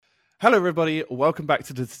Hello, everybody. Welcome back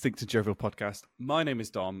to the Distinct and Jovial podcast. My name is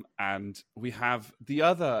Dom, and we have the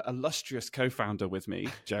other illustrious co-founder with me,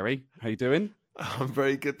 Jerry. How you doing? I'm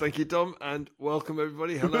very good, thank you, Dom, and welcome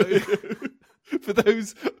everybody. Hello. For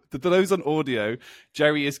those on audio,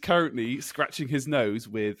 Jerry is currently scratching his nose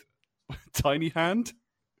with a tiny hand.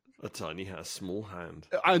 A tiny hand, small hand.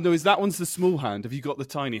 I know, is that one's the small hand? Have you got the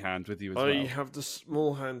tiny hand with you as well? I have the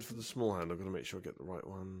small hand for the small hand. I've got to make sure I get the right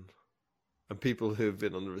one. And people who have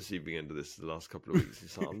been on the receiving end of this the last couple of weeks,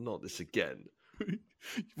 it's like, I'm not this again.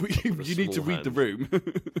 You need to read the room.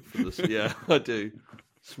 Yeah, I do.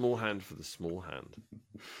 Small hand for the small hand.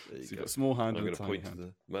 There you So you've go. got small hand I'm and going a to tiny point hand. to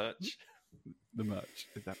the merch. The merch,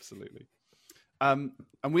 absolutely. And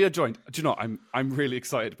we are joined. Do you know what? I'm really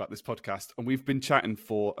excited about this podcast, and we've been chatting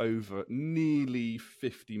for over nearly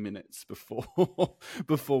 50 minutes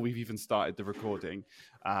before we've even started the recording.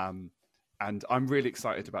 And I'm really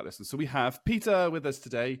excited about this. And so we have Peter with us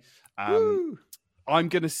today. I'm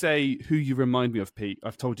going to say who you remind me of, Pete.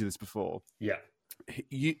 I've told you this before. Yeah.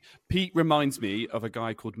 Pete reminds me of a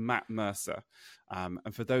guy called Matt Mercer.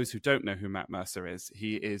 And for those who don't know who Matt Mercer is,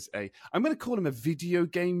 he is I'm going to call him a video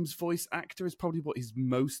games voice actor is probably what he's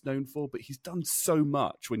most known for, but he's done so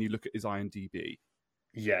much when you look at his IMDb.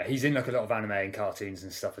 Yeah, he's in like a lot of anime and cartoons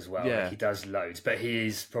and stuff as well. Yeah. Like, he does loads, but he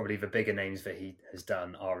is probably the bigger names that he has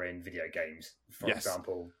done are in video games. For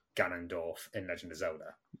example, Ganondorf in Legend of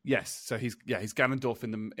Zelda. Yes, so he's Ganondorf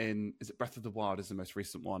in is it Breath of the Wild is the most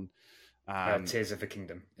recent one. Tears of the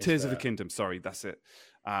Kingdom. Tears of the Kingdom, sorry, that's it.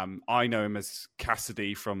 I know him as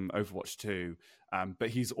Cassidy from Overwatch 2, but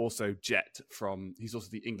he's also he's also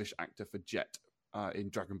the English actor for Jet in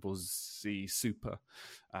Dragon Ball Z Super,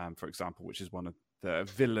 for example, which is one of the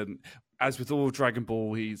villain. As with all Dragon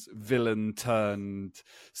Ball, he's villain turned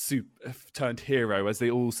hero, as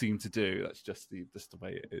they all seem to do. That's just the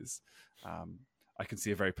way it is. I can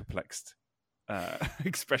see a very perplexed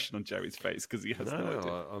expression on Jerry's face because he has no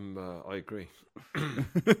idea. I agree. That's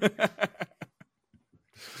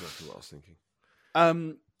exactly what I was thinking.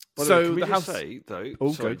 So can we the just house say though?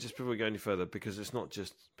 Oh, sorry, go. just before we go any further, because it's not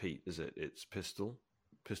just Pete, is it? It's Pistol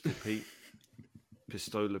Pete,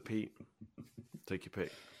 Pistola Pete. Take your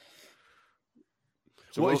pick.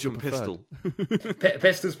 So What is your Pistol?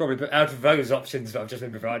 Pistol's probably, out of those options that I've just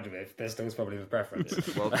been provided with, Pistol's probably the preference.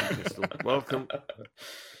 Welcome, Pistol. Welcome.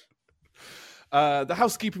 The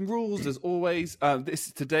housekeeping rules, as always.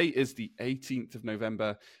 Today is the 18th of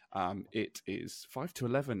November. It is 5 to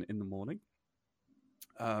 11 in the morning.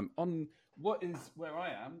 On what is where I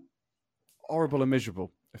am, horrible and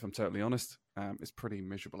miserable. If I'm totally honest, it's pretty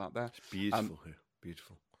miserable out there. It's beautiful here.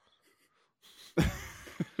 Beautiful.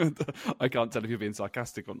 I can't tell if you're being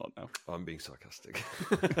sarcastic or not now. I'm being sarcastic.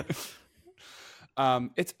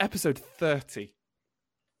 It's episode 30.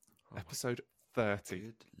 Episode 30.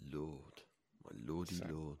 Good Lord. My lordy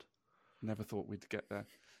lord. Never thought we'd get there.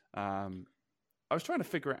 I was trying to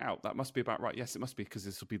figure it out. That must be about right. Yes, it must be, because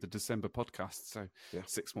this will be the December podcast. So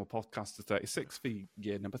 6 more podcasts to 36 for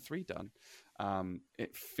year number 3 done.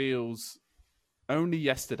 It feels only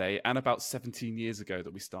yesterday and about 17 years ago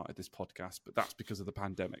that we started this podcast, but that's because of the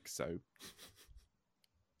pandemic. So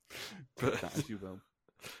take that as you will.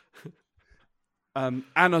 And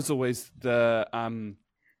as always, the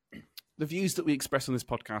views that we express on this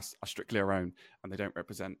podcast are strictly our own, and they don't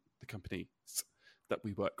represent the companies that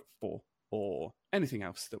we work for or anything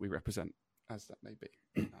else that we represent, as that may be.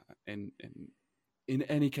 In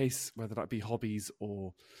any case, whether that be hobbies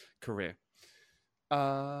or career.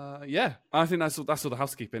 I think that's all the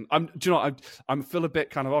housekeeping. Do you know what? I'm feel a bit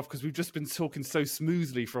kind of off because we've just been talking so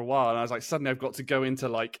smoothly for a while, and I was like, suddenly I've got to go into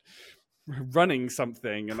like running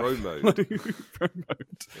something and pro mode. Pro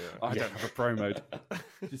mode. Yeah. I don't have a pro mode.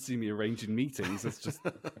 You see me arranging meetings. It's just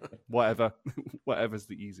whatever's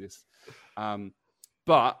the easiest.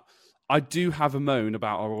 But I do have a moan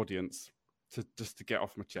about our audience to get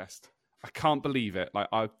off my chest. I can't believe it. Like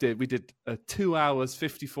we did a 2 hours,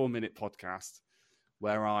 54-minute podcast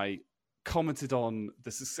where I commented on the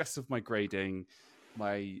success of my grading,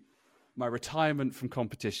 my retirement from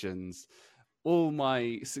competitions, all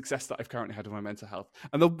my success that I've currently had with my mental health.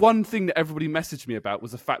 And the one thing that everybody messaged me about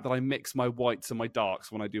was the fact that I mix my whites and my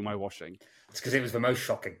darks when I do my washing. It's because it was the most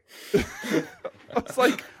shocking. I was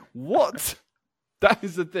like, what? That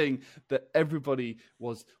is the thing that everybody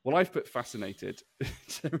was... Well, I've put fascinated.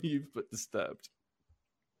 Jeremy, you've put disturbed.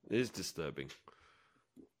 It is disturbing.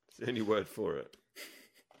 It's the only word for it.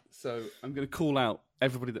 So I'm going to call out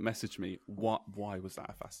everybody that messaged me. Why was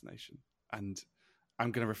that a fascination? And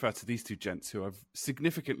I'm going to refer to these two gents who are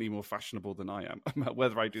significantly more fashionable than I am about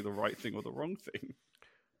whether I do the right thing or the wrong thing.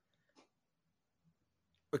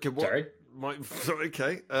 Okay, what? Jerry?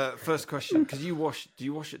 Okay. First question: do you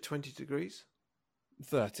wash at 20 degrees?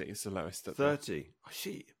 30 is the lowest. 30. I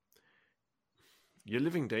see. You're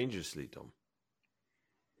living dangerously, Dom.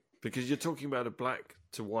 Because you're talking about a black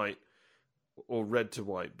to white or red to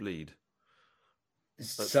white bleed.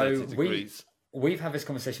 So we've had this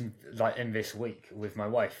conversation like in this week with my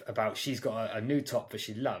wife about she's got a new top that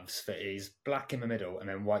she loves that is black in the middle and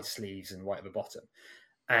then white sleeves and white at the bottom.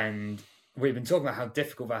 And we've been talking about how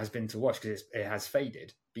difficult that has been to wash because it has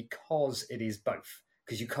faded because it is both.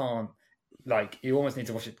 Because you can't, like, you almost need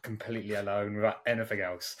to wash it completely alone without anything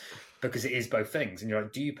else because it is both things. And you're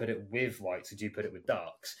like, do you put it with whites or do you put it with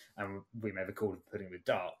darks? And we made the call of putting it with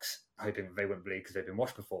darks, hoping they wouldn't bleed because they've been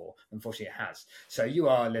washed before. Unfortunately, it has. So you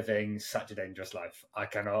are living such a dangerous life. I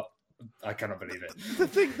cannot believe it. The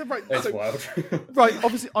thing, it's wild. Right,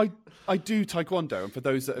 obviously, I do taekwondo, and for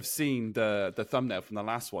those that have seen the thumbnail from the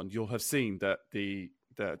last one, you'll have seen that the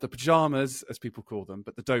pajamas, as people call them,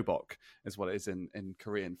 but the dobok is what it is in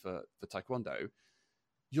Korean for taekwondo.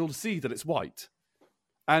 You'll see that it's white,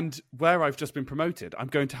 and where I've just been promoted, I'm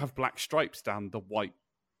going to have black stripes down the white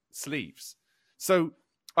sleeves. So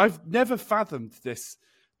I've never fathomed this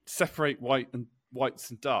separate whites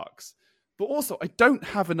and darks. But also, I don't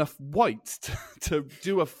have enough whites to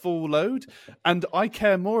do a full load. And I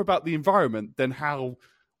care more about the environment than how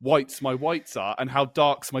whites my whites are and how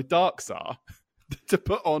darks my darks are to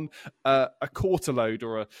put on a quarter load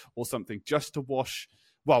or something just to wash,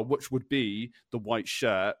 well, which would be the white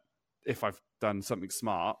shirt if I've done something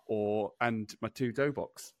smart, and my three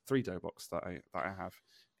doboks that I have.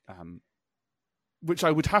 Which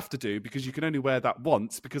I would have to do because you can only wear that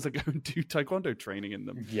once because I go and do taekwondo training in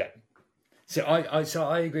them. Yeah. So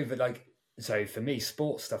I agree with like, so for me,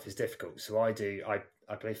 sports stuff is difficult. So I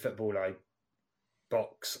play football, I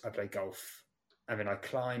box, I play golf, and then I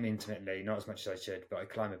climb intermittently, not as much as I should, but I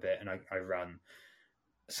climb a bit and I run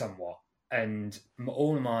somewhat. And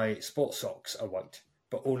all of my sports socks are white,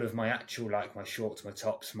 but all of my actual, like my shorts, my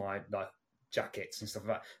tops, my like jackets and stuff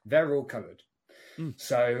like that, they're all coloured.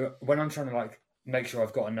 So when I'm trying to like make sure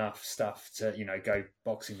I've got enough stuff to, go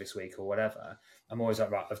boxing this week or whatever, I'm always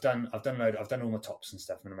like, right, I've done all my tops and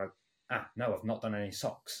stuff, and I'm like, no, I've not done any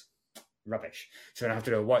socks. Rubbish. So then I have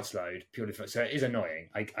to do a whites load purely for. So it is annoying.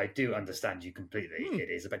 I do understand you completely. It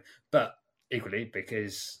is a bit, but equally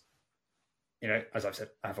because, as I've said,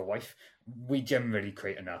 I have a wife. We generally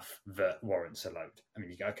create enough that warrants a load. I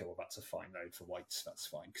mean, you go, okay, well, that's a fine load for whites. That's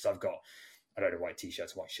fine because I've got a load of white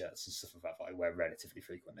t-shirts, white shirts, and stuff like that I wear relatively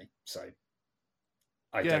frequently. So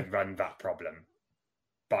I don't run that problem.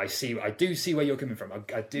 But I do see where you're coming from.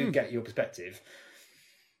 I do get your perspective.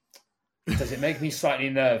 Does it make me slightly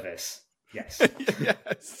nervous? Yes.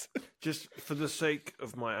 Yes. Just for the sake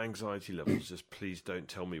of my anxiety levels, just please don't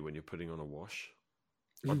tell me when you're putting on a wash.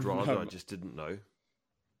 I'd rather I just didn't know.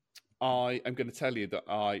 I am going to tell you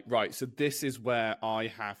that so this is where I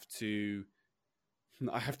have to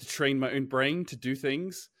train my own brain to do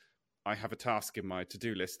things. I have a task in my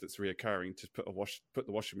to-do list that's reoccurring to put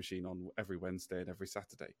the washing machine on every Wednesday and every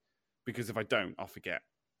Saturday. Because if I don't, I'll forget.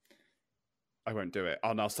 I won't do it.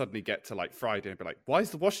 And I'll suddenly get to like Friday and be like, why is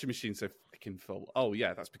the washing machine so freaking full? Oh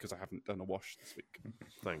yeah, that's because I haven't done a wash this week.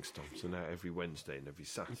 Thanks, Tom. So now every Wednesday and every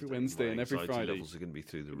Saturday. Every Wednesday and every Friday. Levels are going to be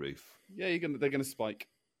through the roof. Yeah, they're going to spike.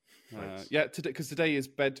 Today, because today is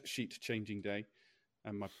bed sheet changing day.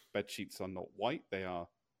 And my bed sheets are not white. They're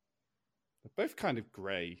both kind of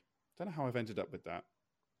grey. Don't know how I've ended up with that.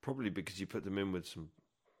 Probably because you put them in with some.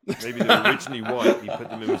 Maybe they were originally white. You put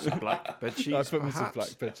them in with some black bed sheets. I put them some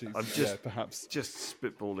black bed sheets. I'm perhaps just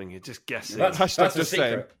spitballing here, just guessing. That's a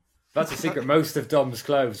secret. That's a secret. Most of Dom's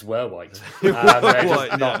clothes were white.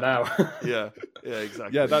 Not now. Yeah,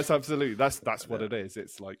 exactly. Yeah, that's absolutely. That's what it is.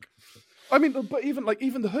 It's like, I mean, but even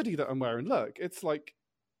the hoodie that I'm wearing, look, it's like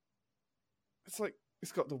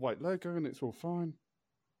it's got the white logo and it's all fine.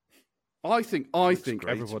 I think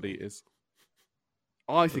everybody is.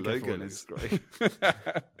 I think everyone is great.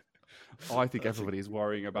 I think everybody is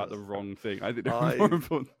worrying about the wrong thing. I think they're more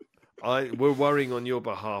important. We're worrying on your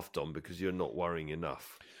behalf, Dom, because you're not worrying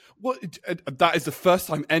enough. Well, that is the first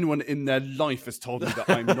time anyone in their life has told me that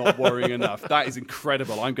I'm not worrying enough. That is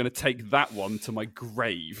incredible. I'm going to take that one to my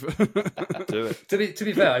grave. Do it. To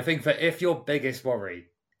be fair, I think that if your biggest worry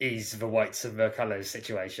is the whites and the colours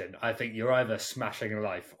situation, I think you're either smashing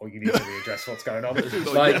life or you need to readdress what's going on.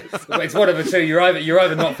 It's one of the two. You're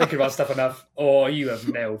either not thinking about stuff enough or you have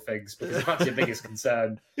nailed things, because if that's your biggest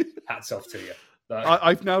concern, hats off to you.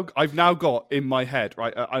 I've now got in my head,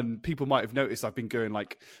 right, and people might have noticed I've been going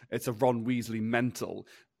like it's a Ron Weasley mental,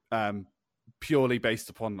 purely based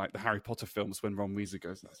upon like the Harry Potter films when Ron Weasley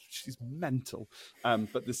goes, she's mental.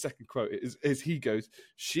 But the second quote is he goes,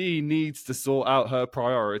 she needs to sort out her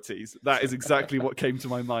priorities. That is exactly what came to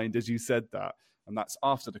my mind as you said that. And that's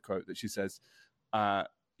after the quote that she says, I'm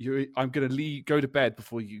going to go to bed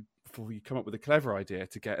before you come up with a clever idea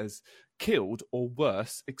to get us killed or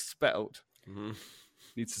worse, expelled. Mm-hmm.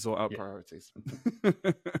 Needs to sort out priorities.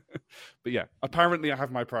 But yeah, apparently I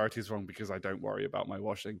have my priorities wrong because I don't worry about my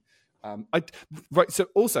washing. So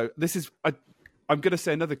also I'm going to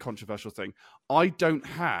say another controversial thing. I don't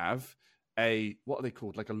have what are they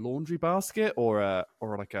called? Like a laundry basket or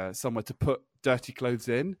like a somewhere to put dirty clothes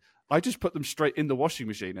in. I just put them straight in the washing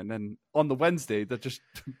machine, and then on the Wednesday, they just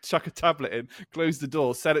chuck a tablet in, close the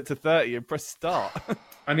door, set it to 30, and press start.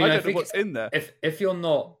 I mean, I don't know what's in there. If you're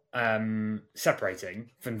not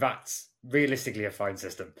separating, then that's realistically a fine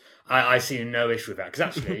system. I see no issue with that, because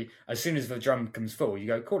actually, as soon as the drum comes full, you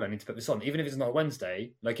go, cool, I need to put this on. Even if it's not a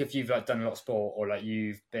Wednesday, like if you've like done a lot of sport or like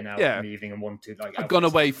you've been out in the evening and want to like... I've gone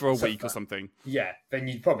away for a week or something. Yeah, then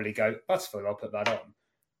you'd probably go, that's full, I'll put that on.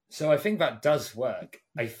 So I think that does work.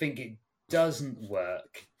 I think it doesn't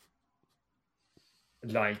work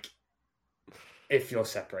like if you're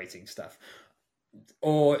separating stuff.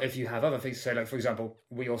 Or if you have other things. So like, for example,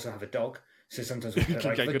 we also have a dog. So sometimes we put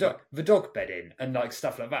like the dog bed in and like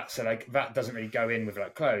stuff like that. So like that doesn't really go in with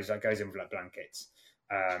like clothes. That goes in with like blankets.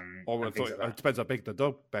 It depends how big the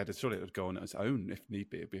dog bed is. Surely it would go on its own if need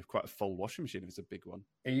be. It'd be quite a full washing machine if it's a big one.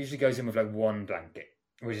 It usually goes in with like one blanket,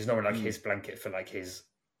 which is normally like his blanket for like his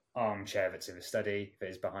armchair that's in the study that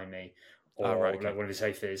is behind me, or like one of his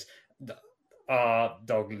sofas. Our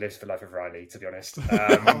dog lives for life of Riley, to be honest. So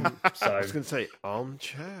I was going to say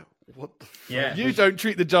armchair. What the fuck? Yeah, you don't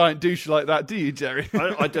treat the giant douche like that, do you, Jerry?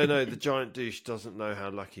 I don't know. The giant douche doesn't know how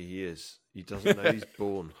lucky he is. He doesn't know he's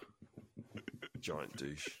born. Giant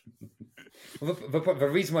douche. Well, the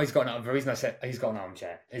reason why the reason I said he's got an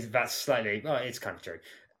armchair is that's slightly. Well, it's kind of true.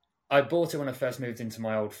 I bought it when I first moved into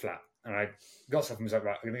my old flat. And I got stuff and was like,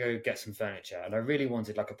 right, I'm going to go get some furniture. And I really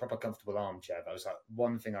wanted like a proper comfortable armchair. That was like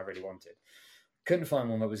one thing I really wanted. Couldn't find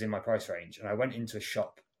one that was in my price range. And I went into a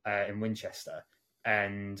shop in Winchester,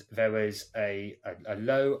 and there was a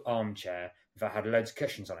low armchair that had loads of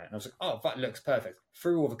cushions on it. And I was like, oh, that looks perfect.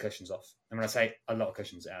 Threw all the cushions off. And when I say a lot of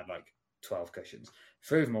cushions, it had like 12 cushions.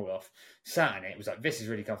 Threw them all off. Sat in it. Was like, this is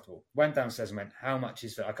really comfortable. Went downstairs and went, how much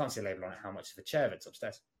is I can't see a label on it. How much is the chair that's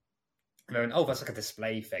upstairs? And they went, oh, that's like a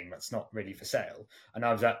display thing. That's not really for sale. And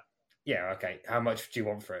I was like, yeah, okay. How much do you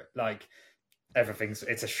want for it? Like,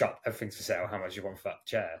 it's a shop. Everything's for sale. How much do you want for that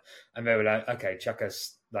chair? And they were like, okay, chuck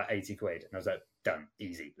us like 80 quid. And I was like, done,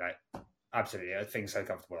 easy. Like, absolutely. I think so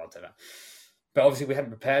comfortable. I'll take that. But obviously we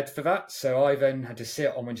hadn't prepared for that. So I then had to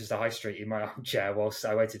sit on Winchester High Street in my armchair whilst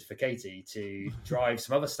I waited for Katie to drive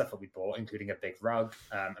some other stuff that we bought, including a big rug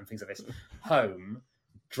and things like this, home,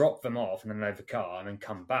 drop them off and then load the car and then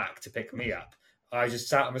come back to pick me up. I just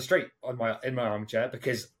sat on the street in my armchair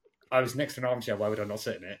because I was next to an armchair. Why would I not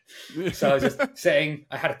sit in it? So I was just sitting.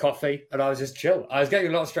 I had a coffee and I was just chill. I was getting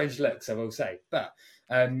a lot of strange looks, I will say. But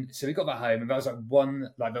so we got back home and that was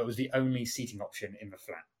that was the only seating option in the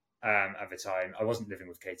flat at the time. I wasn't living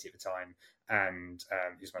with Katie at the time, and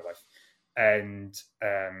who's my wife. And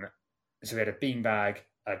so we had a beanbag,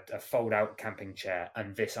 a fold-out camping chair,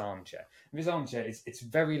 and this armchair. And this armchair it's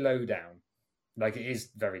very low down, like it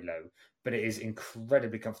is very low, but it is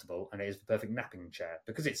incredibly comfortable, and it is the perfect napping chair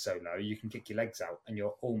because it's so low. You can kick your legs out, and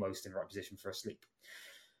you're almost in the right position for a sleep.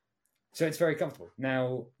 So it's very comfortable.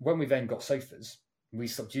 Now, when we then got sofas, we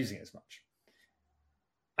stopped using it as much,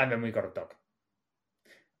 and then we got a dog,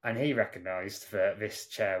 and he recognised that this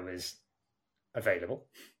chair was available.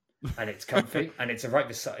 And it's comfy, and it's the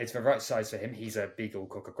right size for him. He's a Beagle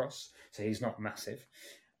Cocker Cross, so he's not massive,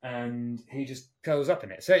 and he just curls up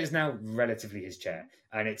in it. So it is now relatively his chair,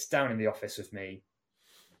 and it's down in the office with me.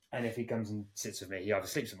 And if he comes and sits with me, he either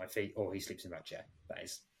sleeps at my feet or he sleeps in that chair. That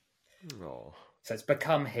is. Oh. So it's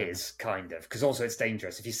become his, kind of, because also it's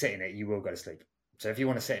dangerous. If you sit in it, you will go to sleep. So if you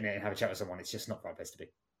want to sit in it and have a chat with someone, it's just not the right place to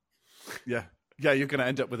be. Yeah, you're going to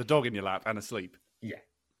end up with a dog in your lap and asleep. Yeah.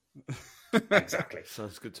 Exactly.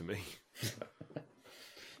 Sounds good to me.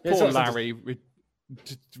 Poor Larry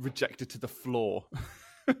rejected to the floor.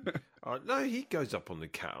 No, he goes up on the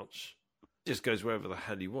couch. Just goes wherever the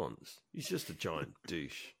hell he wants. He's just a giant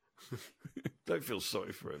douche. Don't feel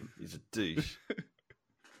sorry for him. He's a douche.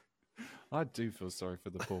 I do feel sorry for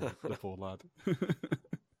the poor lad.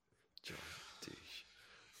 Giant douche.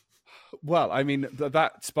 Well, I mean,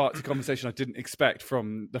 that sparked a conversation I didn't expect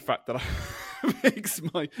from the fact that I makes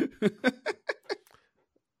my...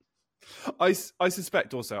 I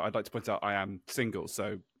suspect also, I'd like to point out I am single,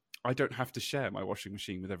 so I don't have to share my washing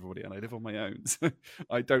machine with everybody, and I live on my own. So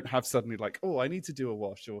I don't have suddenly like, oh, I need to do a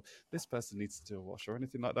wash, or this person needs to do a wash, or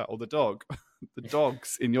anything like that. Or the dog, the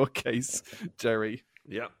dogs in your case, Jerry.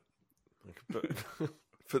 Yeah, I could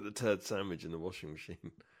put the turd sandwich in the washing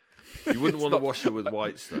machine. You wouldn't want to wash her with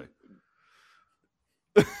whites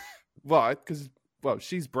though. Why? Because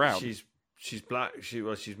she's brown. She's black.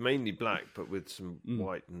 She's mainly black, but with some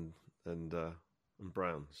white and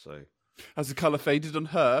brown. So has the colour faded on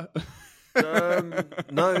her?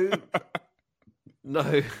 No.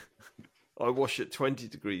 I wash at 20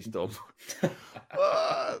 degrees, Dom.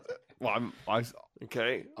 Well,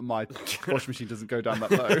 okay. My washing machine doesn't go down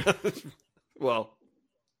that low. Well,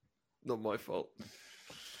 not my fault.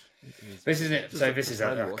 This isn't it. So this is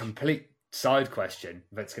a complete side question,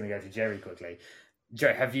 but it's going to go to Jerry quickly.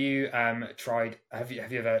 Jerry, have you tried? Have you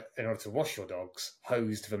ever, in order to wash your dogs,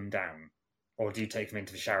 hosed them down, or do you take them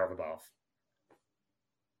into the shower or the bath?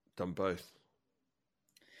 Done both.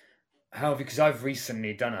 How? Because I've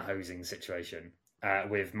recently done a hosing situation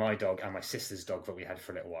with my dog and my sister's dog that we had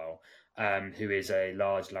for a little while, who is a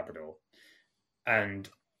large Labrador, and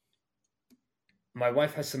my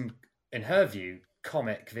wife has some, in her view,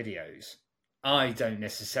 comic videos. I don't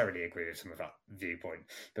necessarily agree with some of that viewpoint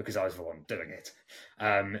because I was the one doing it.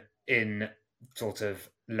 In sort of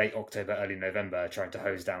late October, early November, trying to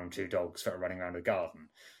hose down 2 dogs that are running around the garden.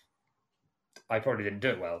 I probably didn't do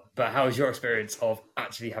it well, but how was your experience of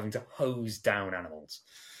actually having to hose down animals?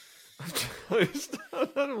 Hose down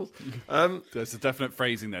animals? There's a definite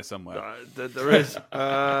phrasing there somewhere. There is.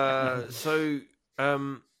 I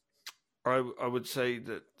would say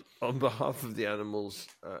that on behalf of the animals,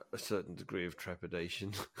 a certain degree of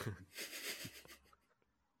trepidation.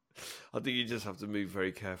 I think you just have to move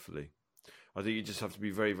very carefully. I think you just have to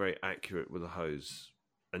be very, very accurate with a hose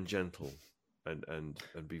and gentle and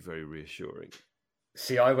be very reassuring.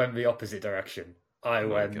 See, I went the opposite direction.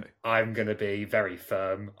 I'm going to be very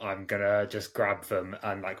firm. I'm going to just grab them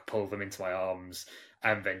and like pull them into my arms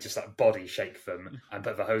and then just like body shake them and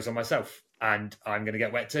put the hose on myself. And I'm going to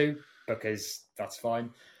get wet too, because that's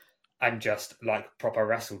fine. And just like proper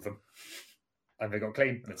wrestled them. And they got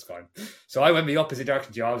clean. That's fine. So I went the opposite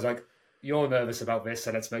direction to you. I was like, you're nervous about this,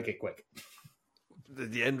 so let's make it quick.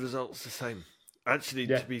 The end result's the same. Actually,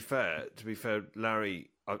 to be fair, Larry,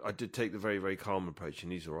 I did take the very, very calm approach,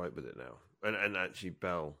 and he's all right with it now. And actually,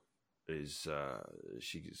 Belle is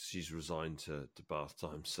she's resigned to bath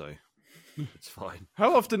time, so it's fine.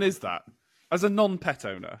 How often is that? As a non-pet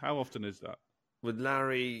owner, how often is that? With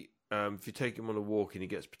Larry, if you take him on a walk and he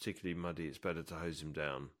gets particularly muddy, it's better to hose him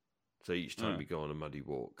down. So each time we go on a muddy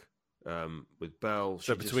walk. With Belle,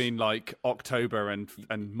 so between like October and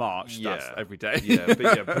March, that's every day.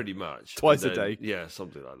 Pretty much Twice a day. Yeah,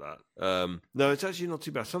 something like that. No, it's actually not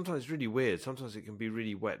too bad. Sometimes it's really weird. Sometimes it can be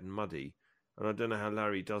really wet and muddy, and I don't know how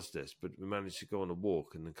Larry does this, but we managed to go on a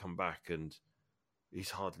walk and then come back, and he's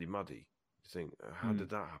hardly muddy. You think, how did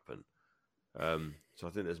that happen? So I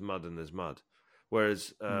think there's mud and there's mud.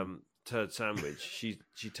 Whereas Turd Sandwich, she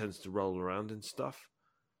tends to roll around in stuff.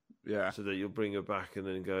 Yeah. So that you'll bring her back and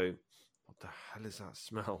then go, what the hell is that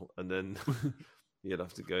smell? And then you'll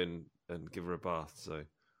have to go and give her a bath. So,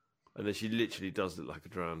 and then she literally does look like a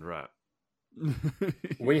drowned rat.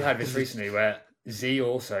 We had this recently where Z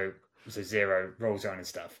also, so Zero, rolls around and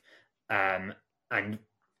stuff. And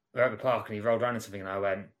we're at the park and he rolled around in something and I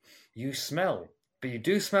went, you smell, but you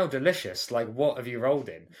do smell delicious. Like, what have you rolled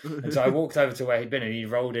in? And so I walked over to where he'd been and he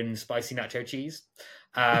rolled in spicy nacho cheese.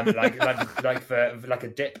 like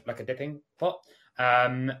a dipping pot.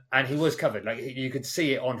 And he was covered. Like, you could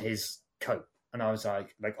see it on his coat. And I was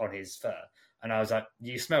like on his fur. And I was like,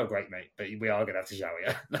 you smell great, mate, but we are going to have to shower you.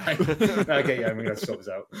 Okay, yeah, we're going to sort this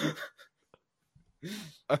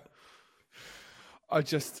out. I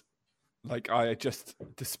just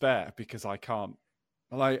despair because I can't.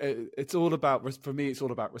 Like, it's all about, for me, it's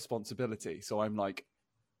all about responsibility. So I'm like,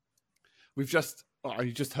 you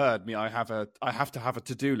just heard me. I have to have a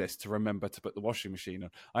to-do list to remember to put the washing machine on.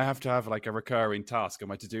 I have to have like a recurring task on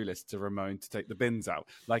my to-do list to remind to take the bins out.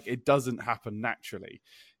 Like, it doesn't happen naturally.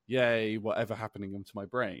 Yay, whatever happening into my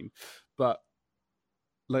brain. But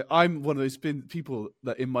like, I'm one of those people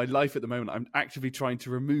that in my life at the moment, I'm actively trying to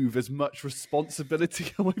remove as much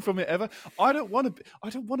responsibility away from it ever. I don't want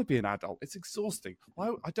to be an adult. It's exhausting.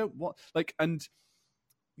 I don't want, like, and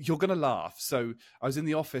you're going to laugh. So I was in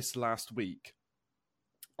the office last week,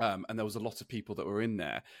 and there was a lot of people that were in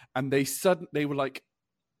there, and they were like,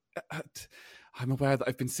 I'm aware that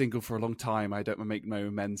I've been single for a long time. I don't make no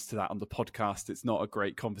amends to that on the podcast. It's not a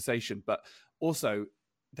great conversation, but also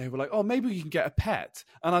they were like, "Oh, maybe you can get a pet."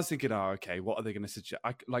 And I was thinking, "Oh, okay, what are they going to suggest?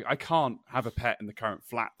 I can't have a pet in the current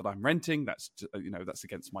flat that I'm renting. That's that's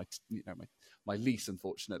against my my lease,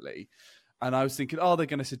 unfortunately." And I was thinking, "Oh, they're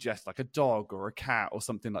going to suggest like a dog or a cat or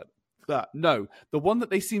something like that." No, the one that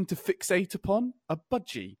they seem to fixate upon, a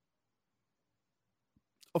budgie.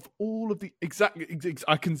 Of all of the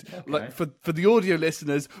I can like for the audio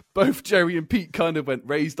listeners, both Jerry and Pete kind of went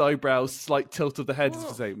raised eyebrows, slight tilt of the head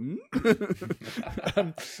to say.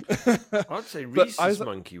 I'd say Rhesus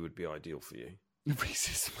monkey would be ideal for you.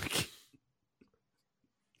 Rhesus monkey.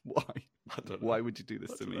 Why? I don't know. Why would you do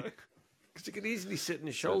this to me? Because you could easily sit on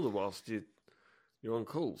your shoulder whilst you're on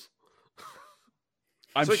calls.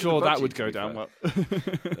 I'm sure that would go down well.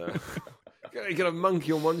 You got a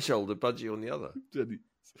monkey on one shoulder, budgie on the other.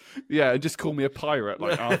 Yeah, and just call me a pirate.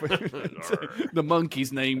 Like the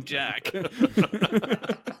monkey's named Jack.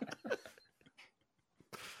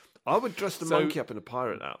 I would dress the monkey up in a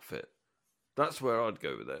pirate outfit. That's where I'd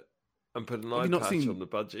go with it, and put an eye patch on the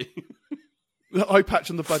budgie. The eye patch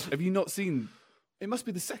on the budgie. Have you not seen? It must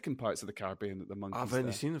be the second Pirates of the Caribbean that the monkey's. I've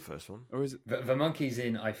only seen the first one. Or is it the monkey's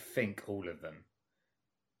in? I think all of them.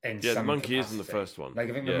 The monkey is in the first one. Like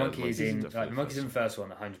I think the monkey is in. Like the monkey's in the first one,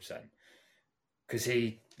 100%. Because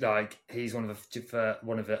he's one of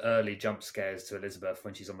the early jump scares to Elizabeth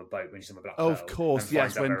when she's on the boat, when she's on the Black Pearl. Oh, of course, and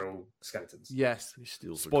yes. When they're all skeletons. Yes.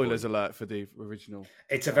 Spoilers alert for the original.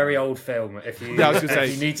 It's a very old film. If you, I was gonna say,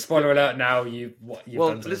 if you need spoiler alert now, you've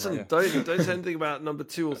done listen, right. don't say anything about number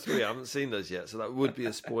 2 or 3. I haven't seen those yet, so that would be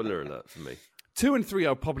a spoiler alert for me. 2 and 3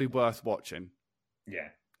 are probably worth watching. Yeah,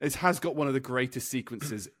 it has got one of the greatest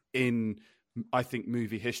sequences in, I think,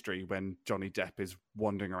 movie history when Johnny Depp is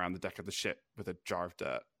wandering around the deck of the ship with a jar of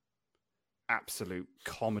dirt. Absolute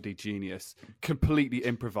comedy genius, completely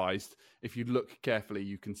improvised. If you look carefully,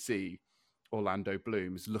 you can see Orlando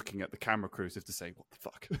Bloom's looking at the camera crew as if to say, "What the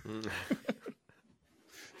fuck?"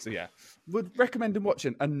 So yeah, would recommend him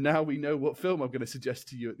watching. And now we know what film I'm going to suggest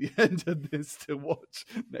to you at the end of this to watch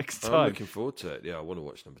next time. I'm looking forward to it. Yeah, I want to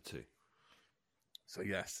watch number 2. So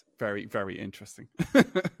yes, very, very interesting.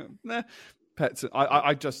 Pets.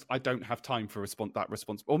 I don't have time for that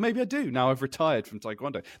response. Or maybe I do now I've retired from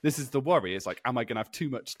Taekwondo. This is the worry. It's like, am I going to have too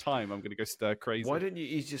much time? I'm going to go stir crazy. Why don't you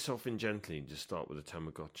ease yourself in gently and just start with a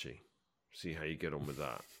Tamagotchi? See how you get on with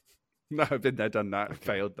that. No, I've been there, done that,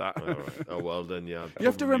 failed that. All right. Oh, well then, yeah. You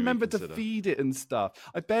have to remember to feed it and stuff.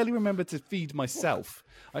 I barely remember to feed myself.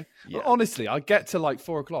 Honestly, I get to like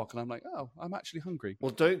 4 o'clock and I'm like, oh, I'm actually hungry.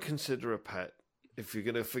 Well, don't consider a pet if you're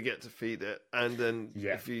going to forget to feed it, and then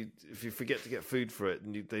if you forget to get food for it,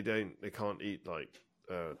 and they can't eat like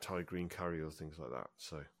Thai green curry or things like that.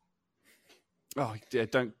 So, oh yeah,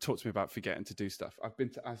 don't talk to me about forgetting to do stuff. I've been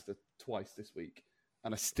to Asda twice this week,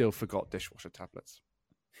 and I still forgot dishwasher tablets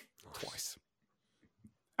twice.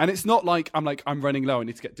 And it's not like I'm running low. I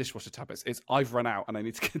need to get dishwasher tablets. It's I've run out, and I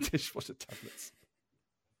need to get dishwasher tablets.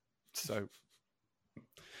 So.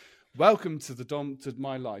 Welcome to to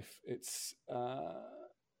my life. It's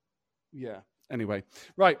Anyway,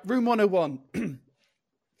 right, Room 101.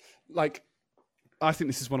 I think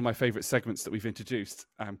this is one of my favorite segments that we've introduced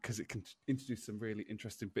because it can introduce some really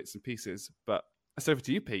interesting bits and pieces. But it's over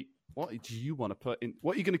to you, Pete. What do you want to put in?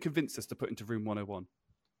 What are you going to convince us to put into Room 101?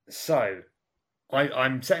 So,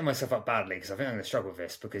 I'm setting myself up badly because I think I'm going to struggle with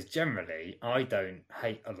this because generally I don't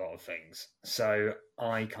hate a lot of things. So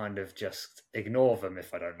I kind of just ignore them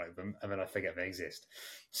if I don't like them and then I forget they exist.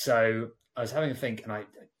 So I was having a think and I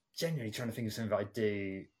genuinely trying to think of something that I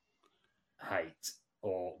do hate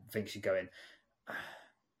or think should go in.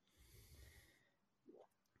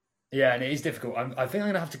 Yeah, and it is difficult. I think I'm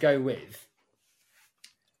going to have to go with,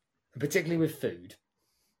 particularly with food,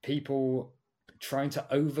 people trying to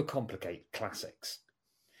overcomplicate classics.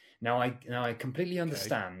 Now I completely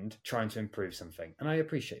understand trying to improve something, and I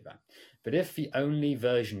appreciate that. But if the only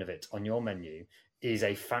version of it on your menu is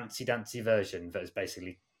a fancy dancy version that has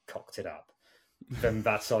basically cocked it up, then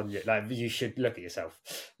that's on you. Like, you should look at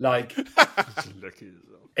yourself. Like,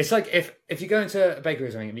 it's like if you go into a bakery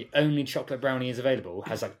or something and the only chocolate brownie is available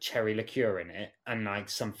has like cherry liqueur in it and like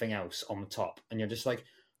something else on the top, and you're just like,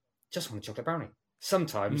 just want a chocolate brownie.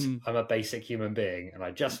 Sometimes I'm a basic human being and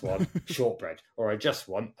I just want shortbread or I just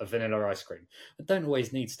want a vanilla ice cream. I don't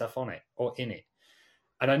always need stuff on it or in it.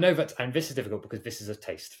 And I know that, and this is difficult because this is a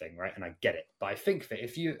taste thing, right? And I get it. But I think that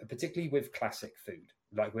if you, particularly with classic food,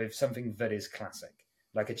 like with something that is classic,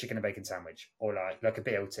 like a chicken and bacon sandwich or like a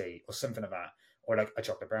BLT or something like that, or like a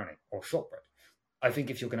chocolate brownie or shortbread, I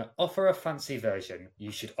think if you're going to offer a fancy version,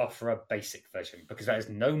 you should offer a basic version because that is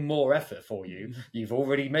no more effort for you. You've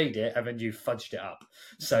already made it and then you fudged it up.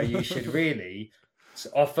 So you should really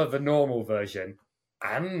offer the normal version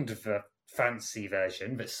and the fancy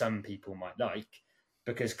version that some people might like,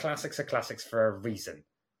 because classics are classics for a reason,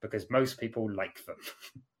 because most people like them.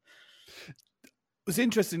 It was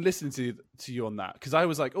interesting listening to you on that, because I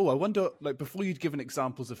was like, oh, I wonder, like, before you'd given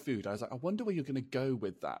examples of food, I was like, I wonder where you're going to go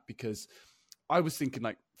with that, because I was thinking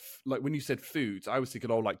like when you said foods, I was thinking,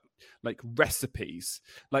 oh, like recipes,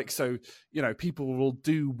 like, so, you know, people will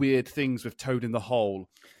do weird things with Toad in the Hole,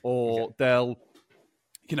 or they'll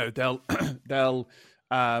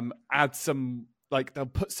add some, like, they'll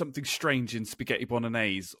put something strange in spaghetti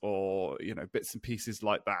bolognese, or, you know, bits and pieces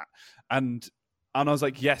like that, and I was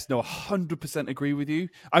like, yes, no, 100% agree with you.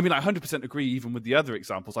 I mean, I 100% agree even with the other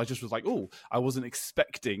examples. I just was like, oh, I wasn't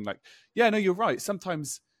expecting, like, yeah, no, you're right.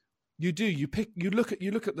 Sometimes you do, you look at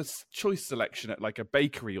the choice selection at like a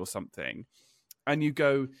bakery or something, and you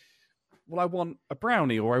go, well, I want a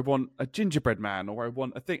brownie, or I want a gingerbread man, or I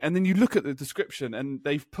want a thing. And then you look at the description and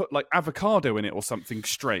they've put like avocado in it or something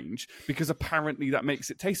strange, because apparently that makes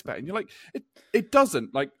it taste better. And you're like, it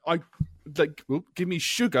doesn't. Like, well, give me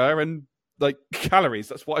sugar and like calories.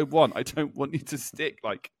 That's what I want. I don't want you to stick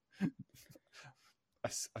like.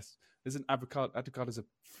 Isn't avocado's a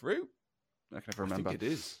fruit? I can never remember. I think it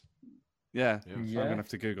is. Yeah. I'm gonna have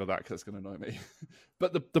to Google that, because it's gonna annoy me.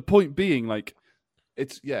 But the point being, like,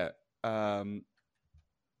 it's it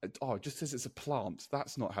just says it's a plant.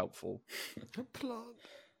 That's not helpful. A plant.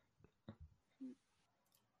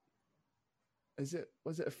 Was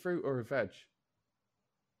it a fruit or a veg?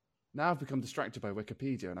 Now I've become distracted by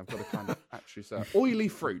Wikipedia, and I've got to kind of actually say oily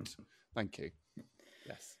fruit. Thank you.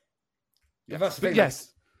 Yes.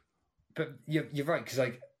 Yes. But you're right, because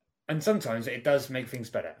like, and sometimes it does make things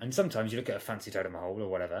better, and sometimes you look at a fancy Toad in the Hole or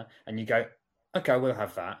whatever, and you go, okay, we'll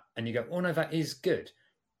have that, and you go, oh no, that is good,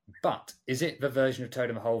 but is it the version of Toad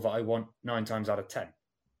in the Hole that I want 9 times out of 10?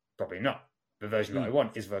 Probably not. The version that I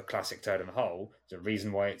want is the classic Toad in the Hole. There's a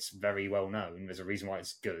reason why it's very well known. There's a reason why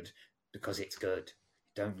it's good, because it's good.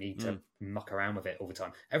 You don't need to muck around with it all the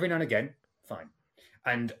time. Every now and again, fine.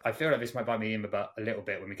 And I feel like this might bite me in the butt a little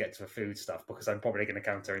bit when we get to the food stuff, because I'm probably going to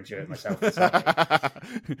counterintuit myself.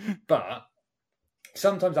 But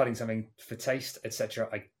sometimes adding something for taste, etc.,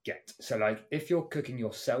 I get. So, like, if you're cooking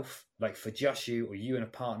yourself, like for just you, or you and a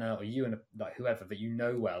partner, or you and like whoever that you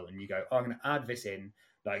know well, and you go, oh, I'm going to add this in,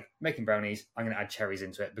 like making brownies, I'm going to add cherries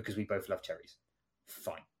into it because we both love cherries.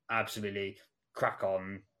 Fine, absolutely, crack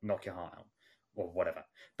on, knock your heart out, or whatever.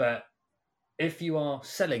 But if you are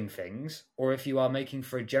selling things, or if you are making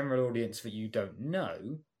for a general audience that you don't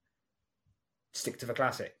know, stick to the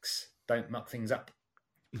classics. Don't muck things up.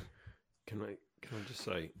 Can I just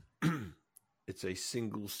say, it's a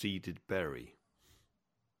single-seeded berry,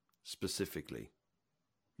 specifically.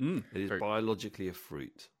 It is biologically a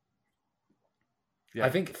fruit. Yeah.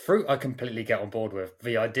 I think fruit I completely get on board with.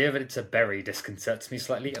 The idea that it's a berry disconcerts me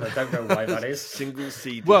slightly, and I don't know why that is.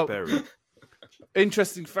 Single-seeded berry.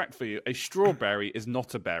 Interesting fact for you: a strawberry is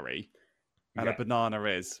not a berry, and a banana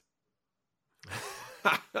is.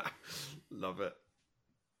 Love it.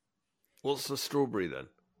 What's a strawberry then?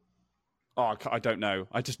 Oh, I don't know.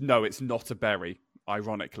 I just know it's not a berry,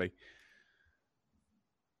 ironically.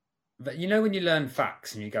 But you know when you learn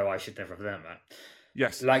facts and you go, I should never have learned that?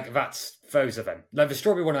 Yes. Like, those are them. Like the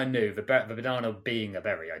strawberry one I knew, the banana being a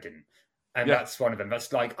berry I didn't. And that's one of them.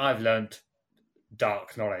 That's like, I've learned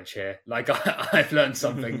dark knowledge here. Like, I've learned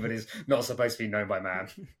something that is not supposed to be known by man.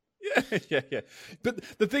 Yeah.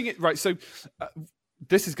 But the thing is, right, so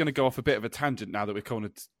this is going to go off a bit of a tangent now that we're kind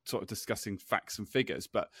of sort of discussing facts and figures,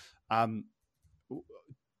 but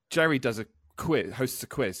Jerry hosts a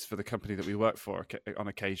quiz for the company that we work for on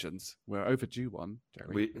occasions. We're overdue one,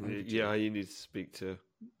 Jerry. You need to speak to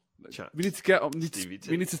Chat. We need to get on. Stevie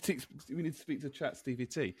we need to speak to Chat Stevie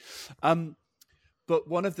T. But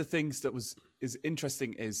one of the things that is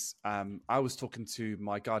interesting is I was talking to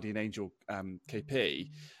my guardian angel KP,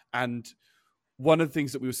 and one of the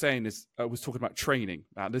things that we were saying is I was talking about training.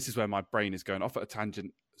 This is where my brain is going off at a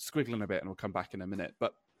tangent, squiggling a bit, and we'll come back in a minute.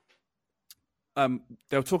 But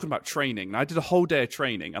they were talking about training, and I did a whole day of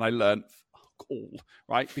training, and I learned all,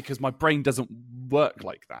 right? Because my brain doesn't work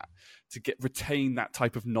like that to retain that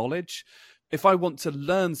type of knowledge. If I want to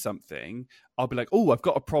learn something, I'll be like, oh, I've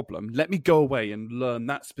got a problem. Let me go away and learn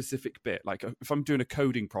that specific bit. Like if I'm doing a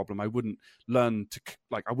coding problem, I wouldn't learn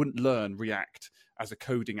React as a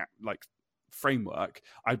coding framework.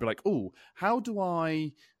 I'd be like, oh, how do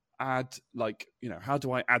I add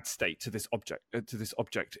state to this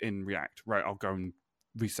object in React? Right, I'll go and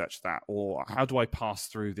research that. Or how do I pass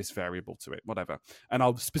through this variable to it? Whatever. And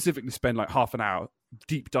I'll specifically spend like half an hour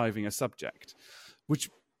deep diving a subject, which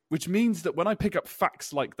means that when I pick up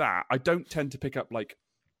facts like that, I don't tend to pick up like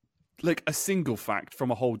like a single fact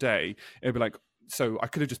from a whole day, it'd be like, so I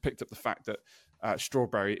could have just picked up the fact that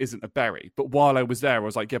strawberry isn't a berry, but while I was there, I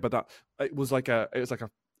was like, yeah, but that it was like a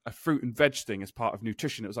fruit and veg thing as part of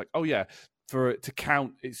nutrition. It was like, oh yeah, for it to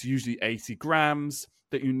count, it's usually 80 grams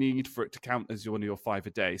that you need for it to count as one of your 5 a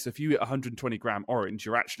day. So if you eat 120 gram orange,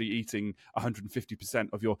 you're actually eating 150%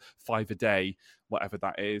 of your 5 a day, whatever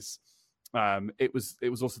that is. It was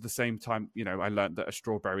also the same time, I learned that a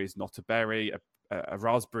strawberry is not a berry. A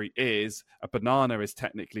raspberry is. A banana is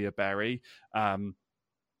technically a berry.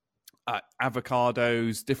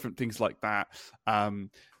 Avocados, different things like that.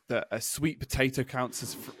 That a sweet potato counts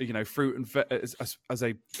as fruit and as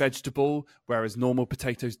a vegetable, whereas normal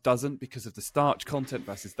potatoes doesn't because of the starch content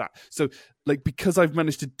versus that. So, like, because I've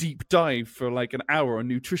managed to deep dive for like an hour on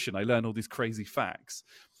nutrition, I learn all these crazy facts.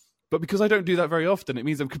 But because I don't do that very often, it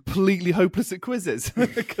means I'm completely hopeless at quizzes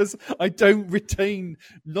because I don't retain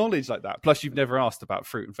knowledge like that. Plus, you've never asked about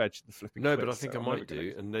fruit and veg in the flipping quiz, but I think so I might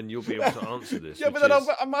do, and then you'll be able to answer this. Yeah, but then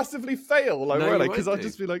I'll massively fail, like, no, because I'll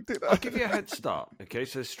just be like, I'll give you a head start. Okay,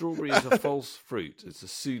 so strawberry is a false fruit. It's a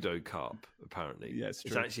pseudocarp, apparently. Yeah, it's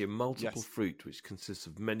true. It's actually a multiple fruit which consists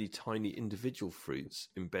of many tiny individual fruits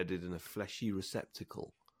embedded in a fleshy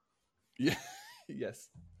receptacle. Yeah, yes.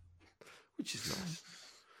 Which is nice.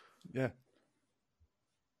 Yeah.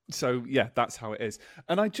 So, yeah, that's how it is.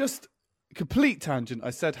 And I just, complete tangent,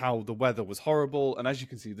 I said how the weather was horrible. And as you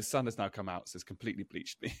can see, the sun has now come out, so it's completely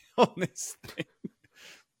bleached me on this thing.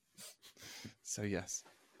 So, yes.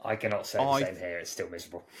 I cannot say the same here. It's still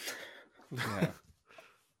miserable. Yeah.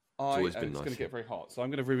 It's going to get very hot. So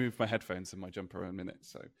I'm going to remove my headphones and my jumper in a minute.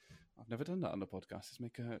 So I've never done that on the podcast. Let's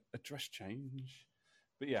make a dress change.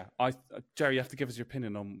 But yeah, Jerry, you have to give us your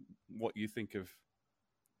opinion on what you think of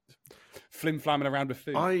flim-flamming around with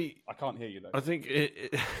food. I can't hear you though. I think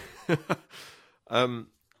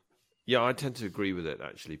I tend to agree with it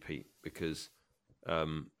actually, Pete, because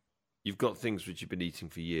you've got things which you've been eating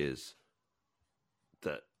for years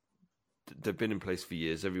that they've been in place for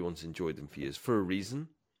years. Everyone's enjoyed them for years for a reason.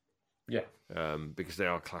 Yeah. Because they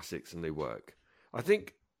are classics and they work. I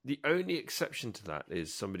think the only exception to that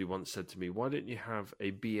is somebody once said to me, "Why don't you have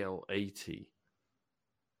a BL80?"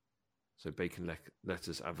 So bacon,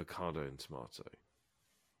 lettuce, avocado, and tomato.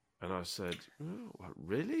 And I said, "Oh,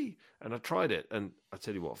 really?" And I tried it, and I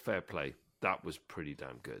tell you what, fair play, that was pretty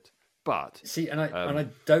damn good. But see, and I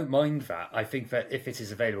don't mind that. I think that if it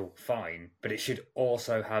is available, fine. But it should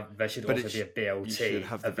also have. There should also be a BLT. You should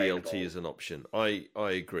have the available. BLT as an option. I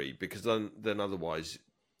agree, because then otherwise,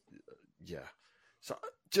 yeah. So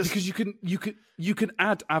because you can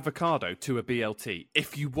add avocado to a BLT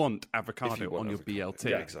if you want avocado on your BLT.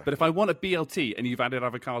 Yeah, exactly. But if I want a BLT and you've added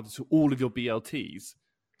avocado to all of your BLTs,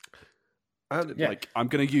 like, I'm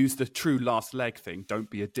going to use the true last leg thing. Don't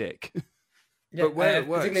be a dick. Yeah, but where it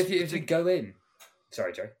works, if you go in,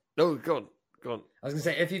 sorry, Joe. No, go on. I was going to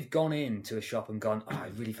say, if you've gone into a shop and gone, I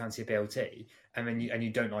really fancy a BLT, and then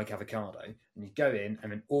you don't like avocado, and you go in, and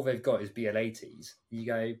then all they've got is BL80s, you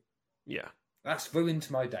go, yeah. That's ruined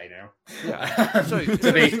my day now. Yeah. So,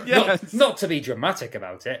 not to be dramatic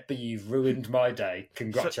about it, but you've ruined my day.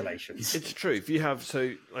 Congratulations. So, it's true. If you have,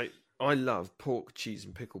 I love pork, cheese,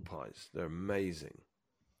 and pickle pies. They're amazing.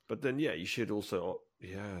 But then, you should also,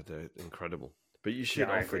 they're incredible. But you should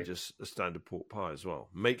offer just a standard pork pie as well.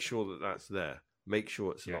 Make sure that that's there. Make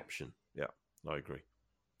sure it's an option. Yeah, I agree.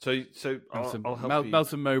 So I'll help you.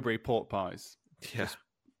 Melton Mowbray pork pies. Yeah.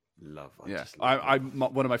 Love.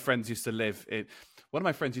 One of my friends used to live in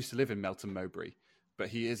Melton Mowbray, but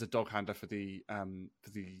he is a dog handler for the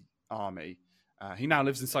army. He now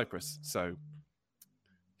lives in Cyprus, so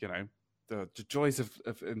the joys of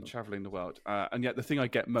traveling the world. And yet the thing I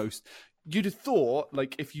get most, you'd have thought,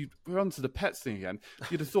 like, if we're onto the pets thing again,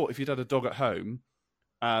 you'd have thought if you'd had a dog at home,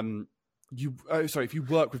 if you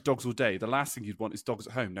work with dogs all day, the last thing you'd want is dogs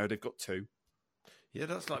at home. No, they've got two. Yeah,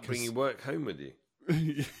 that's like bringing work home with you.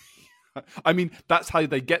 I mean, that's how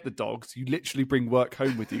they get the dogs. You literally bring work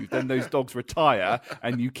home with you. Then those dogs retire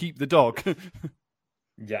and you keep the dog.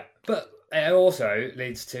 Yeah. But it also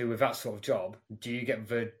leads to, with that sort of job, do you get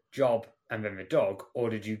the job and then the dog, or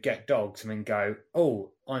did you get dogs and then go,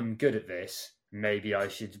 oh, I'm good at this, maybe I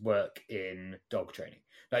should work in dog training?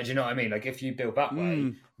 Like, do you know what I mean? Like, if you build that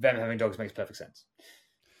way, then having dogs makes perfect sense.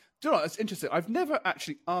 Do you know what? That's interesting. I've never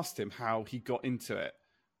actually asked him how he got into it.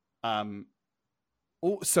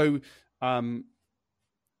 Also, I'll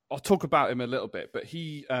talk about him a little bit, but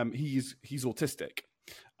he's autistic,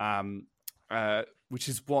 which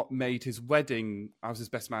is what made his wedding. I was his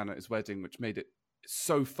best man at his wedding, which made it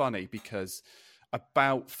so funny because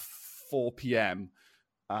about 4 p.m.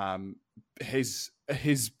 His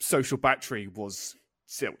social battery was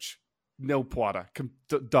zilch. nil poada,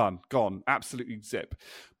 done, gone, absolutely zip.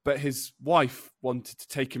 But his wife wanted to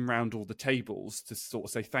take him round all the tables to sort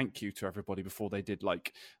of say thank you to everybody before they did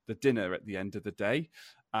like the dinner at the end of the day.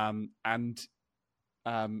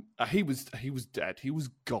 He was dead. He was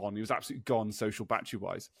gone. He was absolutely gone, social battery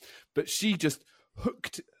wise. But she just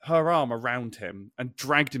hooked her arm around him and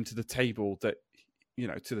dragged him to the table.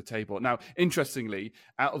 Now, interestingly,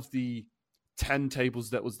 out of the 10 tables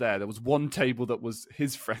that was there was one table that was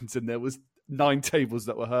his friends, and there was 9 tables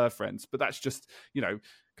that were her friends. But that's just,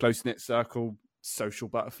 close knit circle, social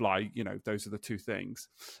butterfly. Those are the two things.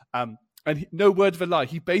 And no word of a lie,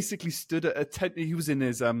 he basically stood at a tent. He was in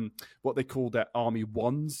his what they call their army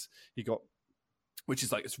wands. He got, which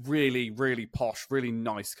is like it's really, really posh, really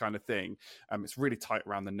nice kind of thing. It's really tight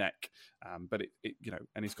around the neck, but it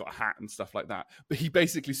and he's got a hat and stuff like that. But he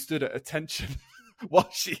basically stood at attention while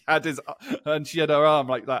she had her arm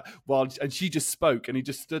like that. And she just spoke, and he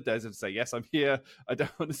just stood there and say, "Yes, I'm here. I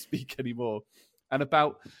don't want to speak anymore." And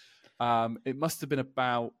it must have been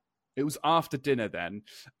it was after dinner then.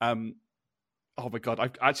 Oh my God,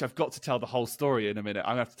 I've got to tell the whole story in a minute.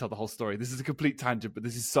 I'm going to have to tell the whole story. This is a complete tangent, but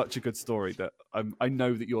this is such a good story that I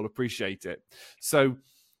know that you'll appreciate it. So,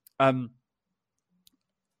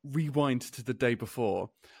 rewind to the day before.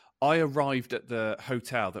 I arrived at the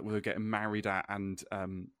hotel that we were getting married at and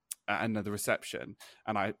the reception.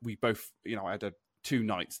 And I had 2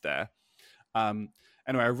 nights there.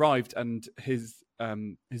 Anyway, I arrived and his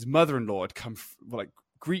mother-in-law had come,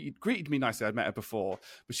 greeted me nicely. I'd met her before,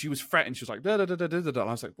 but she was fretting. She was like, da, da, da, da, da, da. And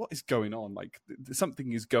I was like, what is going on? Like,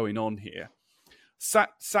 something is going on here.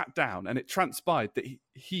 Sat down, and it transpired that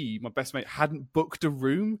he, my best mate, hadn't booked a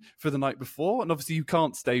room for the night before. And obviously, you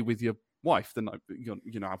can't stay with your wife the night,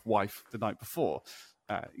 have wife the night before.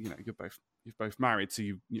 You're both married, so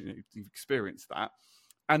you've experienced that.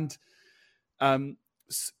 And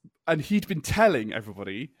he'd been telling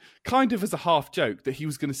everybody, kind of as a half joke, that he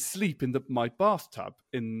was going to sleep in my bathtub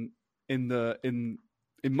in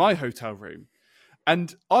my hotel room.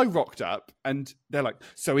 And I rocked up, and they're like,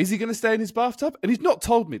 "So is he going to stay in his bathtub?" And he's not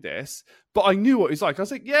told me this, but I knew what he's like. I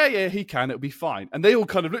was like, "Yeah, he can. It'll be fine." And they all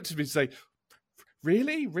kind of looked at me and say,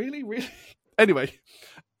 "Really, really, really?" Anyway,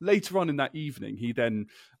 later on in that evening, he then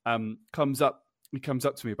comes up. He comes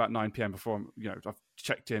up to me about 9 p.m. before I've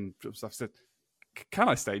checked in. I've said, "Can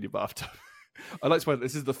I stay in your bathtub?" I like to point out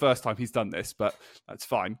this is the first time he's done this, but that's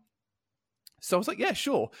fine. So I was like, "Yeah,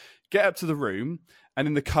 sure." Get up to the room, and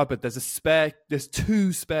in the cupboard there's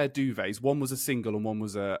 2 spare duvets. One was a single, and one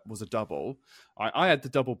was a double. I had the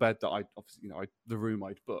double bed that the room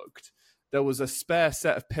I'd booked. There was a spare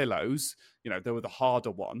set of pillows. They were the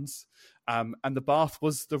harder ones, and the bath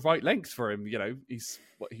was the right length for him.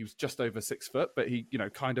 He was just over 6 foot, but he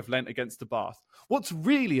kind of leant against the bath. What's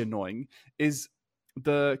really annoying is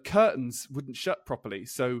the curtains wouldn't shut properly.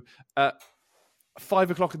 So at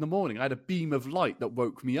 5 o'clock in the morning, I had a beam of light that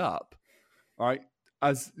woke me up. Right,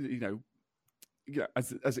 as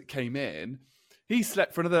as it came in, he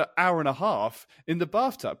slept for another hour and a half in the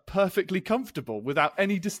bathtub, perfectly comfortable without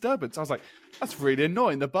any disturbance. I was like, that's really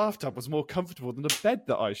annoying. The bathtub was more comfortable than the bed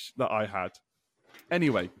that I had.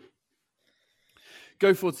 Anyway,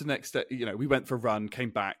 go forward to the next day. We went for a run,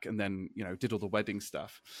 came back, and then did all the wedding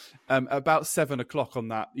stuff. About 7 o'clock on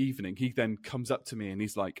that evening, he then comes up to me and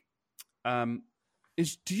he's like, do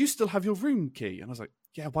you still have your room key? And I was like,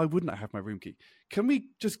 yeah, why wouldn't I have my room key? Can we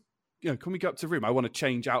just, can we go up to the room? I want to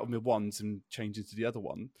change out of my ones and change into the other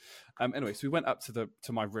one. Anyway, so we went up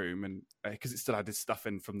to my room, and because it still had his stuff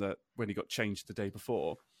in from when he got changed the day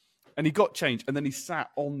before, and he got changed, and then he sat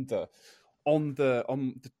on the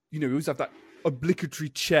we always have that obligatory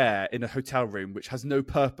chair in a hotel room which has no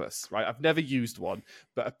purpose, right? I've never used one,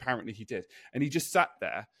 but apparently he did, and he just sat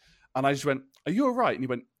there, and I just went, "Are you all right?" And he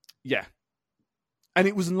went, "Yeah." And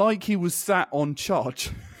it was like he was sat on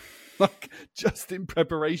charge, like just in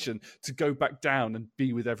preparation to go back down and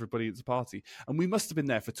be with everybody at the party. And we must have been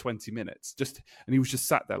there for 20 minutes, and he was just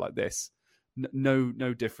sat there like this, no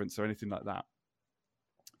difference or anything like that.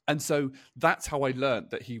 And so that's how I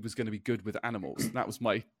learned that he was going to be good with animals. And that was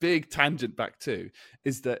my big tangent back to,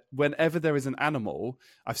 is that whenever there is an animal,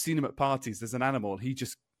 I've seen him at parties, there's an animal, he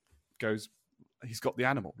just goes, he's got the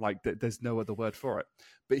animal. Like, there's no other word for it.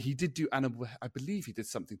 But he did do animal. I believe he did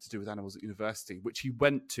something to do with animals at university, which he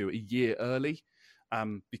went to a year early,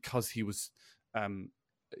 because he was,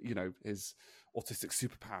 his autistic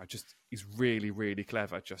superpower. Just he's really, really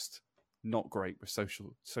clever. Just not great with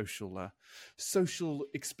social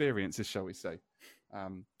experiences, shall we say?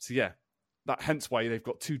 So yeah, hence why they've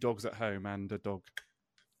got 2 dogs at home and a dog.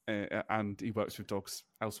 And he works with dogs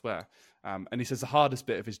elsewhere. And he says the hardest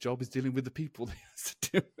bit of his job is dealing with the people he has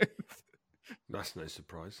to deal with. That's no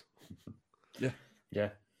surprise. Yeah.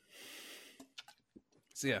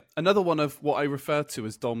 So yeah, another one of what I refer to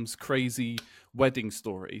as Dom's crazy wedding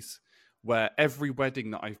stories, where every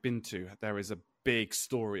wedding that I've been to, there is a big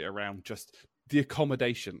story around just the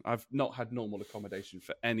accommodation. I've not had normal accommodation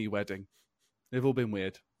for any wedding. They've all been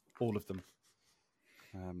weird, all of them.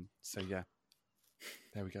 So yeah,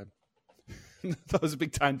 there we go. That was a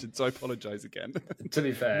big tangent, so I apologise again. To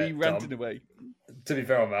be fair, me ranting Dom, away. To be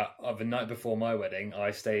fair on that, the night before my wedding,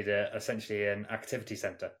 I stayed at essentially an activity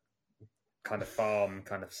centre, kind of farm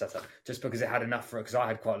kind of setup, just because it had enough for, because I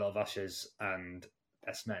had quite a lot of ushers and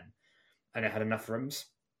best men, and it had enough rooms.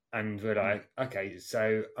 And we're like, okay,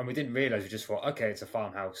 so, and we didn't realise, we just thought, okay, it's a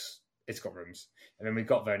farmhouse, it's got rooms. And then we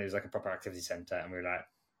got there and it was like a proper activity centre, and we were like,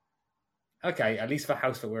 okay, at least the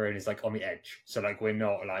house that we're in is like on the edge. So like we're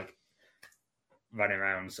not like running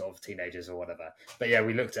around sort of teenagers or whatever. But yeah,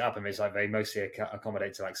 we looked it up and it's like they mostly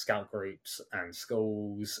accommodate to like scout groups and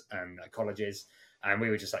schools and colleges. And we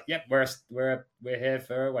were just like, yep, we're here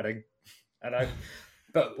for a wedding. And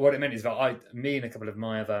but what it meant is that me and a couple of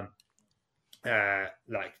my other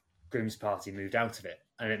like groom's party moved out of it,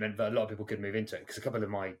 and it meant that a lot of people could move into it because a couple of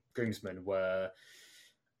my groomsmen were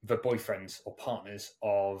the boyfriends or partners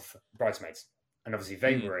of bridesmaids, and obviously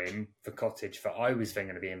they were in the cottage that I was then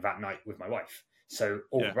going to be in that night with my wife. So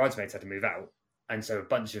all the bridesmaids had to move out, and so a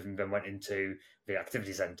bunch of them then went into the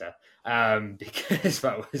activity centre because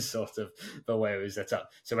that was sort of the way it was set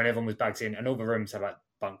up. So when everyone was bagged in, and all the rooms had like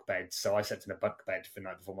bunk beds, so I slept in a bunk bed for the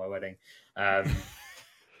night before my wedding.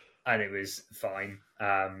 And it was fine.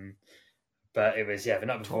 But it was, the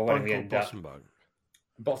night before wedding we ended bottom bunk?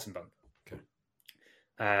 Bottom bunk.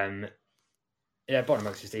 Okay. Bottom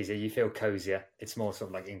bunk's just easier. You feel cozier. It's more sort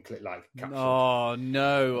of like capsule. Oh,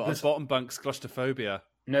 no. Bottom bunk's claustrophobia.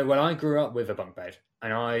 No, well, I grew up with a bunk bed,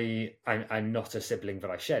 and I'm not a sibling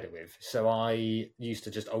that I shared it with. So I used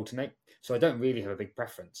to just alternate. So I don't really have a big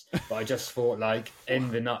preference, but I just thought like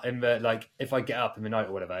if I get up in the night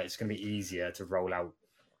or whatever, it's going to be easier to roll out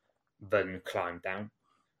than climb down.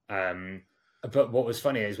 But what was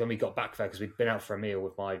funny is when we got back there, because we'd been out for a meal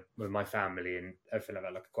with my family and everything like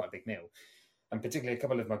that, like quite a big meal, and particularly a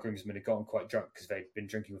couple of my groomsmen had gotten quite drunk because they'd been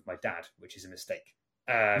drinking with my dad, which is a mistake.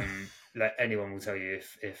 Like anyone will tell you,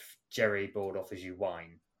 if Jerry Board offers you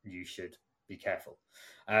wine, you should be careful,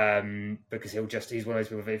 because he's one of those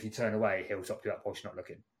people that if you turn away, he'll top you up whilst you're not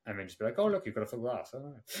looking, and then just be like, oh look, you've got a full glass.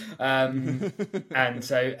 And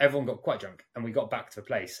so everyone got quite drunk, and we got back to the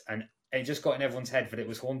place, and it just got in everyone's head that it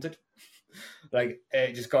was haunted. Like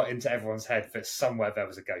it just got into everyone's head that somewhere there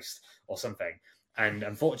was a ghost or something. And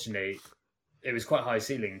unfortunately, it was quite high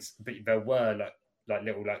ceilings, but there were like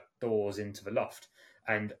little like doors into the loft,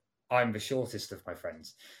 and I'm the shortest of my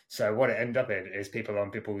friends. So what it ended up in is people on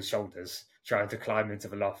people's shoulders trying to climb into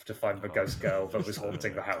the loft to find the ghost girl that was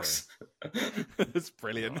haunting the house. That's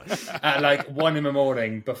brilliant. At like 1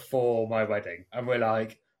 a.m. before my wedding. And we're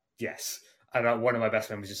like, yes. And one of my best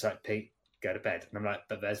friends was just like, Pete, go to bed. And I'm like,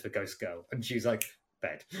 but there's the ghost girl. And she's like,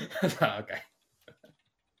 bed. I'm like, okay.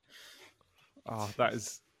 Oh, that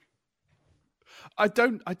is... I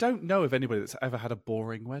don't know of anybody that's ever had a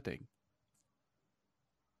boring wedding.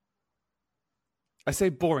 I say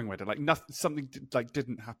boring wedding, like nothing, something like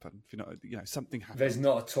didn't happen. If you know, something happened. There's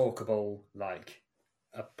not a talkable like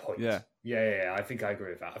a point. Yeah. I think I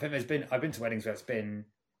agree with that. I think I've been to weddings where it's been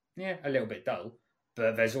a little bit dull,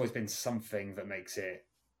 but there's always been something that makes it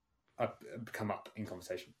come up in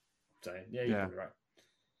conversation. So you're probably right.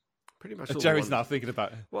 Pretty much. Jerry's now thinking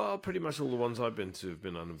about it. Well, pretty much all the ones I've been to have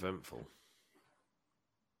been uneventful.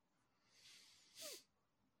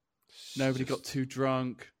 Nobody got too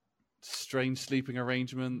drunk. Strange sleeping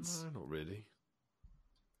arrangements. No, not really.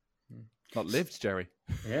 Not lived, Jerry.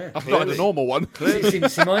 Yeah, I've not had a normal one.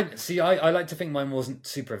 I like to think mine wasn't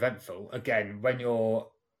super eventful. Again, when you're,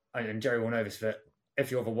 and Jerry will know this, that if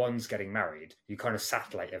you're the ones getting married, you kind of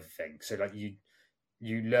satellite everything. So like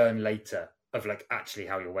you learn later of like actually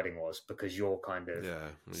how your wedding was because you're kind of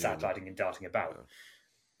satelliting and darting about. Yeah.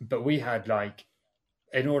 But we had like,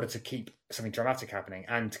 in order to keep something dramatic happening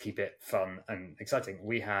and to keep it fun and exciting,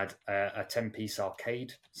 we had a 10-piece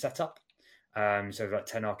arcade set up. So like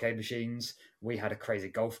 10 arcade machines. We had a crazy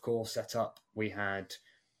golf course set up. We had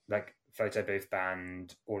like photo booth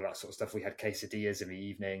band, all that sort of stuff. We had quesadillas in the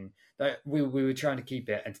evening. We were trying to keep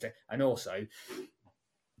it entertaining. And also,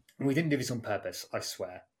 we didn't do this on purpose, I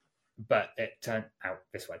swear, but it turned out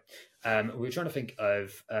this way. We were trying to think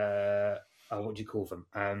of... what do you call them?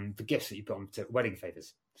 The gifts that you put on to wedding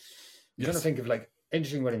favours. You're trying to think of like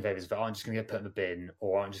interesting wedding favours that aren't just going to get put in the bin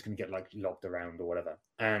or aren't just going to get like lobbed around or whatever.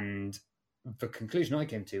 And the conclusion I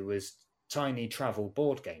came to was tiny travel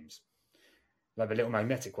board games. like the little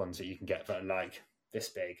magnetic ones that you can get that are like this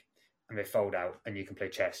big, and they fold out, and you can play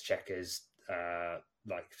chess, checkers,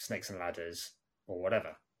 like snakes and ladders, or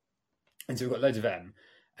whatever. And so we've got loads of them.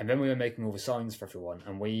 And then we were making all the signs for everyone,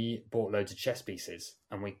 and we bought loads of chess pieces,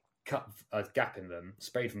 and we cut a gap in them,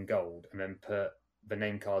 sprayed them gold, and then put the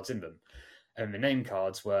name cards in them. And the name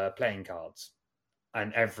cards were playing cards.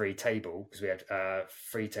 And every table, because we had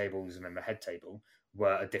 3 tables and then the head table,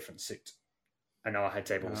 were a different suit. And our head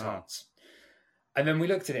table was hearts. And then we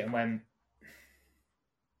looked at it and went,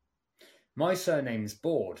 my surname's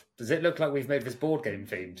Board. Does it look like we've made this board game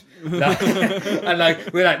themed? And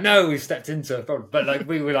like we're like, no, we've stepped into a problem. But like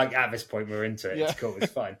we were like, at this point, we're into it. Yeah. It's cool,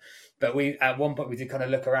 it's fine. But we at one point we did kind of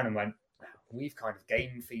look around and went, we've kind of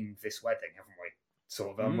game themed this wedding, haven't we?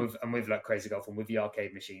 Sort of, and with like Crazy Golf and with the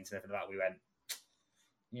arcade machines and everything like that, we went,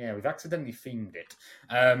 yeah, we've accidentally themed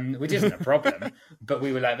it, which isn't a problem. But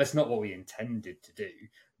we were like, that's not what we intended to do.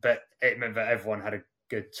 But it meant that everyone had a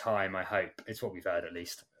good time. I hope it's what we've heard at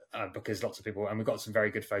least. Because lots of people, and we've got some very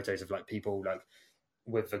good photos of like people like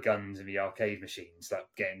with the guns and the arcade machines, like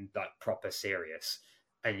getting like proper serious,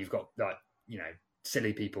 and you've got like, you know,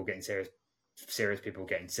 silly people getting serious people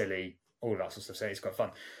getting silly, all of that sort of stuff. So it's quite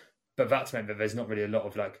fun. But that's meant that there's not really a lot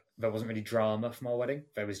of like, there wasn't really drama from our wedding.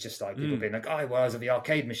 There was just like people being like, oh, well, I was at the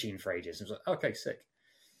arcade machine for ages. And it was like, okay, sick.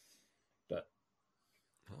 But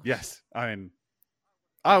yes, I mean,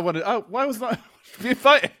 I wanted. Oh, why was that? Be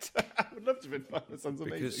invited. I would love to be invited. That sounds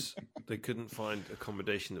amazing. Because they couldn't find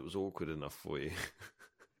accommodation that was awkward enough for you.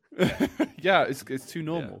 Yeah, it's too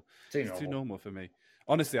normal. Yeah. It's too normal for me.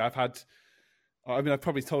 Honestly, I've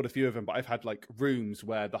probably told a few of them, but I've had like rooms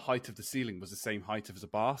where the height of the ceiling was the same height as a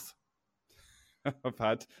bath. I've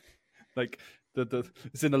had like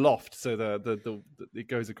it's in a loft, so the it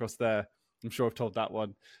goes across there. I'm sure I've told that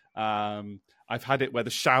one. I've had it where the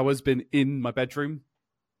shower's been in my bedroom.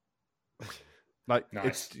 Like nice.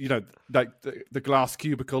 It's, you know, like the glass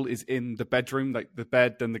cubicle is in the bedroom, like the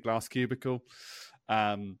bed and the glass cubicle. You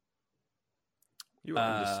were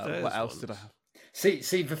on the stairs. What else once. did I have?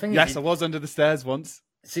 See the thing. Yes, I was under the stairs once.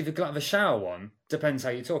 See the shower one depends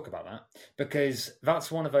how you talk about that, because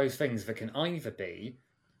that's one of those things that can either be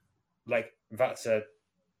like that's a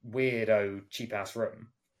weirdo cheap ass room,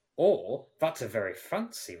 or that's a very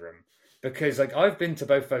fancy room. Because like I've been to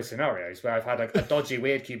both those scenarios where I've had like a dodgy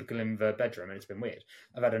weird cubicle in the bedroom and it's been weird.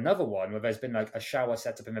 I've had another one where there's been like a shower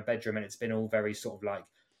set up in the bedroom and it's been all very sort of like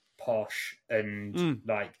posh and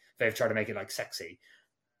like they've tried to make it like sexy.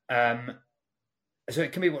 So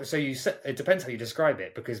it can be what. So it depends how you describe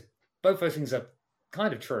it, because both those things are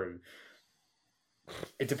kind of true.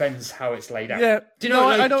 It depends how it's laid out. Yeah. Do you know?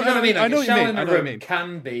 I know what I mean? Like, I know a what you shower mean. in I a know what you room mean.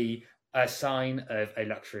 can be a sign of a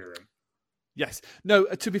luxury room. Yes. No,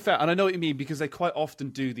 to be fair, and I know what you mean, because they quite often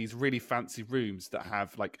do these really fancy rooms that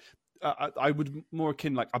have like, I would more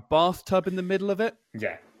akin like a bathtub in the middle of it.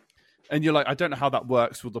 Yeah. And you're like, I don't know how that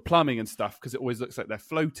works with the plumbing and stuff, because it always looks like they're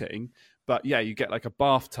floating. But yeah, you get like a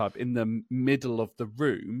bathtub in the middle of the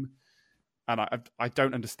room. And I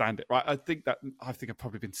don't understand it, right? I think I've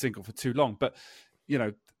probably been single for too long. But, you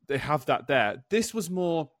know, they have that there. This was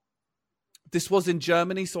in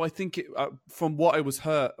Germany, so I think from what I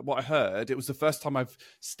heard, it was the first time I've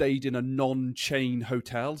stayed in a non-chain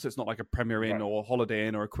hotel, so it's not like a Premier Inn or Holiday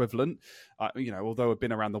Inn or equivalent. You know, although I've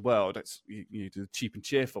been around the world, it's you do cheap and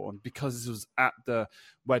cheerful, and because this was at the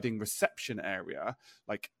wedding reception area,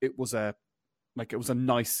 it was like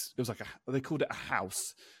they called it a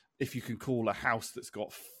house. If you can call a house that's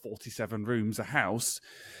got 47 rooms a house,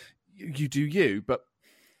 you do you, but.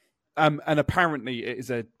 And apparently it is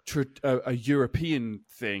a European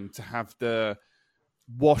thing to have the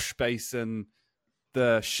wash basin,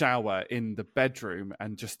 the shower in the bedroom,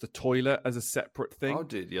 and just the toilet as a separate thing. I'll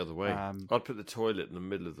do it the other way. I'd put the toilet in the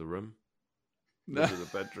middle of the room, middle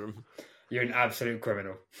of the bedroom. You're an absolute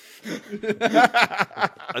criminal.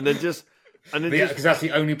 and then because that's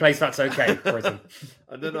the only place that's okay, Britain.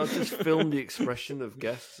 And then I'll just film the expression of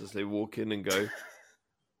guests as they walk in and go,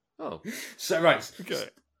 "Oh, so right, okay."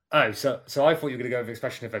 Oh, so I thought you were going to go with the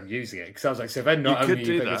expression if I'm using it, because I was like, so then not only are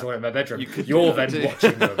you putting the toilet in my bedroom, you're then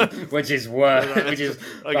watching them, which is worse. Which is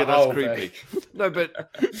okay, that's creepy. No, but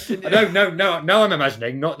no, I'm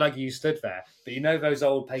imagining not like you stood there, but you know those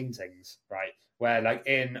old paintings, right? Where like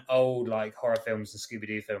in old like horror films and Scooby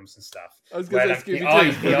Doo films and stuff, I was going to say the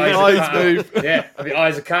eyes move. Yeah, and the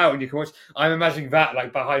eyes are cut, and you can watch. I'm imagining that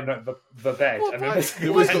like behind the bed. What, and they've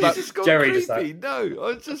always got that. Jerry just like, no,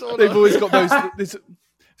 I just. They've always got those.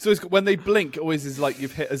 So it's, when they blink, it always is like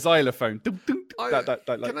you've hit a xylophone. Like...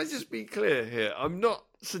 Can I just be clear here? I'm not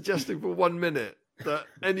suggesting for 1 minute that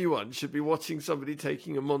anyone should be watching somebody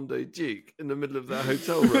taking a Mondo Duke in the middle of their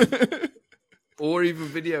hotel room. or even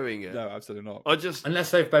videoing it. No, absolutely not.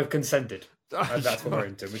 Unless they've both consented. And that's what we're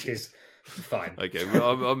into, which is fine. Okay,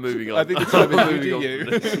 well, I'm moving on. I think it's time I'm you do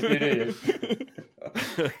moving you.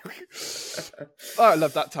 Oh, I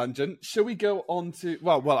love that tangent. Shall we go on to...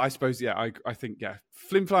 Well, I suppose, yeah, I think, yeah.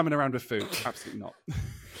 Flim-flamming around with food. Absolutely not.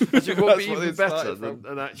 Actually, what would be That's what even it better started than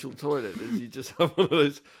from. an actual toilet is you just have one of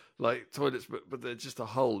those like toilets, but they're just a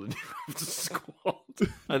hole and you have to squat.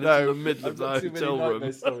 And it's in the middle of the I've got too many hotel nightmare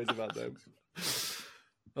room. stories about them.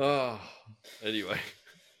 Oh, anyway.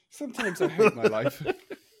 Sometimes I hate my life.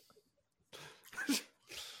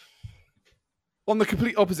 On the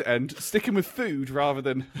complete opposite end, sticking with food rather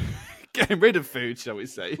than getting rid of food, shall we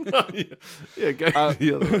say? Yeah, go to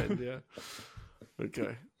the other end, yeah.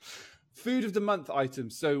 Okay. Food of the month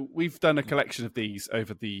items. So we've done a collection of these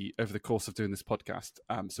over the course of doing this podcast.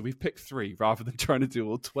 So we've picked 3 rather than trying to do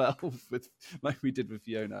all 12 with like we did with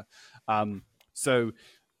Fiona. So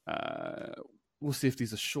we'll see if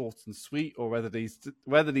these are short and sweet or whether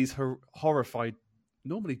these horrified.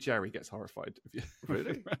 Normally Jerry gets horrified if you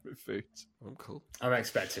Really? with food. I'm cool. I'm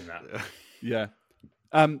expecting that. Yeah.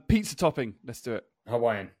 Yeah. Pizza topping. Let's do it.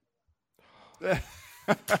 Hawaiian. 100%.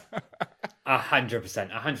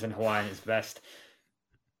 100% Hawaiian is best.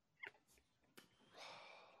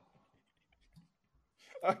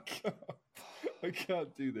 I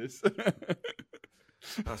can't do this.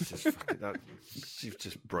 That's just fucking that. You've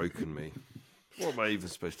just broken me. What am I even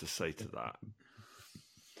supposed to say to that?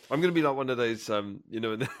 I'm going to be like one of those,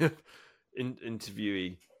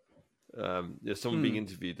 interviewee. Someone being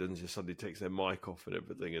interviewed and just suddenly takes their mic off and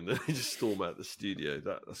everything, and then they just storm out the studio.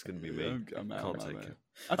 That's going to be me. Can't take it.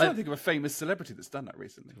 I don't think of a famous celebrity that's done that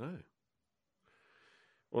recently. No.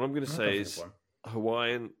 What I'm going to say is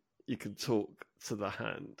Hawaiian. You can talk to the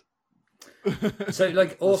hand. So,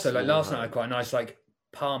 last night I hand. had quite a nice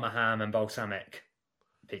Parma ham and balsamic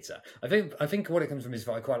pizza. I think what it comes from is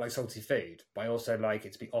that I quite like salty food, but I also like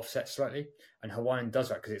it to be offset slightly. And Hawaiian does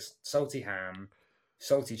that because it's salty ham,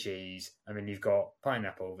 salty cheese, and then you've got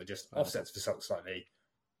pineapple that just offsets the salt slightly.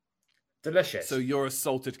 Delicious. So you're a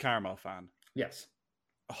salted caramel fan? Yes.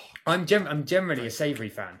 I'm generally a savoury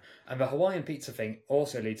fan. And the Hawaiian pizza thing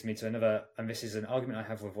also leads me to another, and this is an argument I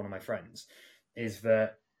have with one of my friends, is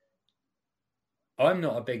that I'm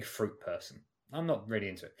not a big fruit person. I'm not really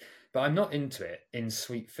into it. But I'm not into it in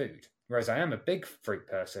sweet food. Whereas I am a big fruit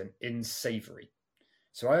person in savoury.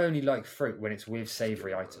 So I only like fruit when it's with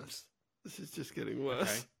savoury items. This is just getting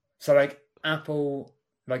worse. Okay. So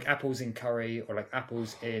apples in curry, or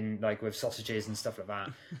apples in with sausages and stuff like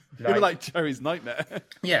that. You're like Jerry's nightmare.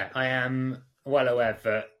 Yeah, I am well aware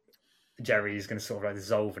that Jerry is going to sort of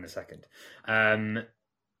dissolve in a second.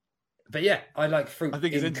 But yeah, I like fruit. I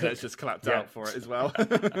think his internet's just clapped out for it as well.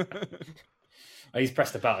 He's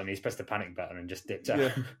pressed a button. He's pressed the panic button and just dipped out.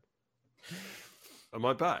 Yeah. Am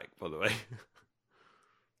I back, by the way?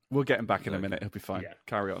 We'll get him back in a minute. He'll be fine. Yeah.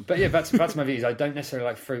 Carry on. But yeah, that's my views. I don't necessarily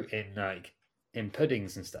like fruit in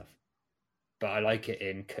puddings and stuff, but I like it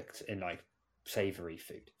in cooked in savoury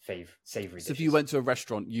food, savoury dishes. So if you went to a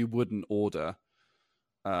restaurant, you wouldn't order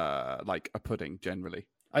a pudding generally.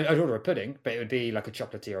 I'd order a pudding, but it would be like a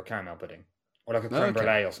chocolatey or a caramel pudding, or like a creme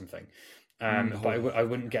brulee or something. But I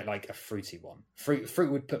wouldn't get a fruity one.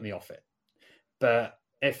 Fruit would put me off it. But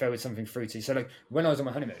if there was something fruity, so when I was on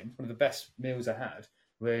my honeymoon, one of the best meals I had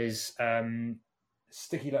was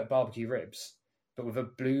sticky barbecue ribs, but with a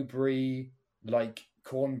blueberry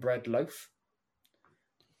cornbread loaf,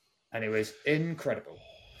 and it was incredible.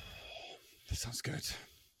 That sounds good.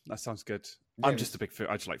 That sounds good. Yeah, I'm just a big food.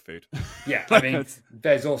 I just like food. Yeah, I mean,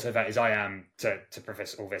 there's also that I am to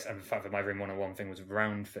preface all this, and the fact that my Room 101 thing was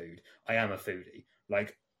around food. I am a foodie,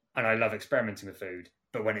 and I love experimenting with food.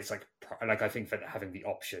 But when it's I think that having the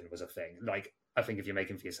option was a thing. I think if you're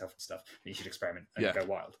making for yourself and stuff, you should experiment and go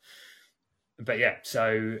wild. But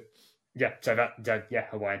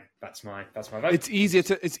Hawaiian. That's my vote. It's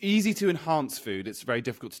easy to enhance food. It's very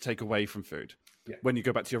difficult to take away from food. Yeah. When you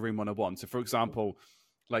go back to your Room 101. So, for example,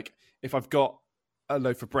 if I've got a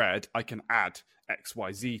loaf of bread, I can add X,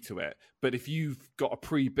 Y, Z to it. But if you've got a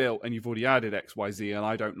pre-built and you've already added X, Y, Z, and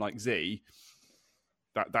I don't like Z,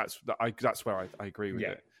 that's where I agree with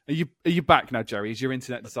it. Are you back now, Jerry? Has your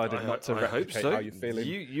internet decided not to replicate how you're feeling?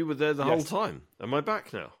 You were there the whole time. Am I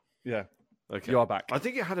back now? Yeah. Okay. You are back. I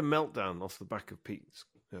think it had a meltdown off the back of Pete's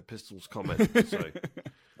Pistol's comment. So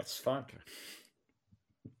that's fine.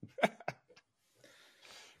 Okay.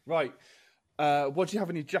 Right. What do you have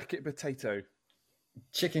in your jacket potato?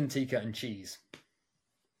 Chicken tikka and cheese.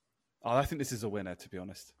 Oh, I think this is a winner, to be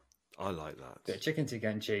honest. I like that. Yeah, chicken tikka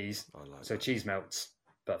and cheese. I like so that. Cheese melts.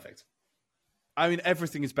 Perfect. I mean,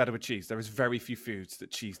 everything is better with cheese. There is very few foods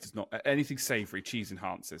that cheese does not. Anything savoury, cheese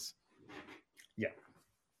enhances. Yeah.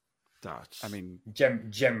 That's. I mean,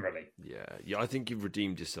 generally. Yeah. I think you've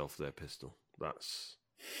redeemed yourself there, Pistol. That's.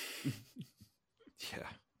 Yeah,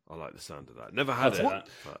 I like the sound of that. Never had it,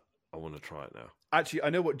 but I want to try it now. Actually, I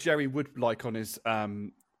know what Jerry would like on his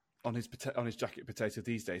jacket potato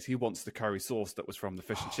these days. He wants the curry sauce that was from the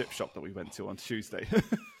fish and chip shop that we went to on Tuesday.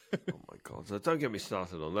 Oh my god! So don't get me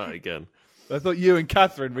started on that again. I thought you and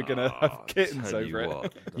Catherine were going to have kittens over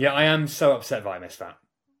it. Yeah, I am so upset that I missed that.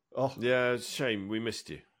 Oh yeah, it's a shame. We missed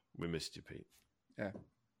you. We missed you, Pete. Yeah,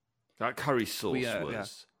 that curry sauce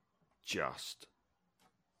was just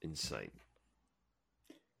insane.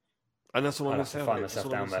 And that's all I'm going to say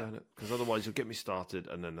on it. Because otherwise you'll get me started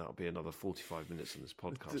and then that'll be another 45 minutes in this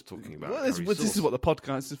podcast talking about curry sauce. This is what the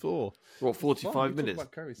podcast is for. Well, 45 minutes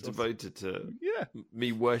devoted to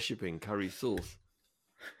me worshipping curry sauce.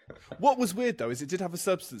 What was weird, though, is it did have a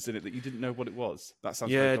substance in it that you didn't know what it was. That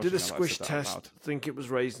sounds did a squish test. Think it was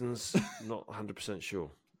raisins. Not 100%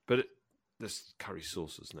 sure. But this curry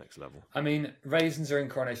sauce is next level. I mean, raisins are in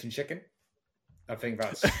Coronation Chicken. I think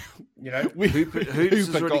that's, Hoops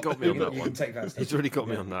has already got me on that one. He's already got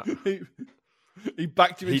me on that. He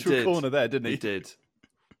backed you into a corner there, didn't he? He did.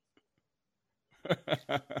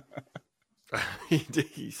 He did.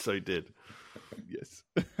 He so did. Yes.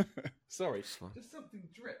 Sorry. Just something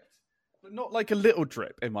dripped. But not like a little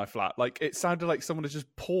drip in my flat. Like, it sounded like someone had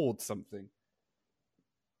just poured something.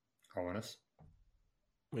 Ominous.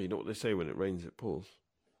 Well, you know what they say, when it rains, it pours.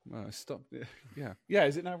 Well, stop. Yeah. Yeah,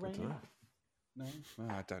 is it now raining? No,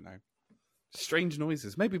 I don't know. Strange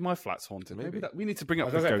noises. Maybe my flat's haunted. Maybe that we need to bring up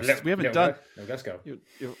the ghosts. We haven't done. Let's go.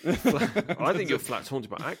 I think your flat's haunted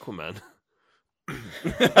by Aquaman.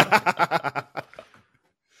 I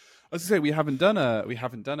was to say we haven't done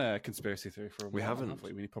a conspiracy theory for a while. We haven't. Have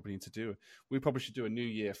we? We probably need to do. We probably should do a New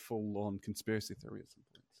Year full-on conspiracy theory at some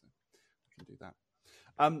point. So we can do that.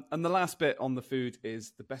 And the last bit on the food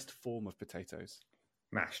is the best form of potatoes.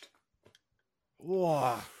 Mashed.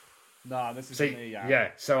 Whoa. No, this is me. Yeah.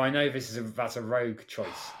 So I know that's a rogue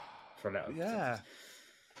choice for a little. Yeah.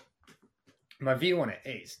 My view on it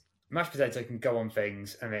is mashed potato can go on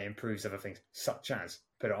things and it improves other things, such as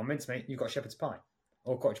put it on mincemeat. You've got shepherd's pie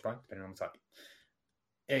or cottage pie, depending on the type.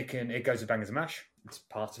 It goes with bangers and mash. It's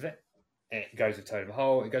part of it. It goes with toad of a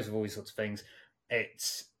hole. It goes with all these sorts of things.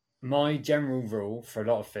 It's my general rule for a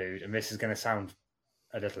lot of food, and this is going to sound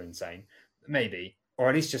a little insane, maybe, or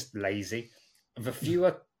at least just lazy. The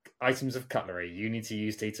fewer items of cutlery you need to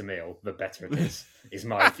use to eat a meal, the better it is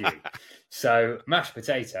my view. So mashed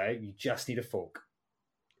potato, you just need a fork.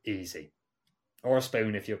 Easy. Or a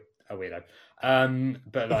spoon if you're a weirdo.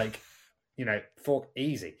 But fork,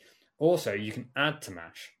 easy. Also, you can add to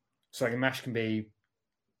mash. So like a mash can be,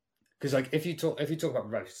 because like if you talk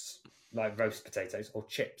about roasts, like roast potatoes or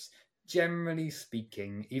chips, generally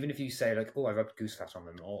speaking, even if you say like, oh, I rubbed goose fat on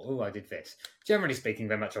them, or oh, I did this, generally speaking,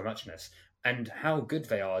 they're much of a muchness. And how good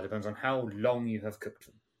they are depends on how long you have cooked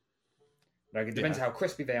them. Like it depends how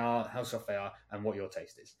crispy they are, how soft they are, and what your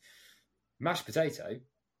taste is. Mashed potato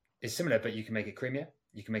is similar, but you can make it creamier.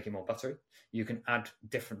 You can make it more buttery. You can add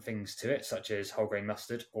different things to it, such as whole grain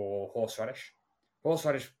mustard or horseradish.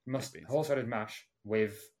 Horseradish mash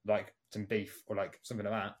with like some beef or like something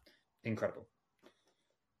like that. Incredible.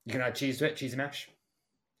 You can add cheese to it, cheesy mash.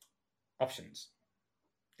 Options.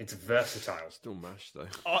 It's versatile. Still mash though.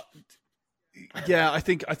 Yeah, I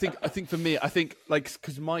think for me,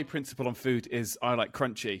 because my principle on food is I like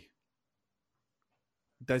crunchy.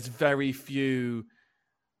 There's very few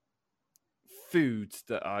foods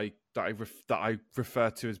that I refer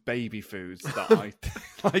to as baby foods that I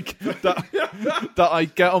like that I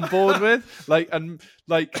get on board with,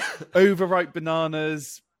 like overripe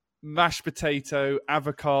bananas, mashed potato,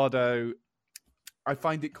 avocado. I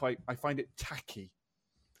find it tacky.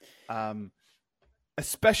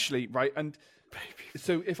 Especially, right, and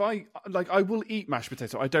so if I will eat mashed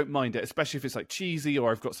potato. I don't mind it, especially if it's like cheesy or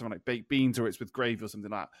I've got something like baked beans or it's with gravy or something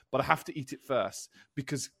like that. But I have to eat it first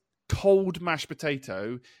because cold mashed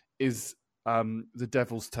potato is the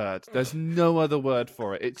devil's turd. There's no other word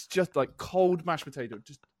for it. It's just like cold mashed potato. It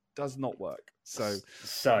just does not work. So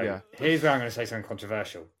yeah. Here's where I'm going to say something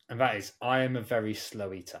controversial, and that is I am a very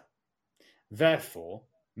slow eater. Therefore,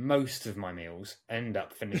 most of my meals end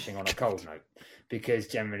up finishing on a cold note because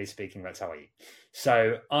generally speaking, that's how I eat.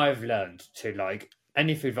 So I've learned to like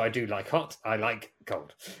any food that I do like hot, I like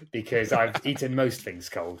cold because I've eaten most things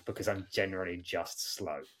cold because I'm generally just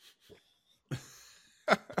slow.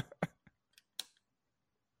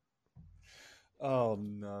 Oh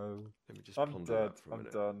no. Let me just I'm ponder dead. that for a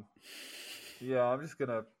minute. I'm done. Yeah, I'm just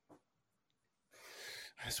gonna.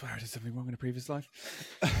 I swear I did something wrong in a previous life.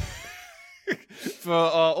 For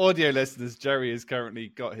our audio listeners, Jerry has currently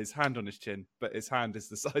got his hand on his chin, but his hand is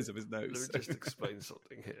the size of his nose. Let me just explain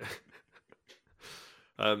something here.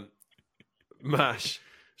 Mash,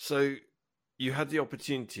 so you had the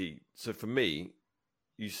opportunity. So for me,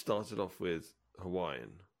 you started off with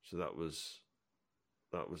Hawaiian. So that was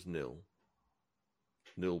 0-1.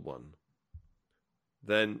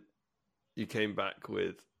 Then you came back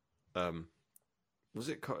with, was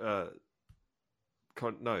it?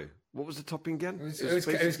 No. What was the topping again? It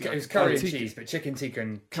was curry and cheese, but chicken tikka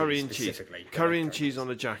and curry and cheese specifically. Curry and cheese on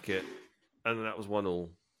a jacket, and that was 1-1.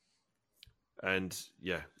 And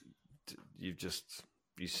yeah, you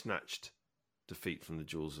snatched defeat from the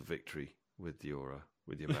jaws of victory with your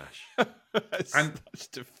mash.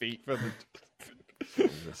 Snatched defeat from the.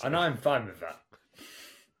 And I'm fine with that.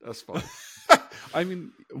 That's fine. I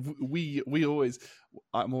mean, we always.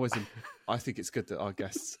 I think it's good that our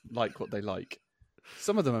guests like what they like.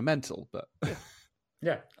 Some of them are mental, but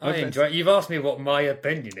yeah, I enjoy it. You've asked me what my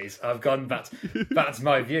opinion is. I've gone back to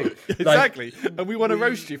my view. Exactly, and we want to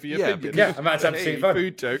roast you for your opinion. Yeah, and that's absolutely fine.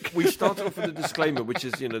 Food joke. We started off with a disclaimer, which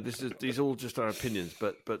is these are all just our opinions.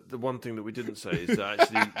 But the one thing that we didn't say is that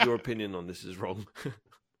actually your opinion on this is wrong.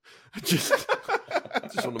 just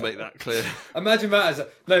want to make that clear. Imagine that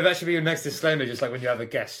that should be your next disclaimer. Just like when you have a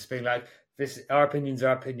guest, just being like, our opinions are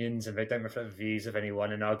our opinions, and they don't reflect the views of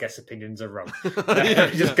anyone, and our guest opinions are wrong.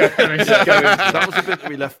 Just go. That was a bit that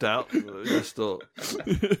we left out. I just thought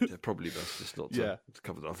probably best just not to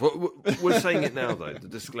cover that off. We're saying it now, though. The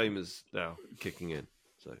disclaimer's now kicking in.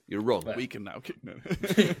 So you're wrong. We can now kick in.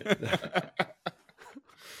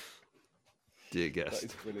 Dear guest, that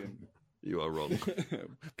is brilliant. You are wrong.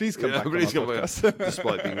 Please come back. Please come back,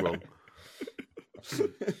 despite being wrong.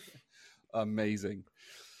 Amazing.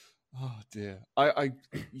 Oh dear. I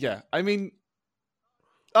mean,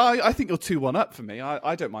 I think you're 2-1 up for me.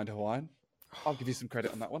 I don't mind Hawaiian. I'll give you some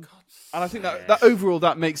credit on that one. And I think that overall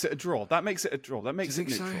that makes it a draw. That makes it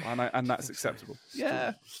neutral, and that's acceptable.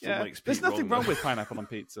 Still There's nothing wrong with pineapple on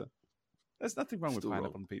pizza. There's nothing wrong with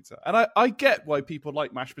pineapple on pizza. And I get why people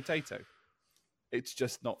like mashed potato. It's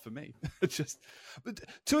just not for me. But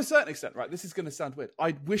to a certain extent, right? This is going to sound weird.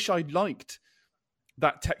 I wish I liked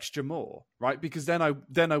that texture more, right? Because then I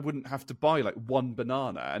wouldn't have to buy like one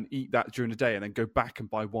banana and eat that during the day and then go back and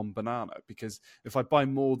buy one banana. Because if I buy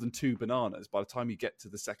more than 2 bananas, by the time you get to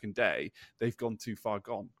the second day, they've gone too far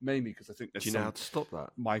gone. Mainly because I think there's. Do you know how to stop that?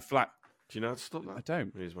 My flat. Do you know how to stop that? I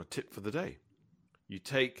don't. Here's my tip for the day. You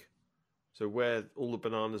take where all the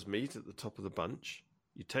bananas meet at the top of the bunch.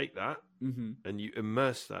 You take that and you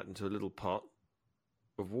immerse that into a little pot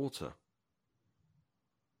of water.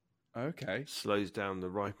 Okay. Slows down the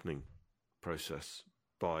ripening process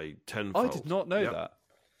by 10-fold. I did not know that.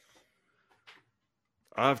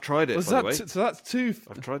 I've tried it, by the way. So that's 2...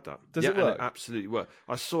 I've tried that. Does it work? It absolutely works.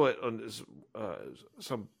 I saw it on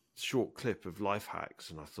some short clip of life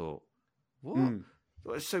hacks, and I thought, what?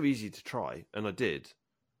 Well, it's so easy to try, and I did.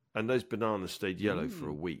 And those bananas stayed yellow for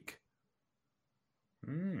a week.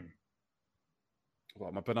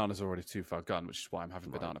 Well, my banana's already too far gone, which is why I'm having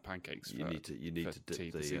banana pancakes. You need to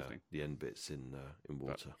dip the end bits in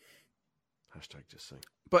water. Hashtag just saying.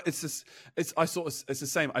 But it's the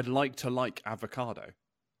same. I'd like avocado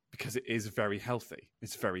because it is very healthy.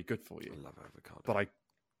 It's very good for you. I love avocado, but I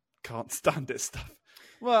can't stand this stuff.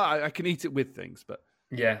 Well, I can eat it with things, but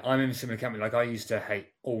yeah, I'm in a similar camp. Like I used to hate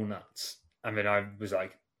all nuts. I mean, I was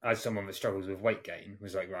like, as someone that struggles with weight gain,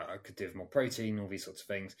 was like, right, I could do with more protein, all these sorts of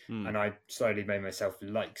things. And I slowly made myself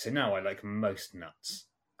so now I like most nuts,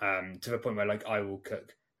 to the point where like I will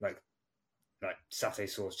cook like satay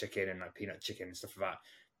sauce chicken and like peanut chicken and stuff like that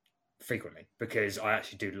frequently, because I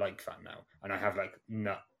actually do like that now. And I have like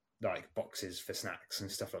nut boxes for snacks and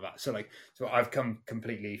stuff like that. So I've come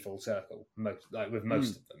completely full circle most of them.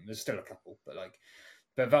 There's still a couple, but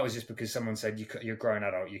that was just because someone said you're a grown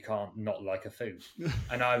adult, you can't not like a food.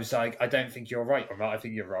 And I was like, I don't think you're right on that. I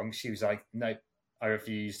think you're wrong. She was like, no, I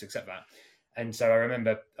refuse to accept that. And so I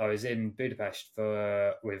remember I was in Budapest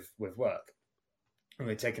with work, and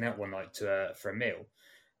we were taken out one night for a meal.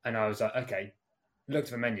 And I was like, okay, looked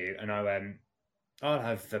at the menu, and I went, I'll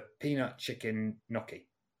have the peanut chicken gnocchi.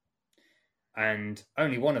 And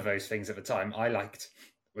only one of those things at the time I liked,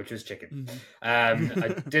 which was chicken. I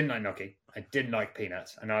didn't like gnocchi. I didn't like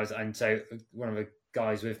peanuts. And so one of the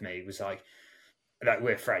guys with me was like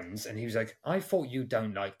we're friends, and he was like, I thought you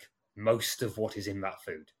don't like most of what is in that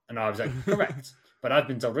food. And I was like, correct. But I've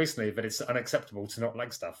been told recently that it's unacceptable to not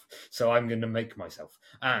like stuff. So I'm going to make myself.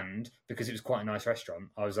 And because it was quite a nice restaurant,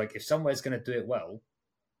 I was like, if somewhere's going to do it well,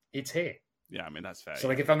 it's here. Yeah, I mean, that's fair. So,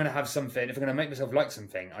 like, if I'm going to have something, if I'm going to make myself like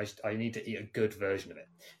something, I need to eat a good version of it.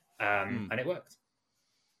 And it worked.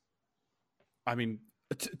 I mean,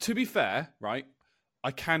 to be fair, right,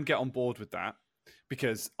 I can get on board with that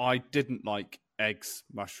because I didn't like eggs,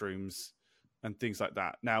 mushrooms, and things like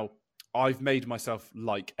that. Now, I've made myself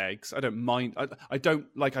like eggs. I don't mind. I don't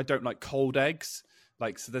like cold eggs.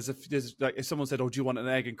 Like, so there's like, if someone said, "Oh, do you want an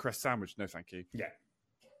egg and cress sandwich?" No, thank you. Yeah.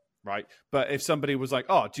 Right. But if somebody was like,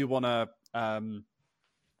 "Oh, do you want a do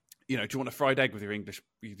you want a fried egg with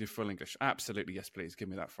your full English?" Absolutely, yes, please. Give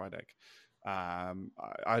me that fried egg.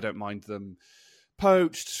 I don't mind them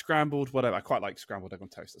poached, scrambled, whatever. I quite like scrambled egg on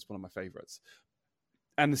toast. That's one of my favorites.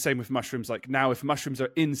 And the same with mushrooms. Like, now, if mushrooms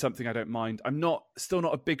are in something, I don't mind. I'm still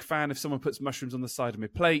not a big fan if someone puts mushrooms on the side of my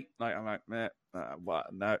plate. Like, I'm like,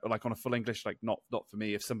 what? No. Like, on a full English, like, not for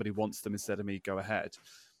me. If somebody wants them instead of me, go ahead.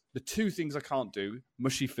 The two things I can't do: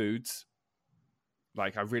 mushy foods.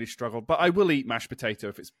 Like, I really struggle, but I will eat mashed potato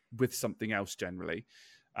if it's with something else. Generally,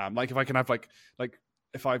 like if I can have like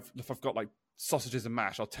if I've got like sausages and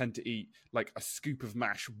mash, I'll tend to eat like a scoop of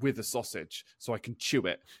mash with a sausage so I can chew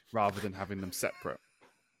it rather than having them separate.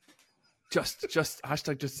 Just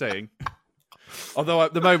hashtag just saying. Although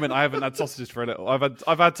at the moment I haven't had sausages for a little.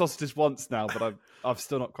 I've had sausages once now, but I'm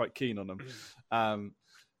still not quite keen on them.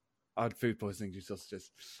 I had food poisoning due to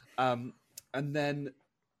sausages, and then.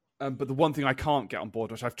 But the one thing I can't get on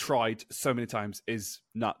board, which I've tried so many times, is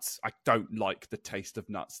nuts. I don't like the taste of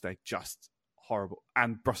nuts. They're just horrible.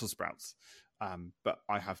 And Brussels sprouts. But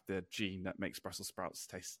I have the gene that makes Brussels sprouts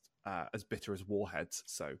taste as bitter as warheads.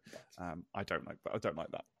 So I don't like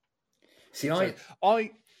that. See, so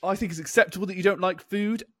I think it's acceptable that you don't like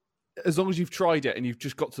food as long as you've tried it and you've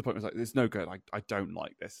just got to the point where it's like, it's no good. I don't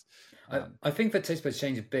like this. I think that taste buds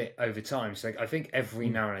change a bit over time. So, like, I think every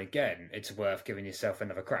now and again, it's worth giving yourself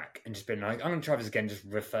another crack and just being like, I'm going to try this again, just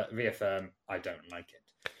reaffirm I don't like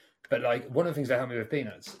it. But, like, one of the things that helped me with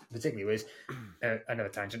peanuts, particularly, was another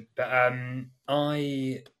tangent. But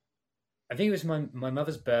I think it was my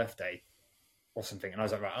mother's birthday or something, and I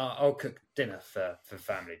was like, right, I'll cook dinner for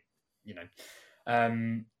family,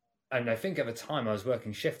 And I think at the time I was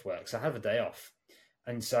working shift work, so I had the day off.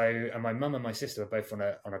 And my mum and my sister were both on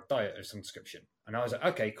a diet of some description. And I was like,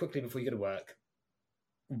 okay, quickly before you go to work,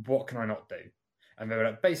 what can I not do? And they were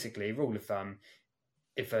like, basically, rule of thumb,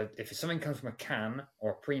 if something comes from a can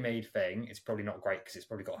or a pre-made thing, it's probably not great because it's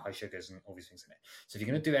probably got high sugars and all these things in it. So if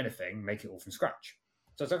you're going to do anything, make it all from scratch.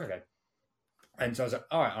 So I was like, okay. And so I was like,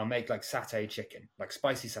 all right, I'll make like satay chicken, like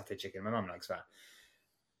spicy satay chicken. My mum likes that.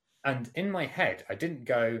 And in my head, I didn't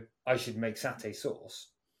go, I should make satay sauce.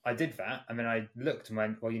 I did that, and then I looked and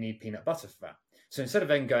went, well, you need peanut butter for that. So instead of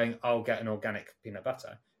then going, I'll get an organic peanut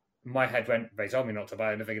butter, my head went, they told me not to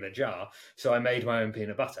buy anything in a jar, so I made my own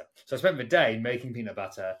peanut butter. So I spent the day making peanut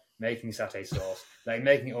butter, making satay sauce, like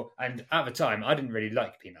making it all. And at the time, I didn't really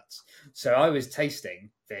like peanuts. So I was tasting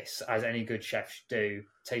this, as any good chef should do,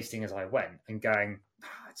 tasting as I went and going,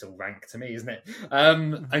 it's all rank to me, isn't it?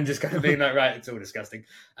 And just kind of being like, right, it's all disgusting.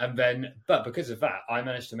 And then, but because of that, I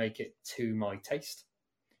managed to make it to my taste.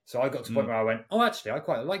 So I got to the point where I went, oh, actually, I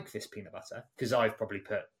quite like this peanut butter because I've probably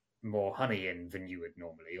put more honey in than you would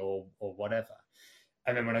normally or whatever.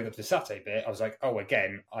 And then when I got to the satay bit, I was like, oh,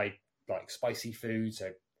 again, I like spicy food.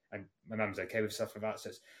 So, and my mum's okay with stuff like that. So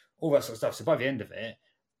it's all that sort of stuff. So by the end of it,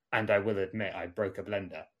 and I will admit, I broke a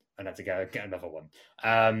blender and had to go get another one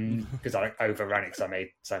because I overran it because I made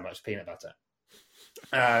so much peanut butter.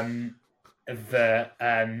 I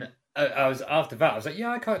was after that, I was like,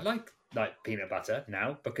 yeah, I quite like peanut butter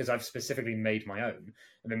now because I've specifically made my own.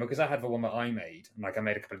 And then because I had the one that I made, like I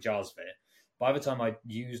made a couple of jars of it, by the time I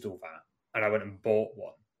used all that and I went and bought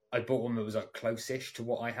one, I bought one that was like close-ish to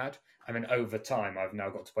what I had. And then over time, I've now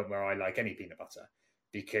got to the point where I like any peanut butter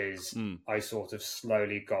because I sort of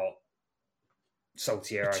slowly got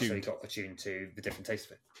saltier. I slowly got attuned to the different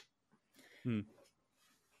taste of it.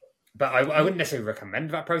 But I wouldn't necessarily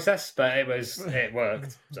recommend that process, but it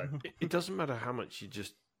worked. So it doesn't matter how much you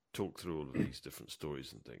just talk through all of these different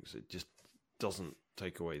stories and things. It just doesn't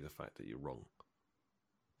take away the fact that you're wrong.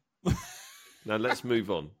 Now let's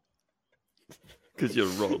move on. Because you're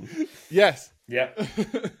wrong. Yes. Yeah.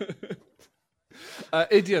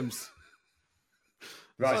 Idioms.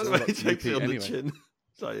 Right. So he takes it on the chin.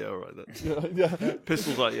 It's like, yeah, all right then. Yeah.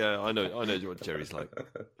 Pistol's like, yeah, I know what Jerry's like.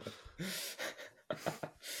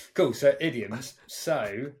 Cool. So idioms.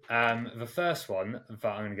 So the first one that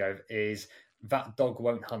I'm going to go with is that dog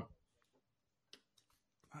won't hunt.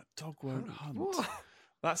 That dog won't hunt. What?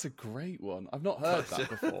 That's a great one. I've not heard that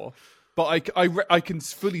before. But I can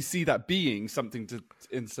fully see that being something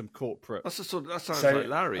in some corporate. That sounds like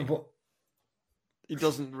Larry. He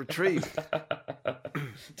doesn't retrieve.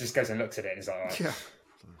 Just goes and looks at it and is like, all right. Yeah.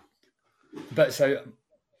 But so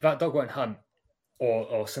that dog won't hunt,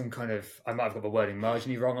 or some kind of, I might have got the wording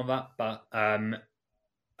marginally wrong on that, but I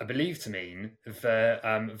believe to mean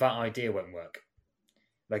that idea won't work.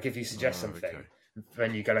 Like if you suggest something,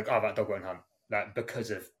 then you go like, oh, that dog won't hunt, like because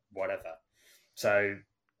of whatever. So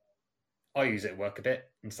I use it at work a bit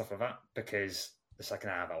and stuff like that, because the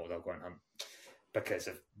second I have that dog won't hunt because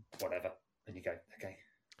of whatever. And you go, okay.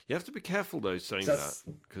 You have to be careful though saying that,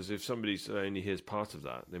 because if somebody only hears part of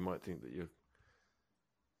that, they might think that you're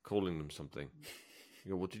calling them something.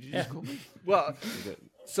 You go, what did you just call me? Well,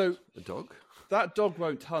 so a dog? That dog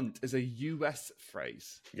won't hunt is a US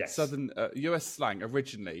phrase. Yes. Southern US slang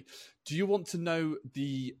originally. Do you want to know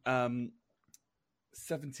the 17th,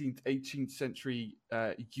 18th century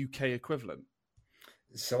UK equivalent?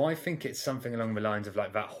 So I think it's something along the lines of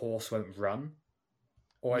like that horse won't run.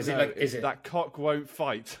 Or is it like, is it that cock won't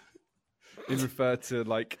fight? In refer to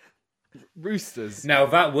like roosters. Now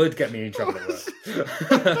that would get me in trouble at work.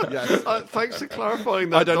 Yes. Thanks for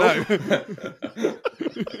clarifying that. I don't know.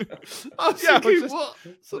 I was thinking, what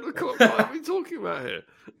sort of cock are we talking about here?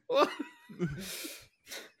 What?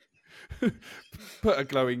 Put a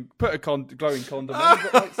glowing condom on. You've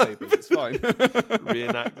got lightsabers. It's fine.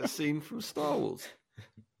 Reenact the scene from Star Wars.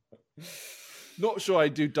 Not sure I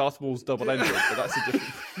do Darth Maul's double engine, but that's a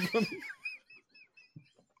different one.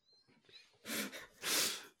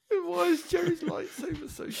 Why is Jerry's lightsaber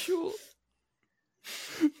so short?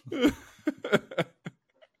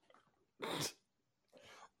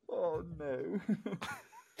 Oh no.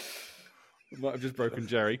 I might have just broken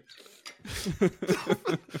Jerry.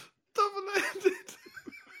 Double-ended.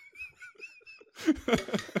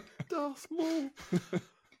 Darth Maul.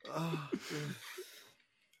 Oh,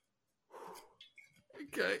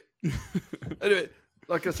 okay. Anyway,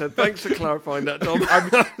 like I said, thanks for clarifying that, Dom.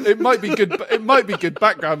 It might be good. It might be good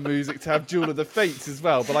background music to have Duel of the Fates as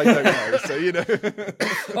well, but I don't know. So you know.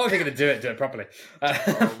 Oh, if you're going to do it properly.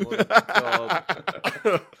 Oh my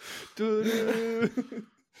god.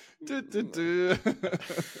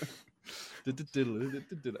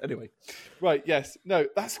 Anyway, right? Yes. No,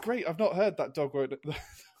 that's great. I've not heard that dog won't.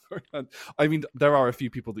 I mean, there are a few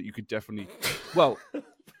people that you could definitely. Well.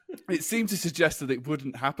 It seemed to suggest that it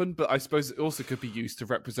wouldn't happen, but I suppose it also could be used to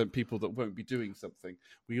represent people that won't be doing something.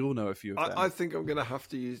 We all know a few of them. I think I'm going to have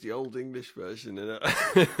to use the old English version in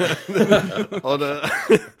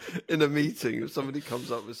a meeting. If somebody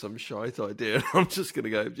comes up with some shite idea, I'm just going to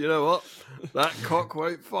go, you know what? That cock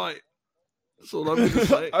won't fight. That's all I'm going to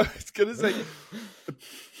say. I was going to say,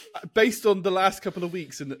 based on the last couple of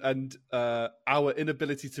weeks and our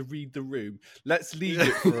inability to read the room, let's leave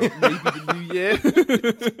it for maybe the new year.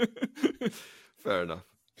 Fair enough.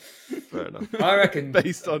 I reckon.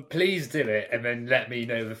 Based on, please do it and then let me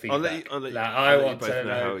know the feedback. I'll let I you want both to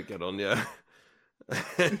know how we get on. Yeah.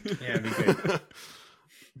 Yeah, it'd be good.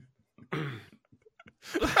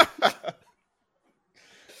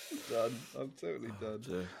 Done. I'm totally done.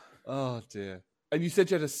 Dear. Oh dear. And you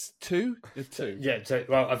said you had two? Two. Yeah, so,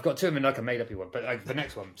 well, I've got two of them in like a made-up one, but like the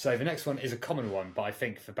next one. So the next one is a common one, but I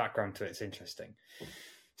think for background to it, it's interesting.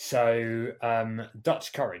 So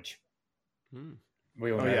Dutch courage.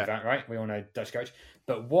 We all know that, right? We all know Dutch courage.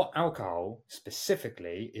 But what alcohol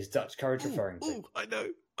specifically is Dutch courage referring to? I know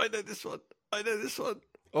this one.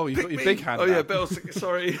 Oh, you've got your big hand. Oh, now. yeah, Bill,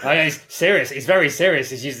 sorry. Oh, yeah, he's serious. He's very serious.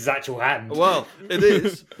 He's used his actual hand. Well, it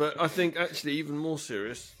is, but I think actually even more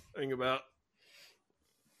serious thing about.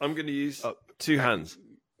 I'm going to use two hands.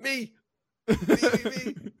 Me.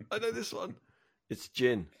 I know this one. It's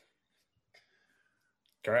gin.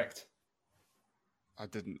 Correct. I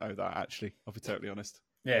didn't know that, actually. I'll be totally honest.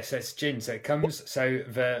 Yeah, so it's gin. So it comes. So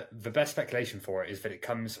the best speculation for it is that it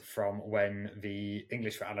comes from when the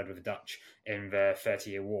English were allied with the Dutch in the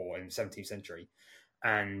 30-Year War in the 17th century,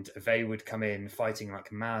 and they would come in fighting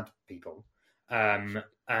like mad people, and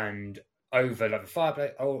over like the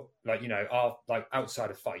fireplace, like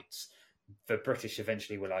outside of fights, the British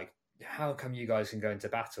eventually were like, "How come you guys can go into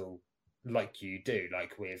battle like you do,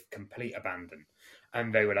 like with complete abandon?"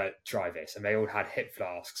 And they were like, "Try this," and they all had hip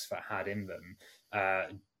flasks that had in them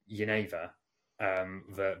Geneva,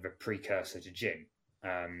 the precursor to gin,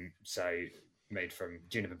 so made from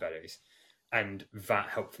juniper berries, and that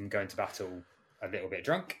helped them go into battle a little bit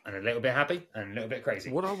drunk and a little bit happy and a little bit crazy.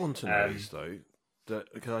 What I want to know is though,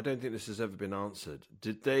 that because I don't think this has ever been answered,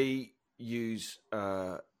 did they use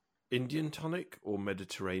Indian tonic or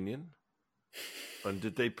Mediterranean, and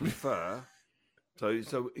did they prefer?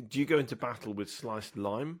 So do you go into battle with sliced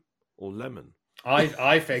lime or lemon?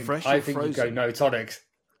 I think Fresh I or think you go frozen? no tonics.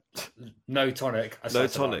 no tonic. No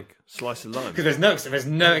tonic. Slice of lime. Because there's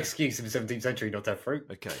no excuse in the 17th century not to have fruit.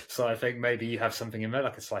 Okay. So I think maybe you have something in there,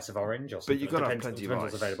 like a slice of orange or something. But you've got to have plenty of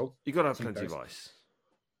ice. Available. You've got to have plenty of ice.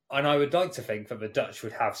 And I would like to think that the Dutch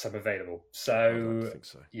would have some available. So, I think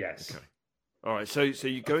so. Yes. Okay. All right. So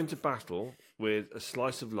you go into battle with a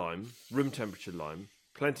slice of lime, room temperature lime,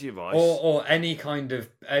 plenty of ice, or any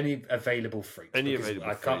available fruit. Any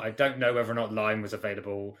available fruit. I don't know whether or not lime was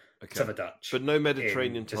available to the Dutch, but no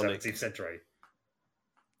Mediterranean tonic. The 17th century.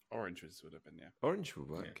 Oranges would have been, yeah. Orange would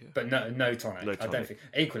work, yeah. But no tonic. No tonic. I don't think.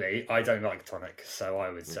 Equally, I don't like tonic, so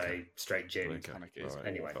I would say straight gin. Okay. Tonic is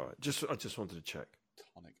anyway. All right. I just wanted to check.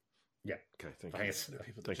 Tonic. Yeah. Okay. Thank I you. think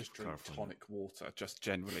People that just drink tonic water, just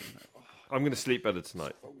generally. I'm going to sleep better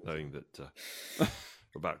tonight, knowing that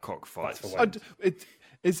about cockfights.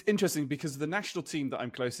 It's interesting because the national team that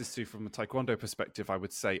I'm closest to from a taekwondo perspective, I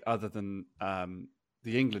would say, other than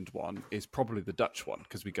the England one, is probably the Dutch one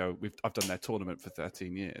because I've done their tournament for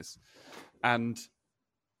 13 years, and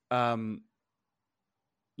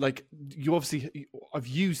like I've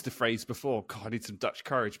used the phrase before. God, I need some Dutch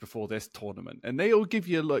courage before this tournament, and they all give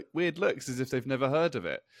you weird looks as if they've never heard of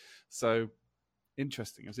it. So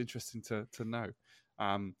interesting. It was interesting to know.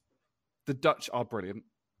 The Dutch are brilliant.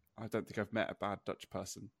 I don't think I've met a bad Dutch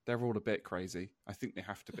person. They're all a bit crazy. I think they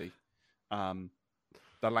have to be.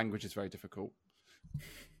 Their language is very difficult.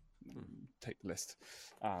 Take the list.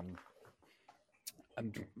 And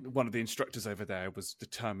one of the instructors over there was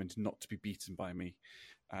determined not to be beaten by me.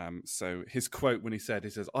 So his quote when he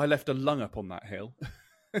says, "I left a lung up on that hill."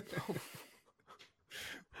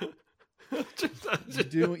 You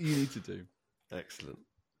do what you need to do. Excellent.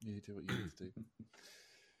 You do what you need to do.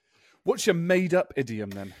 What's your made-up idiom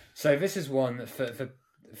then? So this is one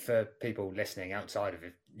for people listening outside of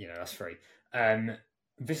it. That's free.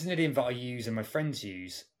 This is an idiom that I use and my friends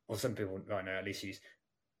use, or some people right now at least use.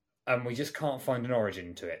 And we just can't find an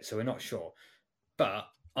origin to it, so we're not sure. But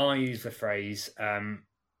I use the phrase, "I'm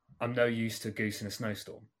no use to a goose in a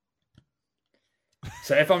snowstorm."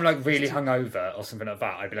 So if I'm really hungover or something like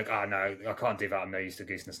that, I'd be like, "Oh no, I can't do that. I'm no use to a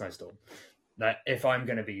goose in a snowstorm." That if I'm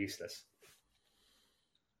going to be useless.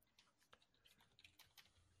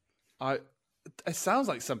 It sounds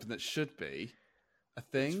like something that should be a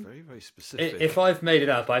thing. It's very, very specific. If I've made it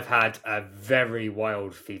up, I've had a very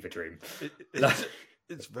wild fever dream.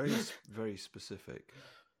 It's very, very specific.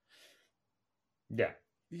 Yeah.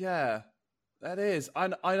 Yeah, that is.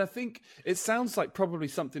 And I think it sounds like probably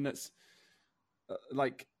something that's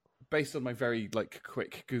based on my very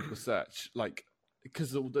quick Google search,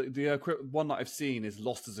 because the one that I've seen is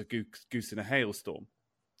 "lost as a goose in a hailstorm."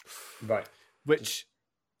 Right. Which...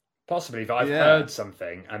 Possibly, but I've heard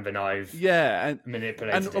something and then I've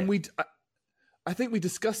manipulated it. And I think we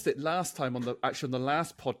discussed it last time on the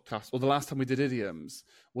last podcast, or the last time we did idioms,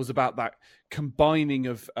 was about that combining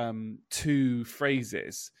of two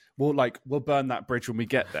phrases. We'll burn that bridge when we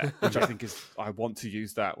get there, which I think I want to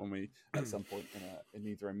use that when we at some point in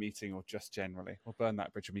either a meeting or just generally. We'll burn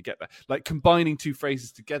that bridge when we get there. Like combining two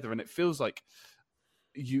phrases together, and it feels like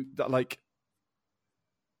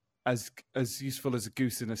as useful as a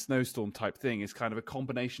goose in a snowstorm type thing is kind of a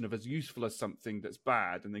combination of as useful as something that's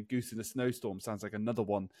bad, and then goose in a snowstorm sounds like another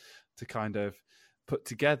one to kind of put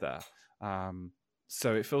together.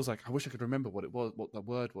 So it feels like I wish I could remember what the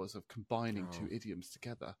word was of combining two idioms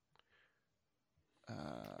together.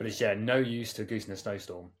 But it's no use to a goose in a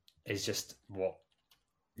snowstorm is just what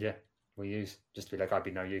we use, just to be like, I'd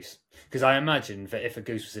be no use, because I imagine that if a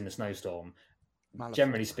goose was in a snowstorm,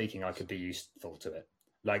 generally speaking, I could be useful to it.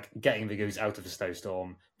 Like getting the goose out of the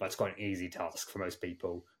snowstorm, that's quite an easy task for most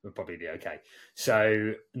people. Would probably be okay.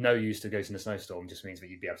 So no use to goose in a snowstorm just means that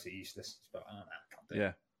you'd be absolutely useless. But I can't do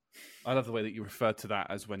it. I love the way that you referred to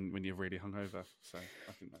that as when you're really hungover. So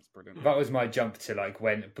I think that's brilliant. That was my jump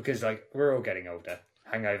to because we're all getting older.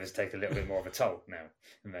 Hangovers take a little bit more of a toll now.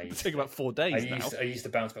 They take about 4 days now. I used to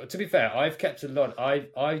bounce back. To be fair, I've kept a lot.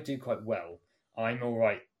 I do quite well. I'm all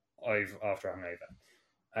right after a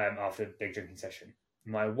hangover, after a big drinking session.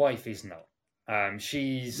 My wife is not.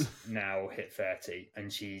 She's now hit 30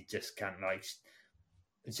 and she just can't I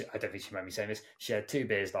don't think she might be saying this. She had 2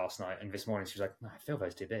 beers last night and this morning she was like, "I feel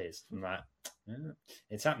those 2 beers." I'm like,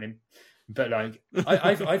 it's happening. But I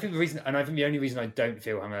think the reason, and I think the only reason I don't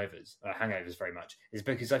feel hangovers very much is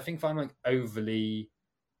because I think if I'm overly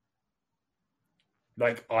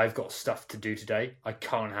I've got stuff to do today, I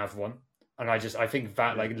can't have one. And I think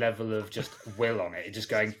that level of just will on it just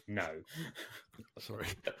going, no. Sorry.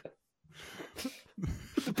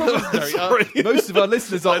 The problem is, Sorry. Most of our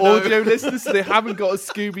listeners are audio listeners, so they haven't got a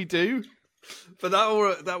Scooby-Doo. But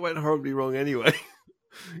that went horribly wrong anyway.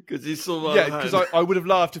 Because you saw my Yeah, because I would have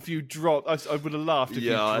laughed if you dropped. I would have laughed if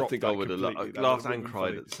you yeah, dropped. I think I would have laughed and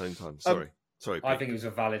cried at the same time. Sorry, I think it was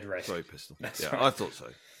a valid risk. Sorry, Pistol. That's Yeah, right. I thought so.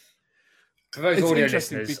 For those It's audio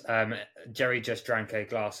interesting listeners, Jerry just drank a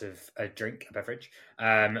glass of a beverage,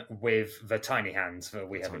 with the tiny hands that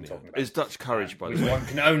we have been talking about. It's Dutch courage, by which the way. one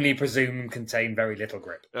can only presume contain very little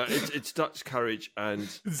grip. It's Dutch courage, and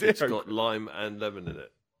Zero. it's got lime and lemon in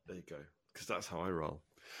it. There you go. Because that's how I roll.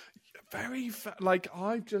 Like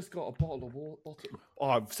I've just got a bottle of water. Oh,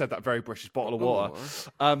 I've said that very British bottle of water.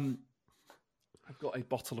 I've got a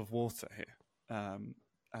bottle of water here, and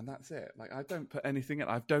that's it. Like I don't put anything in.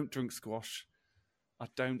 I don't drink squash. I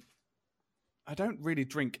don't really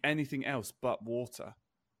drink anything else but water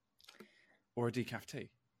or a decaf tea.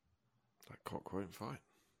 That cock won't fight.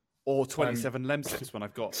 Or 27 Lemsips when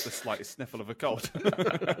I've got the slightest sniffle of a cold.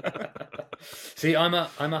 See, I'm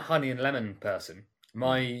a honey and lemon person.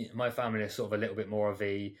 My family is sort of a little bit more of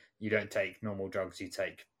you don't take normal drugs, you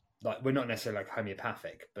take, like, we're not necessarily like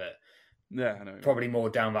homeopathic, but yeah, I know. Probably more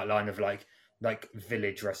down that line of like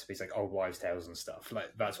village recipes, like old wives' tales and stuff.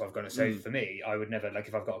 Like that's what I've got to say. For me, I would never, like,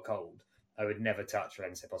 if I've got a cold, I would never touch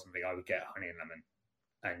Lemsip or something. I would get honey and lemon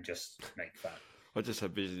and just make that. I just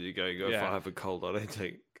have vision of you going, if I have a cold, I don't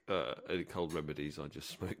take any cold remedies. I just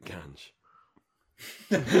smoke ganj.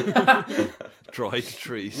 Dried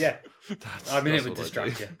trees. Yeah, it would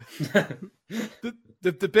distract you.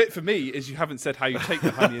 The bit for me is you haven't said how you take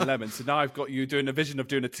the honey and lemon. So now I've got you doing a vision of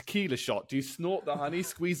doing a tequila shot. Do you snort the honey,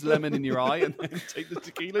 squeeze the lemon in your eye, and then take the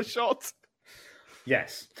tequila shot?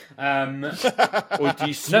 Yes. Or do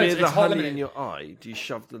you smear the honey in your eye? Do you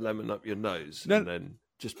shove the lemon up your nose and then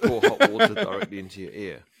just pour hot water directly into your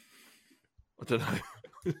ear? I don't know.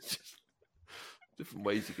 It's just different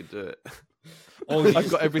ways you can do it. I've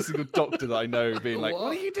got every single doctor that I know being like,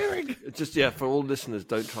 "What are you doing?" Just for all listeners,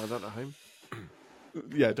 don't try that at home.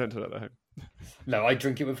 Yeah, don't try that at home. No, I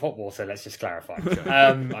drink it with hot water. Let's just clarify.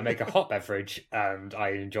 I make a hot beverage and I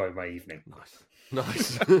enjoy my evening.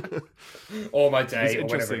 Nice. Or my day, or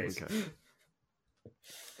whatever it is. Okay.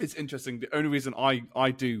 It's interesting. The only reason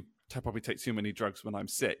I do probably take too many drugs when I'm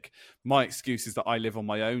sick, my excuse is that I live on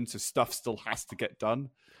my own, so stuff still has to get done.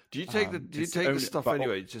 Do you take the stuff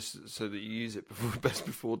anyway, just so that you use it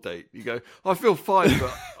before date? You go, I feel fine,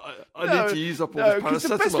 but I need to use up all this paracetamol.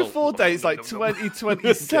 The best before date is like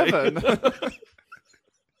 2027.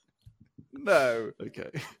 No. Okay.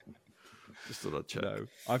 Just thought I'd check. No,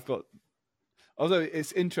 I've got. Although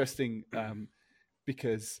it's interesting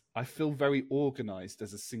because I feel very organised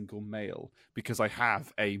as a single male because I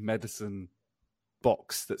have a medicine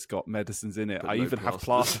box that's got medicines in it. I even have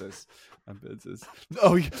plasters.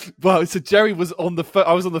 Oh, well, so Jerry was on the phone.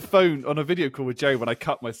 I was on the phone on a video call with Jerry when I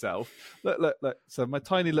cut myself. Look. So my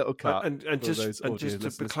tiny little cut. And just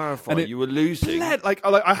to clarify, you were losing bled,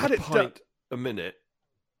 I had it done a minute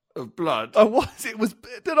of blood. I was.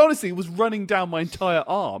 But honestly, it was running down my entire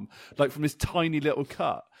arm, like from this tiny little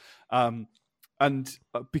cut. And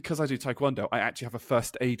because I do taekwondo, I actually have a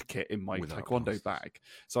first aid kit in my taekwondo bag.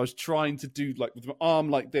 So I was trying to do like with my arm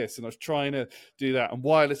like this, and I was trying to do that, and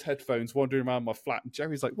wireless headphones wandering around my flat. And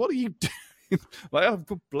Jerry's like, "What are you doing?" Like, I've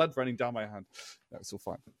got blood running down my hand. No, it's all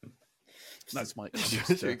fine. That's my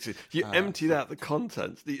excuse. You emptied out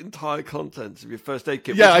the entire contents of your first aid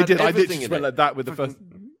kit. Yeah, I did. I literally just went like that with the first.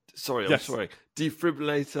 Sorry, I'm sorry.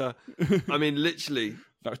 Defibrillator. I mean, literally.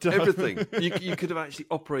 Everything. You could have actually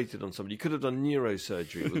operated on somebody. You could have done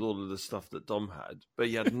neurosurgery with all of the stuff that Dom had, but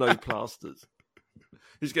he had no plasters.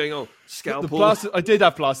 He's going, scalpel. The plasters, I did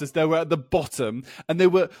have plasters. They were at the bottom, and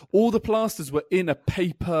all the plasters were in a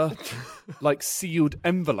paper, like sealed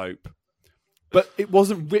envelope. But it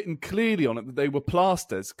wasn't written clearly on it that they were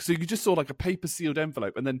plasters. So you just saw like a paper sealed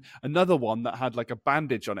envelope and then another one that had like a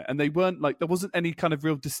bandage on it. And they weren't like, there wasn't any kind of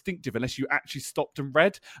real distinctive unless you actually stopped and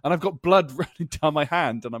read. And I've got blood running down my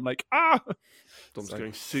hand and I'm like, Dom's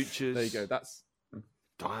going sutures. There you go. That's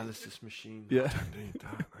dialysis machine. Yeah. I don't need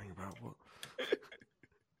that. Think about what.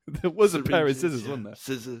 There was a pair of scissors, wasn't there?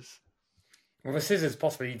 Scissors. Well, the scissors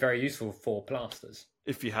possibly very useful for plasters.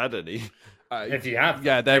 If you had any. If you have.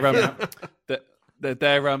 Yeah, they're for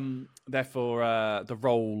the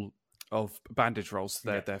roll of bandage rolls.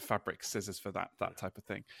 They're fabric scissors for that type of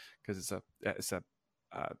thing because it's a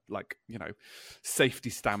like, you know, safety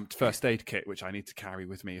stamped first aid kit which I need to carry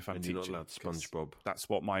with me if I'm teaching. You're not allowed SpongeBob. That's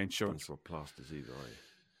what my insurance. SpongeBob plasters either, are you?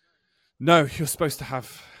 No, you're supposed to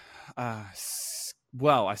have.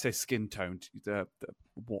 Well, I say skin toned. The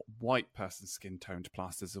white person skin toned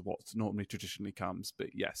plasters are what normally traditionally comes, but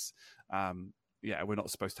yes, we're not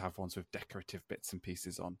supposed to have ones with decorative bits and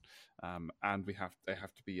pieces on, and they have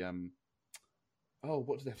to be.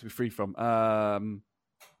 What do they have to be free from?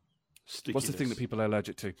 What's the thing that people are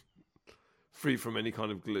allergic to? Free from any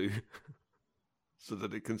kind of glue, so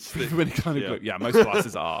that it can stick. Free from any kind of glue. Yeah, most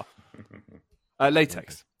glasses are.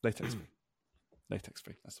 Latex. Latex free. Latex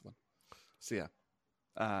free. That's the one. So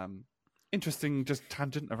yeah. Interesting just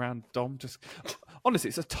tangent around Dom. Just honestly,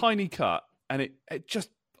 it's a tiny cut and it just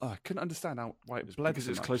I couldn't understand why it bled Because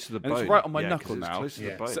so it's much. close to the And bone. it's right on my 'cause knuckle it's now. close to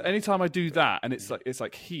the bone. So anytime I do that and it's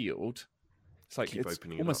like healed, it's like Keep it's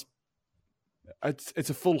opening it almost it's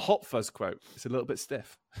a full Hot Fuzz quote. It's a little bit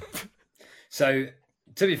stiff. So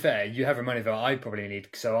to be fair, you have reminded me that I probably need.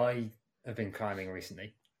 So I have been climbing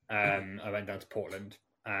recently. I went down to Portland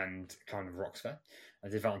and climbed Roxford. I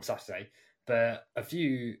did that on Saturday. But a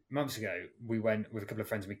few months ago, we went with a couple of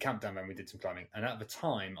friends and we camped down there and we did some climbing. And at the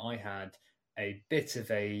time, I had a bit of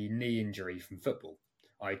a knee injury from football.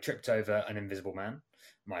 I tripped over an invisible man,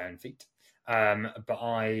 my own feet. But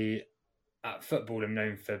I, at football, am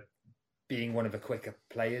known for being one of the quicker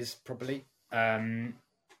players, probably. And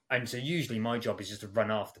so usually my job is just to run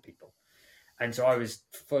after people. And so I was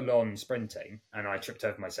full on sprinting and I tripped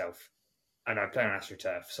over myself. And I play on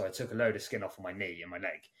AstroTurf, so I took a load of skin off on my knee and my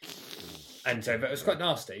leg. And so, but it was quite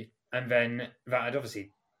nasty. And then that had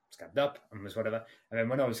obviously scabbed up and was whatever. And then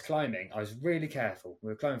when I was climbing, I was really careful. We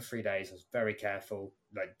were climbing for 3 days. I was very careful.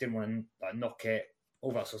 Like, didn't want to knock it,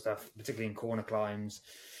 all that sort of stuff, particularly in corner climbs.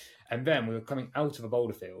 And then we were coming out of a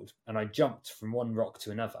boulder field and I jumped from one rock to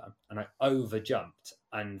another and I over jumped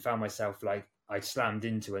and found myself like I slammed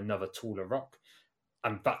into another taller rock.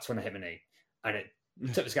 And that's when I hit my knee. And it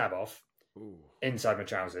took the scab off. Ooh. Inside my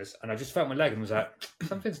trousers, and I just felt my leg and was like,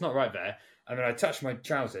 something's not right there. And then I touched my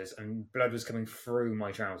trousers, and blood was coming through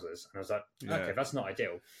my trousers, and I was like, okay, that's not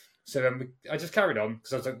ideal. So then I just carried on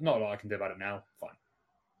because I was like, not a lot I can do about it now. Fine.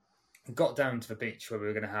 Got down to the beach where we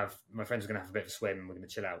were going to have my friends were going to have a bit of a swim, and we're going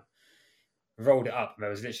to chill out. Rolled it up, and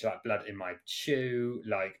there was literally like blood in my shoe,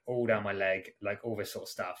 like all down my leg, like all this sort of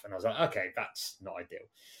stuff. And I was like, okay, that's not ideal.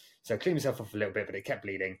 So I cleaned myself off a little bit, but it kept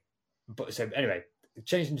bleeding. But so anyway.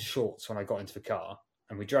 Changed into shorts when I got into the car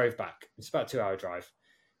and we drove back. It's about a 2-hour drive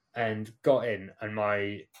and got in and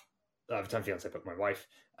my at the time fiance, but my wife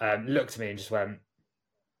looked at me and just went,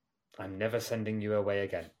 I'm never sending you away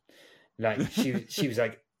again. Like she was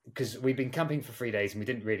like, because we'd been camping for 3 days and we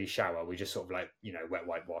didn't really shower. We just sort of like, wet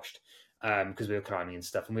whitewashed because we were climbing and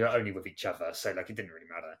stuff and we were only with each other. So like, it didn't really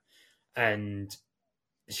matter. And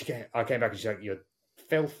I came back and she's like, you're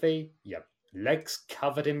filthy. Yep. Legs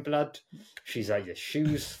covered in blood. She's like, your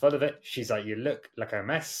shoes full of it. She's like, you look like a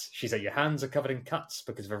mess. She's like, your hands are covered in cuts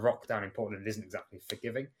because the rock down in Portland isn't exactly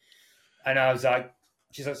forgiving. And I was like,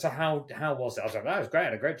 she's like, so how was it? I was like, that was great. I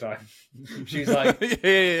had a great time. She's like,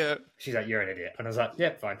 yeah. She's like, you're an idiot. And I was like,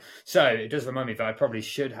 yeah, fine. So it does remind me that I probably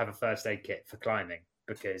should have a first aid kit for climbing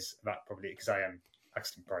because I am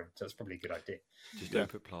accident prone. So it's probably a good idea. Just don't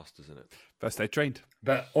put plasters in it. First aid trained.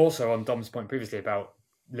 But also on Dom's point previously about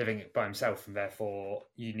living by himself and therefore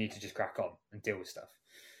you need to just crack on and deal with stuff.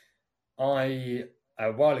 A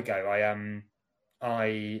while ago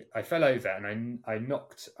I fell over and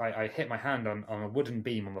I hit my hand on a wooden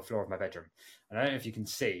beam on the floor of my bedroom. And I don't know if you can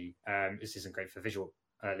see, this isn't great for visual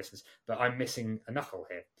listeners, but I'm missing a knuckle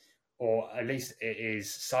here, or at least it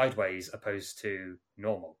is sideways opposed to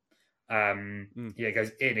normal. It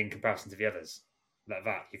goes in comparison to the others like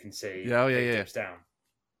that. You can see it dips down.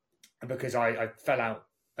 And because I fell out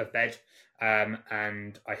of bed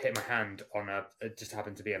and I hit my hand on it just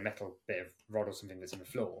happened to be a metal bit of rod or something that's in the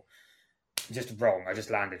floor, just wrong. I just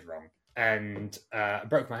landed wrong and I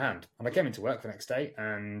broke my hand. And I came into work the next day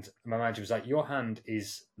and my manager was like, your hand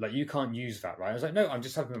is like, you can't use that, right? I was like, no, I'm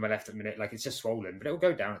just having with my left at the minute, like it's just swollen, but it will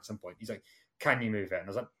go down at some point. He's like, can you move it? And I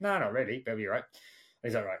was like, no, not really, but you're right. And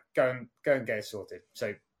he's like, right, go and get it sorted.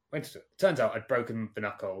 So went to it. Turns out I'd broken the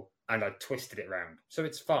knuckle and I twisted it round. So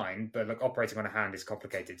it's fine, but like operating on a hand is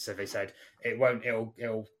complicated. So they said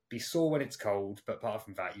it'll be sore when it's cold, but apart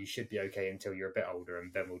from that, you should be okay until you're a bit older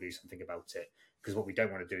and then we'll do something about it. Because what we don't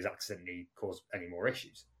want to do is accidentally cause any more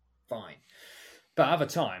issues. Fine. But at the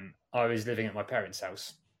time, I was living at my parents'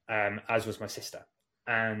 house, as was my sister.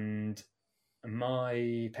 And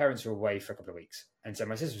my parents were away for a couple of weeks. And so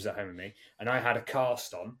my sister was at home with me and I had a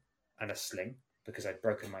cast on and a sling because I'd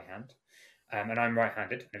broken my hand. And I'm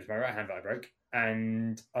right-handed, and it was my right hand that I broke.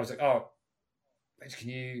 And I was like, oh, can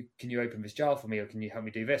you open this jar for me, or can you help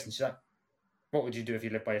me do this? And she's like, what would you do if you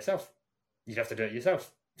lived by yourself? You'd have to do it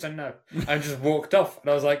yourself. So no. I just walked off,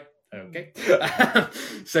 and I was like, okay.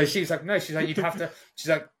 So she was like, no, she's like, you'd have to, she's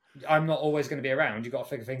like, I'm not always going to be around. You've got to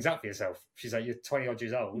figure things out for yourself. She's like, you're 20-odd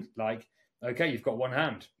years old. Like, okay, you've got one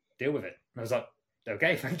hand. Deal with it. And I was like,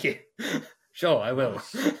 okay, thank you. Sure, I will.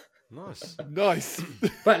 Nice.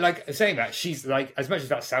 But like saying that, she's like, as much as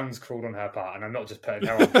that sounds cruel on her part, and I'm not just putting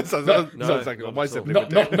her on, Sounds exactly what my sibling would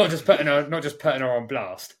do. not just putting her on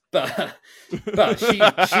blast, but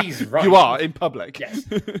she's right. You are in public. Yes.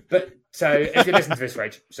 But so if you listen to this,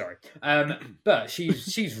 Rach, sorry. But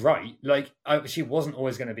she's right. Like she wasn't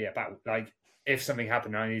always going to be about like if something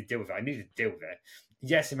happened and I need to deal with it, I needed to deal with it.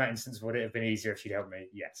 Yes, in that instance, would it have been easier if she'd helped me?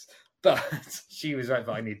 Yes. But she was right,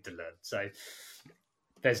 but I needed to learn. So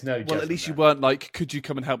there's no. Well, at least you weren't like, could you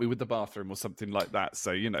come and help me with the bathroom or something like that?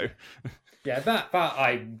 So you know. Yeah, that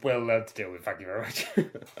I will learn to deal with. Thank you very much.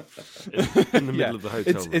 in the middle of the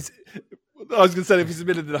hotel room. I was going to say if it's in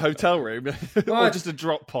the middle of the hotel room or just a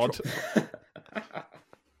drop pod.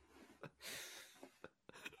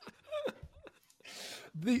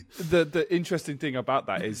 The interesting thing about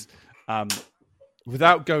that is,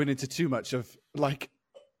 without going into too much of like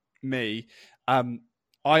me, I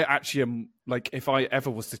actually am like, if I ever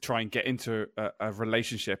was to try and get into a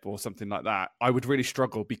relationship or something like that, I would really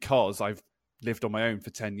struggle because I've lived on my own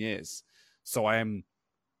for 10 years. So I am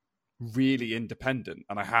really independent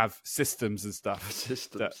and I have systems and stuff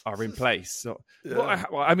that are in place. So, yeah.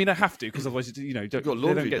 I mean, I have to, because otherwise, you know, they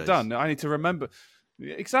don't get done. I need to remember.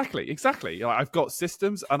 Exactly. I've got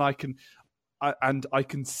systems and I can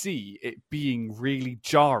see it being really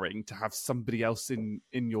jarring to have somebody else in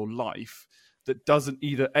your life that doesn't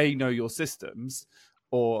either know your systems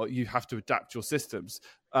or you have to adapt your systems.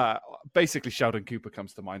 Basically, Sheldon Cooper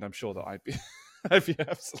comes to mind. I'm sure that I'd be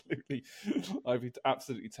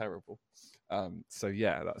absolutely terrible. So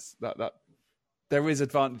yeah, that's that. There is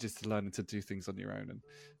advantages to learning to do things on your own and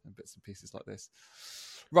bits and pieces like this.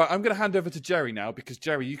 Right, I'm going to hand over to Jerry now because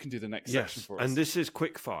Jerry, you can do the next section for us. And this is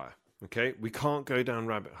quick fire. Okay, we can't go down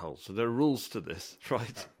rabbit holes, so there are rules to this,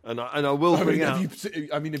 right? And I will bring out.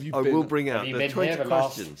 I will bring out the 20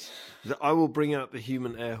 questions. I will bring out the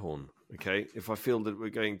human air horn. Okay, if I feel that we're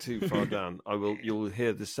going too far down, I will. You'll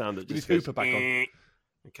hear the sound that just goes. Back on.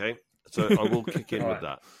 Okay, so I will kick in with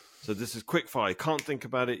that. So this is quick fire. You can't think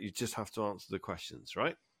about it. You just have to answer the questions,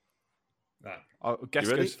 right? Guest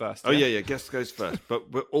goes first. Oh yeah, guest goes first. But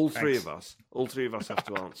all three of us have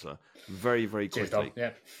to answer very, very quickly.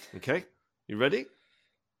 Yeah. Okay, you ready?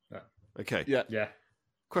 Yeah. Okay. Yeah.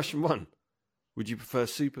 Question 1: would you prefer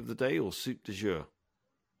soup of the day or soup du jour?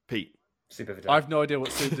 Pete. Soup of the day. I have no idea what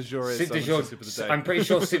soup du jour is. Soup du jour. Soup of the day. I'm pretty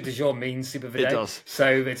sure soup du jour means soup of the day. It does. So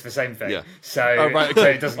it's the same thing. Yeah. So, right, okay. So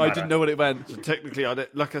it doesn't matter. I didn't know what it meant. So technically,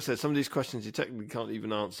 like I said, some of these questions you technically can't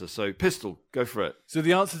even answer. So, Pistol, go for it. So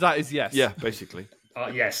the answer to that is yes. Yeah, basically.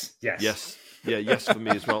 Yes. Yes. Yeah, yes for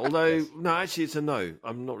me as well. Although, no, actually, it's a no.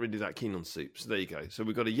 I'm not really that keen on soup. So there you go. So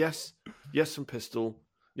we've got a yes from Pistol,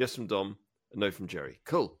 yes from Dom, a no from Jerry.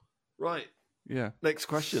 Cool. Right. Yeah. Next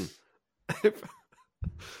question.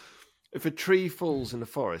 If a tree falls in a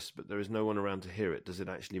forest, but there is no one around to hear it, does it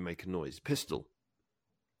actually make a noise? Pistol.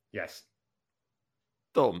 Yes.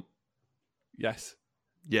 Dom. Yes.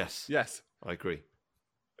 Yes. Yes. I agree.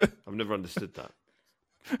 I've never understood that.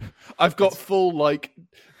 I've got full like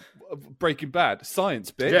Breaking Bad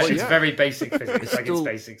science bit. Yeah, it's very basic physics. It's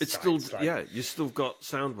basic. It's science, still you've still got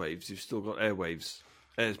sound waves. You've still got air waves.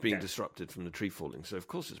 Air's being disrupted from the tree falling. So of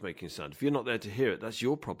course it's making sound. If you're not there to hear it, that's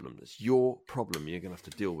your problem. That's your problem. You're going to have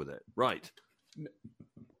to deal with it. Right.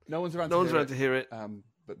 No one's around. To hear it.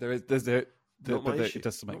 But there's it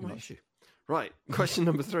does make an issue. Right. Question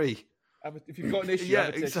number 3. If you've got an issue,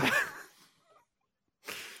 exactly.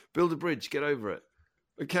 Build a bridge. Get over it.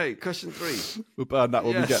 Okay, question 3. We'll burn that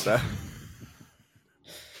when we get there.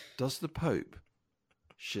 Does the Pope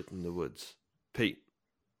shit in the woods? Pete?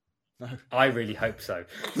 No. I really hope so.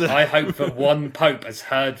 I hope that one Pope has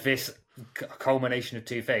heard this culmination of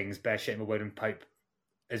two things, bear shit in the wood and Pope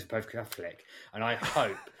is both Catholic. And I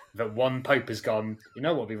hope that one Pope has gone, you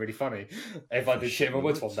know what would be really funny? If I did shit in the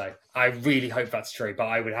woods one day. I really hope that's true, but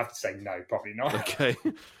I would have to say no, probably not. Okay.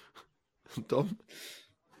 Dom?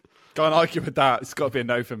 Can't argue with that. It's got to be a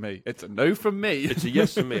no from me. It's a no from me. It's a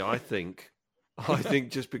yes from me, I think. I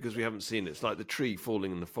think just because we haven't seen it. It's like the tree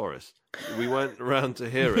falling in the forest. We weren't around to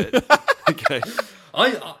hear it. Okay.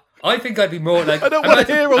 I think I'd be more like... I don't want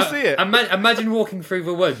to hear or see it. Imagine walking through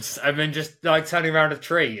the woods and then just like turning around a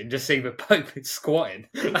tree and just seeing the Pope squatting.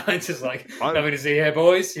 And just like, nothing to see here,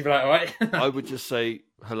 boys. You'd be like, all right. I would just say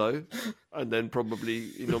hello and then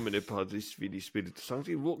probably, in nomine Patris, Filii, Spiritus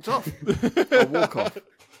Sancti, walked off. I'll walk off.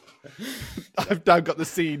 I've now got the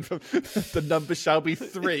scene from The Number Shall Be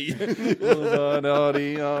 3. I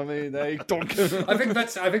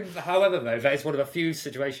think, however, though, that is one of the few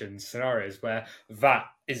scenarios where that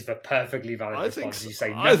is the perfectly valid response. So. You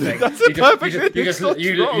say nothing. That's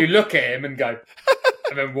you look at him and go,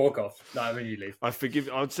 and then walk off. No, when you leave. I forgive.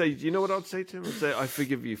 I'd say, you know what I'd say to him? I'd say, I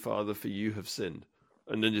forgive you, Father, for you have sinned,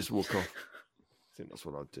 and then just walk off. I think that's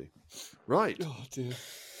what I'd do. Right. Oh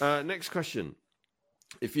dear. Next question.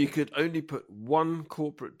 If you could only put one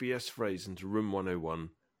corporate BS phrase into Room 101,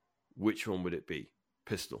 which one would it be?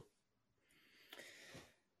 Pistol.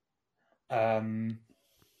 Oh,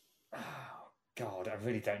 God, I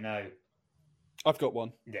really don't know. I've got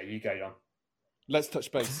one. Yeah, you go, Don. Let's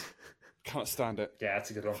touch base. Can't stand it. Yeah,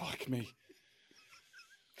 that's a good one. Fuck me.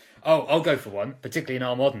 Oh, I'll go for one, particularly in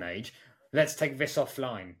our modern age. Let's take this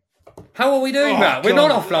offline. How are we doing that? We're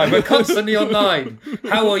not offline. We're constantly online.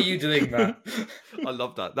 How are you doing that? I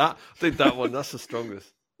love that. I think that one, that's the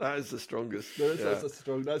strongest. That is the strongest.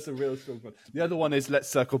 That's a real strong one. The other one is let's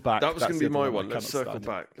circle back. That was going to be my one. I Let's cannot circle stand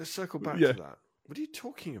back. Let's circle back Yeah. to that. What are you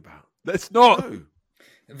talking about? Let's not. No.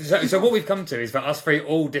 So what we've come to is that us three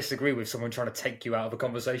all disagree with someone trying to take you out of a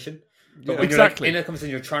conversation. But Yeah, when exactly. you're like in a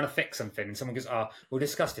conversation, you're trying to fix something, and someone goes, we'll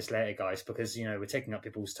discuss this later, guys, because, we're taking up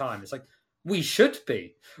people's time. It's like, we should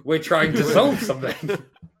be. We're trying to solve something.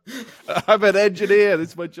 I'm an engineer. This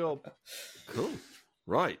is my job. Cool.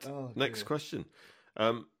 Right. Oh, Next dear. question.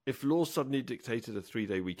 If law suddenly dictated a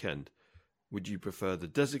 3-day weekend, would you prefer the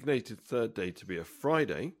designated third day to be a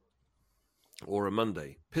Friday or a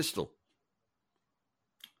Monday? Pistol.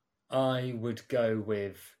 I would go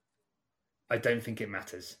with, I don't think it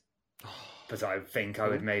matters. But I think I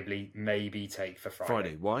would maybe take for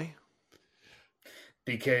Friday. Why?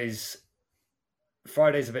 Because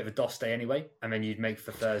Friday's a bit of a DOS day anyway, and then you'd make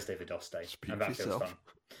for Thursday the DOS day. Speak And that for feels yourself.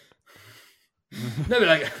 fun. No, but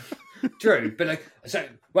like, true, but like, so,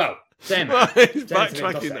 well, saying He's that. saying it's a bit of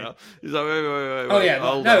backtracking DOS day. now. He's like, wait. Oh yeah,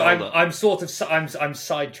 hold no, on. I'm sort of I'm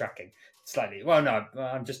sidetracking slightly. Well, no,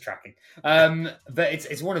 I'm just tracking. But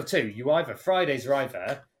it's one of two. Fridays are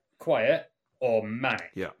either quiet or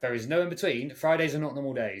manic. Yeah. There is no in between. Fridays are not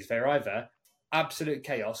normal days. They're either absolute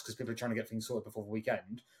chaos because people are trying to get things sorted before the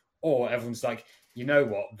weekend, or everyone's like, you know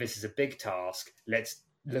what, this is a big task. Let's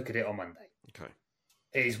look at it on Monday. Okay.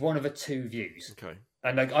 It is one of the two views. Okay.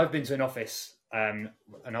 And like, I've been to an office, an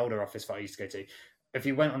older office that I used to go to. If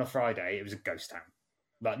you went on a Friday, it was a ghost town.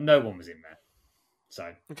 Like, no one was in there.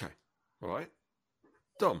 So Okay. All right.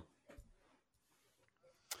 Dom.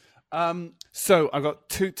 So I've got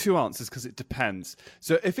two answers because it depends.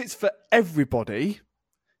 So if it's for everybody,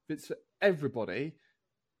 it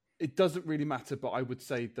doesn't really matter. But I would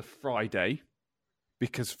say the Friday,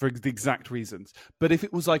 because for the exact reasons. But if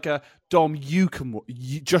it was like a Dom,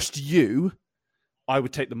 just you, I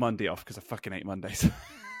would take the Monday off because I fucking hate Mondays.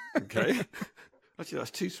 Okay. Actually,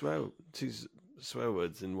 that's two swear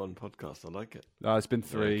words in one podcast. I like it. It's been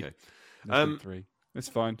 3. Okay. It's been 3. It's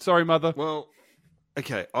fine. Sorry, mother. Well,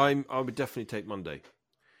 okay. I would definitely take Monday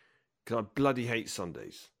because I bloody hate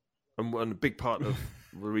Sundays, and a big part of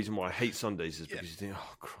the reason why I hate Sundays is because you think,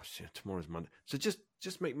 oh, cross, tomorrow's Monday. So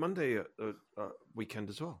just make Monday a weekend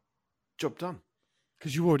as well. Job done.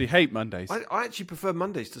 Because you already hate Mondays. I actually prefer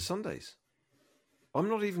Mondays to Sundays. I'm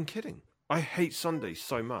not even kidding. I hate Sundays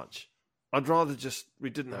so much. I'd rather we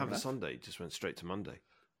didn't have a Sunday, just went straight to Monday.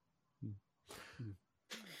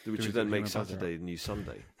 Which would then make Saturday the new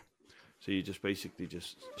Sunday. So you're just basically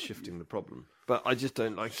just shifting the problem. But I just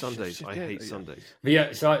don't like Sundays. I hate Sundays. But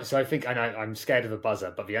yeah, so I think, and I'm scared of a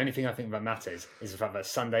buzzer, but the only thing I think that matters is the fact that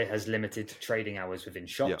Sunday has limited trading hours within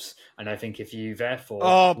shops. Yeah. And I think if you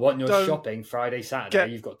therefore want your shopping Friday,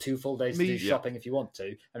 Saturday, you've got 2 full days to do shopping if you want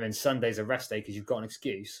to, and then Sunday's a rest day because you've got an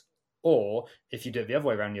excuse. Or if you do it the other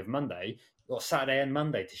way around, you have Monday, you've got Saturday and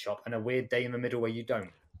Monday to shop, and a weird day in the middle where you don't.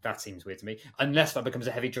 That seems weird to me. Unless that becomes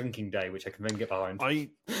a heavy drinking day, which I can then get behind. I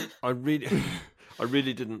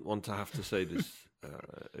really didn't want to have to say this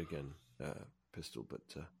again, Pistol, but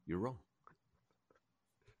you're wrong.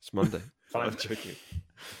 It's Monday. I'm joking.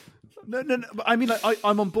 No. But I mean,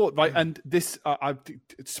 I'm on board, right? And this,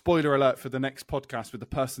 spoiler alert for the next podcast with the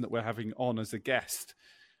person that we're having on as a guest.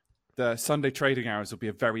 The Sunday trading hours will be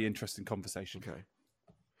a very interesting conversation. Okay.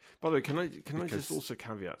 By the way, can I just also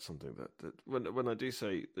caveat something that when I do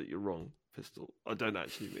say that you're wrong, Pistol, I don't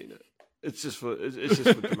actually mean it. It's just for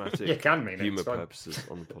dramatic you can mean humour purposes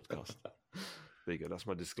on the podcast. There you go. That's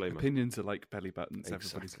my disclaimer. Opinions are like belly buttons. Exactly.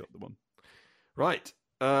 Everybody's got the one. Right.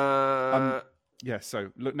 Yeah.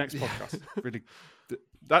 So look, next podcast. Really,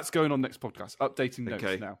 that's going on next podcast. Updating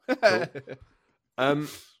notes now. Cool.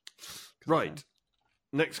 Right.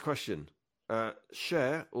 Next question.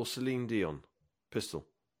 Cher or Celine Dion? Pistol.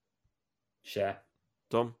 Cher.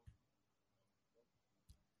 Dom?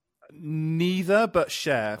 Neither, but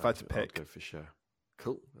Cher, if I had to pick. I'd go for Cher.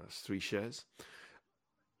 Cool. That's 3 shares.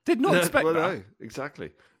 Did not expect that. No,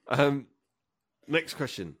 exactly. Next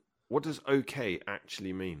question. What does okay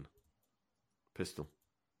actually mean? Pistol.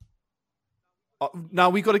 Now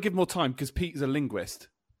we got to give more time because Pete's a linguist.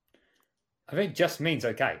 I think just means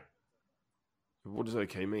okay. What does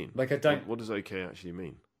okay mean? Like I don't. What does okay actually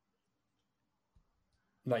mean?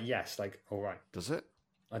 Like yes, like all right. Does it?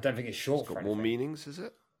 I don't think it's short It's for got more anything. meanings, is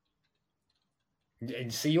it?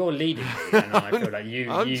 And see, you're leading me, and I feel like you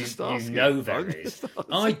know there is.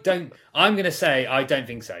 I don't. I'm going to say I don't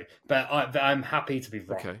think so, but I'm happy to be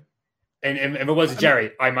wrong. Okay. And if it was a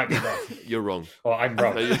Jerry, I might be wrong. You're wrong. Or I'm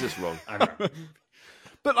wrong. No, you're just wrong. I'm wrong.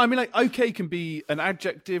 But I mean, like, okay can be an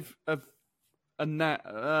adjective of a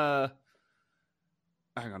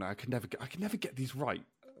hang on, I can never get these right.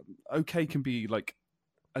 Okay can be like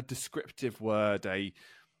a descriptive word, a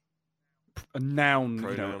noun,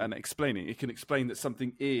 Pronoun. you know, and explaining. It can explain that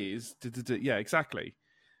something is. Yeah, exactly.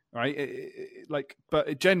 Right. But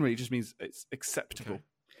it generally just means it's acceptable. Okay.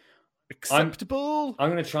 Acceptable.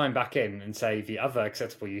 I'm going to try and back in and say the other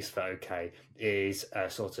acceptable use for okay is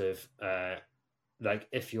sort of like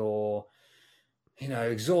if you're, you know,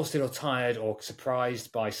 exhausted or tired or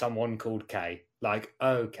surprised by someone called K. Like,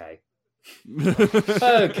 okay.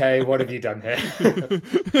 Okay, what have you done here?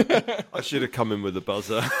 I should have come in with a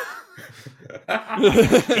buzzer.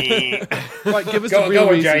 Right, give us Go a real on,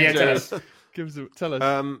 reason, Jerry, Jerry. tell us. Tell us.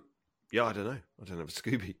 Yeah, I don't know. I don't have a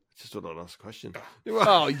Scooby. I just thought I'd ask a question.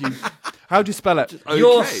 Oh, you. How do you spell it? Okay.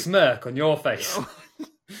 Your smirk on your face.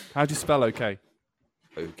 How do you spell okay?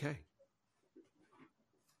 Okay.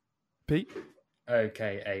 Pete?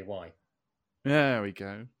 OKAY. There we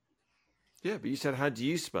go. Yeah, but you said, how do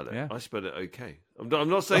you spell it? Yeah. I spelled it okay. I'm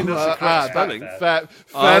not saying that's the correct spelling. Fair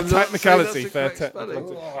I'm not technicality. saying Fair that's the correct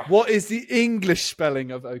technicality. spelling. What is the English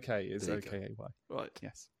spelling of okay? Is There you go. okay-ay. Right.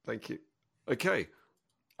 Yes. Thank you. Okay.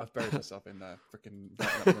 I've buried myself in there. Freaking the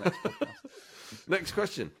next podcast. Next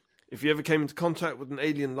question. If you ever came into contact with an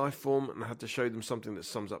alien life form and had to show them something that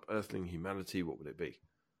sums up Earthling humanity, what would it be?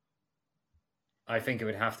 I think it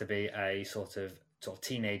would have to be a sort of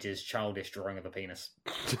teenager's childish drawing of a penis.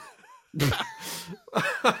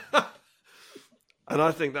 And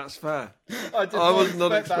I think that's fair. I was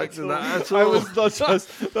not expecting that at all. I was not just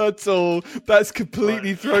at all. That's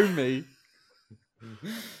completely thrown me.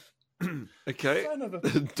 Okay. I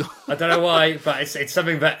don't know why, but it's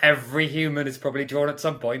something that every human has probably drawn at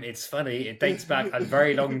some point. It's funny. It dates back a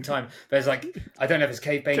very long time. There's like, I don't know if it's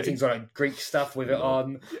cave paintings or like Greek stuff with it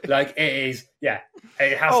on. Like it is, yeah.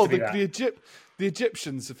 It has to be that. The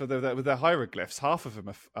Egyptians with their hieroglyphs, half of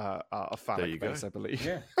them are phallic base, I believe.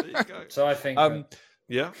 Yeah. There you go. So I think.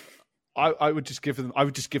 Yeah. I would just give them. I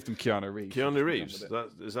would just give them Keanu Reeves. Keanu Reeves.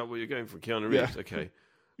 Is that what you're going for? Keanu Reeves. Yeah. Okay.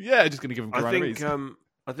 Yeah, just going to give them Keanu Reeves.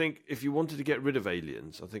 I think if you wanted to get rid of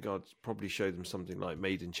aliens, I think I'd probably show them something like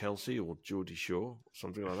Made in Chelsea or Geordie Shore,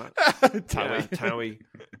 something like that. Towie.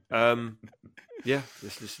 Yeah,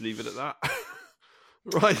 let's just leave it at that.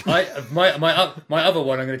 Right. My other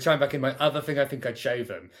one, I'm going to chime back in. My other thing I think I'd show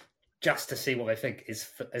them, just to see what they think, is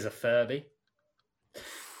a Furby.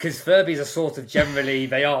 Because Furbies are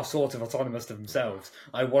they are sort of autonomous to themselves.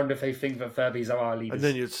 I wonder if they think that Furbies are our leaders. And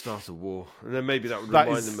then you'd start a war. And then maybe that would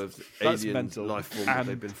remind them of the alien mental. life form that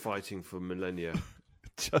they've been fighting for millennia.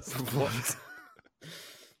 Just what?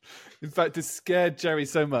 In fact, it scared Jerry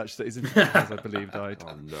so much that his intelligence, I believe, died.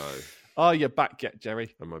 Oh, no. Oh, you're back yet,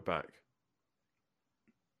 Jerry? Am I back?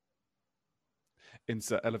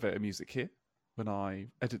 Insert elevator music here when I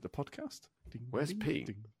edit the podcast. Ding, Where's ding, Pete?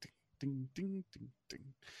 Ding, ding, ding, ding, ding.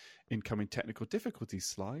 Incoming technical difficulties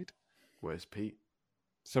slide. Where's Pete?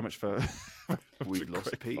 So much for We've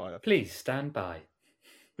lost Pete. fire. Please stand by.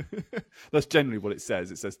 That's generally what it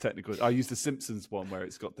says. It says technical. I use the Simpsons one where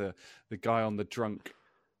it's got the guy on the drunk.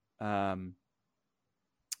 He's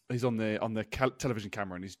on the television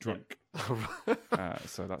camera and he's drunk.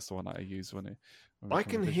 So that's the one that I use when I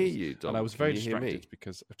can hear you, Dom. And I was Can very you hear me? distracted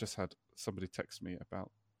because I've just had somebody text me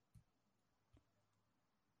about.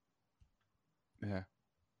 Yeah.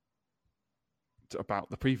 About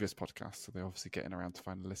the previous podcast, so they're obviously getting around to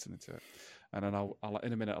finally listening to it. And then I'll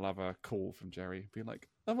in a minute I'll have a call from Jerry being like,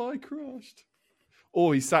 "Have I crashed?"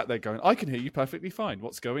 Or he sat there going, "I can hear you perfectly fine.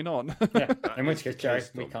 What's going on?" Yeah. In which case, Jerry,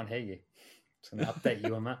 we can't hear you. Just going to update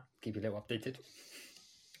you on that. Keep you a little updated.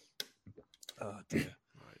 Oh dear.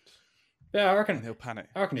 Right. Yeah, I reckon And he'll panic.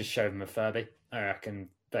 I reckon just show them a Furby. I reckon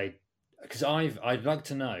because I'd like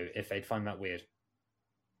to know if they'd find that weird.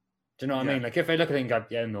 Do you know what I mean? Like if they look at it and go,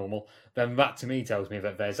 "Yeah, normal," then that to me tells me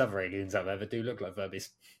that there's other aliens out there that do look like Furbies.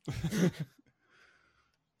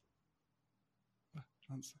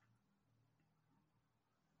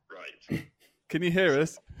 Right. Can you hear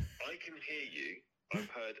us? I can hear you. I've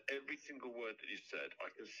heard every single word that you said. I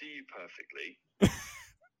can see you perfectly.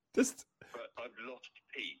 Just But I've lost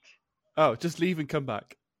Pete. just leave and come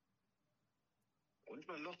back. When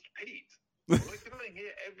have I lost Pete? Why can I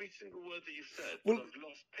hear every single word that you've said? Well- But I've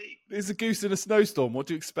lost Pete. There's a goose in a snowstorm. What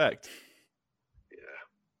do you expect? Yeah,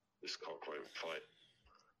 this cock won't fight.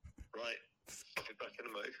 Right, I'll be back in a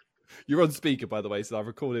moment. You're on speaker, by the way, so I've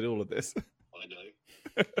recorded all of this. I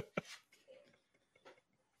know.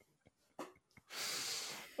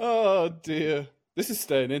 Oh dear. This is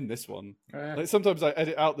staying in, this one. Yeah. Like sometimes I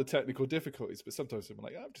edit out the technical difficulties, but sometimes I'm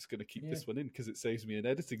like, I'm just going to keep Yeah. this one in because it saves me an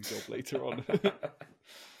editing job later on.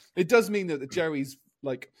 It does mean that the Jerry's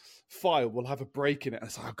like file will have a break in it.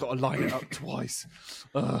 And so I've got to line it up twice.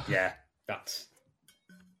 Ugh. Yeah, that's.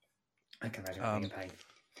 I can imagine being a pain.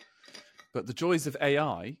 But the joys of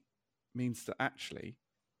AI means that actually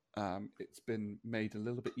it's been made a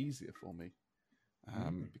little bit easier for me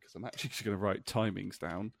because I'm actually just going to write timings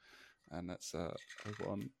down. And that's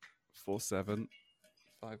 014750.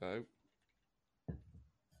 Let's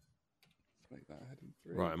make that heading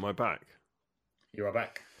 3. Right, am I back? You are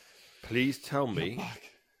back. Please tell You're me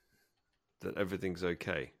back. that everything's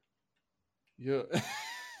okay. Yeah,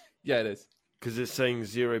 it is. Because it's saying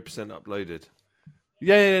 0% uploaded.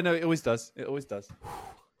 Yeah, no, it always does. It always does.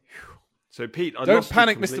 So, Pete, I Don't lost you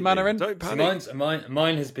panic, Mr. completely. Mandarin. Don't So panic.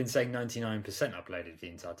 mine has been saying 99% uploaded the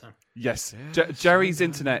entire time. Yes, Yeah, Jerry's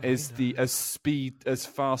internet is as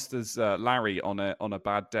fast as Larry on a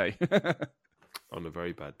bad day. On a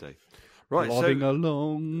very bad day. Right, Plodding so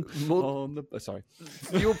along more- on the. Sorry.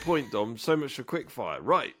 to your point, Dom, so much for quickfire.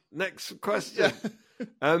 Right, next question.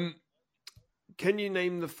 Can you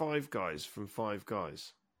name the 5 guys from 5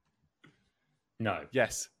 Guys? No.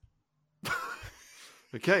 Yes.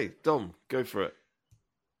 Okay, Dom, go for it.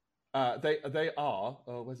 They are.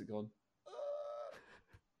 Oh, where's it gone?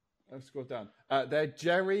 I've scrolled down. They're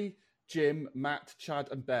Jerry, Jim, Matt, Chad,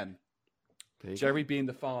 and Ben. There you Jerry being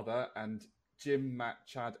the father, and Jim, Matt,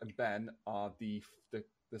 Chad, and Ben are the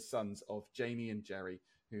sons of Janie and Jerry,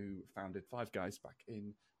 who founded Five Guys back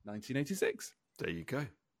in 1986. There you go.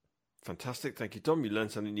 Fantastic. Thank you, Dom. You learn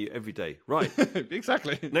something new every day. Right.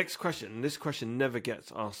 Exactly. Next question. This question never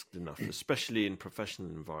gets asked enough, especially in professional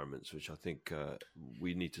environments, which I think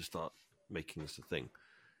we need to start making this a thing.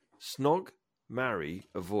 Snog, marry,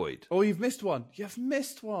 avoid. Oh, you've missed one. You've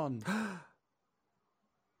missed one.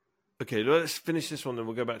 Okay, let's finish this one, then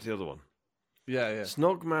we'll go back to the other one. Yeah.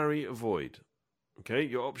 Snog, marry, avoid. Okay,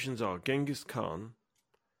 your options are Genghis Khan,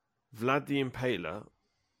 Vlad the Impaler,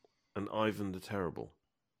 and Ivan the Terrible.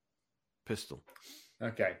 Pistol.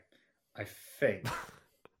 Okay. I think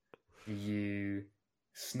you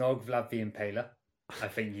snog Vlad the Impaler. I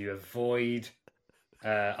think you avoid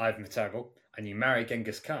Ivan the Terrible, and you marry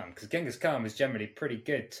Genghis Khan, because Genghis Khan was generally pretty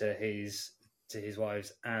good to his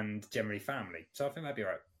wives and generally family. So I think that'd be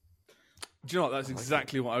right. Do you know what? That's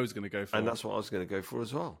exactly what I was going to go for. And that's what I was going to go for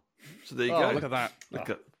as well. So there you Oh, go. look at that. Look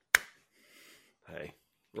at. Hey.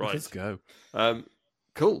 Right. Let's go.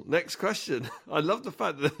 Cool. Next question. I love the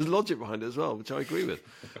fact that there's logic behind it as well, which I agree with.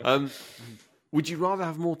 Would you rather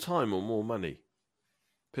have more time or more money?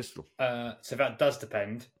 Pistol. So that does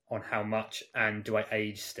depend on how much, and do I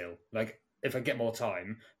age still? Like, if I get more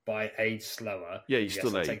time, but I age slower. Yeah, you yes,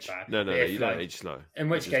 still I'll take age. that. No, But if, you don't age slow. In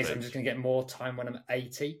which You case, age. I'm just going to get more time when I'm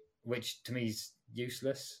 80, which to me is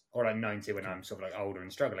useless, or like 90 when I'm sort of like older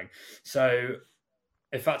and struggling. So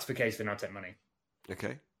if that's the case, then I'll take money.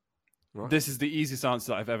 Okay. Right. This is the easiest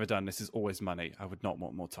answer that I've ever done. This is always money. I would not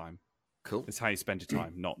want more time. Cool. It's how you spend your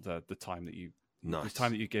time, not the time that you Nice. the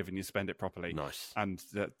time that you give and you spend it properly. Nice. And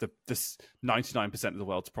this 99% of the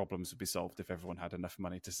world's problems would be solved if everyone had enough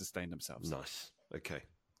money to sustain themselves. Nice. Okay.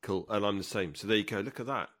 Cool. And I'm the same. So there you go. Look at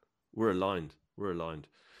that. We're aligned.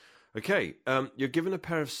 Okay. You're given a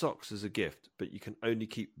pair of socks as a gift, but you can only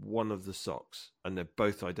keep one of the socks, and they're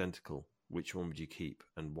both identical. Which one would you keep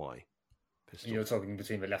and why? Pistol. You're talking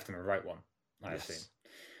between the left and the right one, I Yes. assume.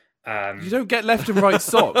 You don't get left and right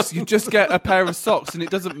socks. You just get a pair of socks, and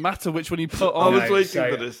it doesn't matter which one you put I on. was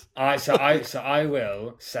waiting for this. I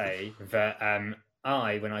will say that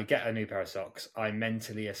when I get a new pair of socks, I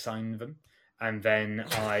mentally assign them, and then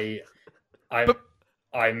I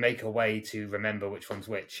make a way to remember which one's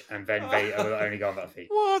which, and then they will only go on that feet.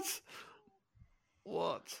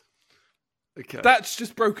 What? Okay. That's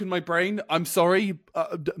just broken my brain. I'm sorry.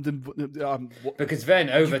 Because then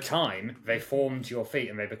over time they form to your feet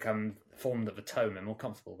and they become formed at the toe and they're more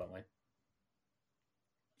comfortable that way.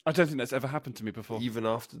 I don't think that's ever happened to me before. Even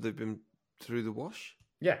after they've been through the wash?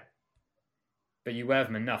 Yeah. But you wear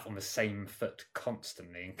them enough on the same foot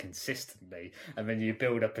constantly and consistently, and then you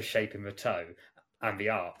build up a shape in the toe. and the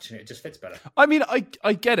arch, and it just fits better. I mean,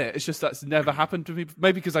 I get it. It's just that's never happened to me.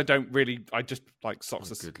 Maybe because I just like socks.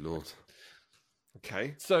 Good lord.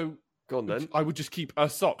 Okay, So go on then. I would just keep a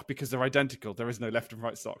sock because they're identical. There is no left and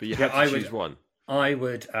right sock. But you have to choose one. I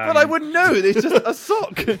would. But I wouldn't know. It's just a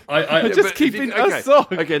sock. I'm just keeping a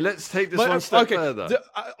sock. Okay, let's take this one step further.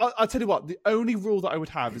 I'll tell you what. The only rule that I would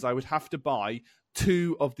have is I would have to buy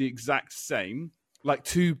two of the exact same, like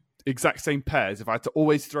two exact same pairs if I had to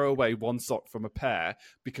always throw away one sock from a pair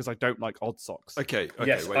because I don't like odd socks. Okay.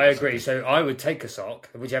 Yes, I agree. So I would take a sock,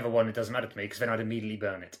 whichever one, it doesn't matter to me, because then I'd immediately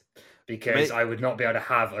burn it. Because I would not be able to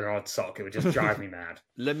have an odd sock. It would just drive me mad.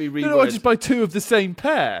 Let me reword. No, I just buy two of the same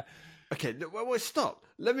pair. Okay, well, stop.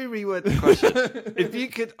 Let me reword the question. If you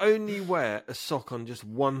could only wear a sock on just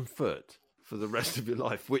one foot for the rest of your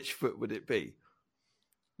life, which foot would it be?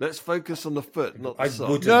 Let's focus on the foot, not the sock.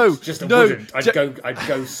 Wouldn't. No, just no, wouldn't. I'd go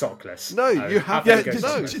sockless. No, you have Yeah, to.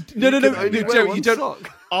 no, Joe, you don't.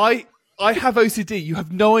 sock. I have OCD. You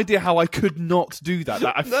have no idea how I could not do that.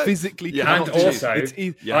 I physically cannot. And also, I'm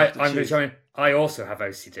going to try. I also have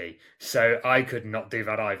OCD, so I could not do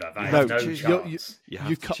that either. I have no chance. You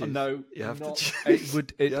have to choose. No, you have to choose. It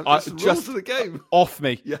would. Just of the game. Off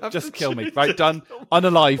me. Just kill me. Right, done.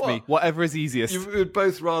 Unalive me. Whatever is easiest. You would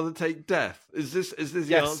both rather take death. Is this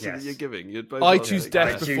the answer that you're giving? You'd both. I choose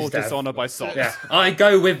death before dishonour by socks. Yeah, I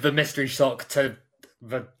go with the mystery sock to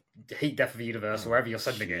the heat death of the universe, wherever you're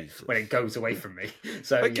sending it, when it goes away from me.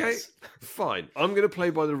 So okay, fine. I'm going to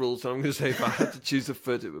play by the rules, and I'm going to say if I had to choose a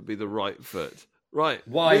foot, it would be the right foot. Right.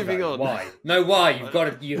 Why? Moving on. Why? No, why?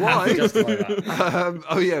 You have to justify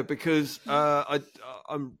that. Because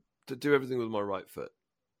I'm to do everything with my right foot.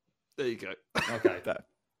 There you go. Okay.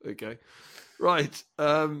 Okay. Right.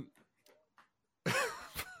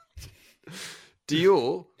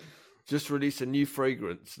 Dior just released a new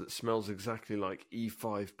fragrance that smells exactly like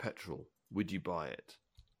E5 petrol. Would you buy it?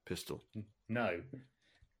 Pistol. No.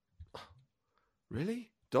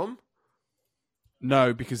 Really? Dom?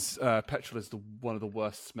 No, because petrol is one of the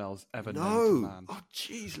worst smells ever known to man. Oh,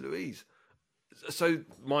 jeez, Louise. So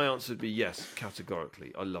my answer would be yes,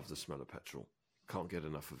 categorically. I love the smell of petrol. Can't get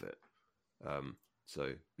enough of it.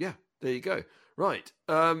 So, yeah, there you go. Right.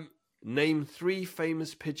 Name 3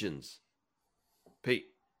 famous pigeons. Pete.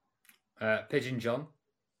 Pigeon John.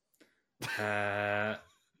 There's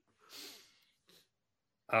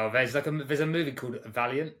a movie called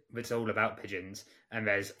Valiant, which is all about pigeons, and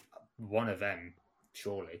there's one of them,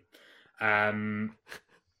 surely. And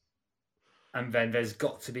then there's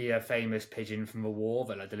got to be a famous pigeon from the war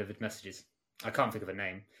that delivered messages. I can't think of a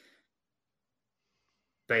name.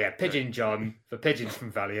 But yeah, Pigeon John, the pigeons from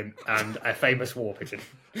Valiant, and a famous war pigeon.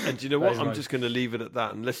 And do you know what? I'm just going to leave it at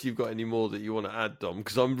that, unless you've got any more that you want to add, Dom,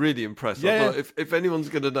 because I'm really impressed. Yeah. I thought if anyone's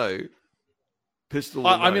going to know, Pistol.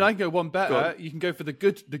 I mean, I can go one better. You can go for the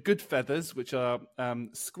good feathers, which are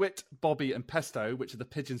Squit, Bobby, and Pesto, which are the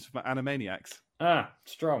pigeons from Animaniacs.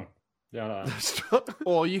 Strong. Yeah,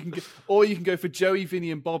 or you can go for Joey,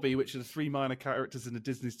 Vinny, and Bobby, which are the 3 minor characters in the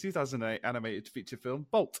Disney's 2008 animated feature film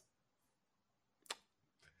Bolt.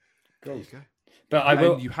 There you go.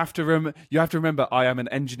 But you have to remember, I am an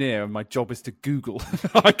engineer, and my job is to Google.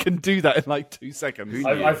 I can do that in like 2 seconds.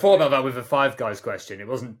 I thought about that with the Five Guys question. It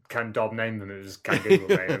wasn't can Dob name them; it was can Google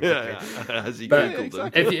name them. Has he Googled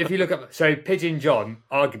them? If you look up, so Pigeon John,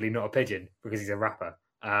 arguably not a pigeon because he's a rapper,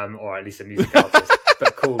 or at least a music artist,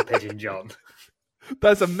 but called Pigeon John.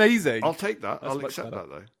 That's amazing. I'll take that. I'll accept that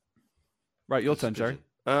though. Right, your turn, Jerry.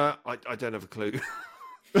 I don't have a clue.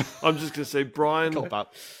 I'm just going to say Brian,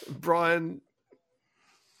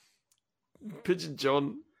 Pigeon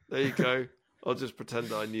John. There you go. I'll just pretend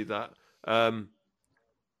that I knew that. And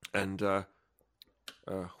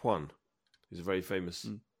Juan, who's a very famous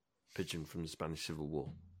pigeon from the Spanish Civil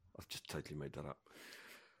War. I've just totally made that up.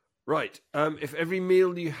 Right. If every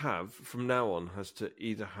meal you have from now on has to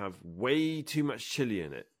either have way too much chili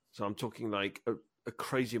in it, so I'm talking like a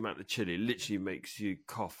crazy amount of chili, literally makes you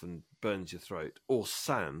cough and burns your throat, or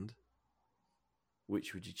sand,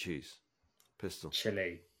 which would you choose? Pistol.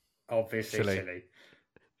 Chili. Obviously chili.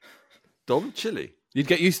 Dom, chili. You'd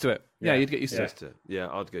get used to it. Yeah, you'd get used to it. Yeah,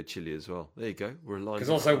 I'd go chili as well. There you go. We're aligned. Because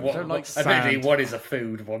also, what is a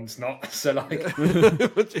food, one's not. So, like,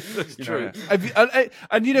 that's true.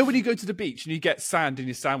 And you know when you go to the beach and you get sand in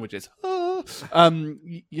your sandwiches, and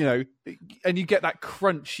you get that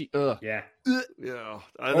crunchy. Yeah.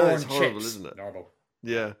 I know it's horrible, chips. Isn't it? Horrible.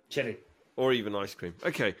 Yeah. Chili. Or even ice cream.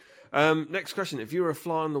 Okay. Next question: if you were a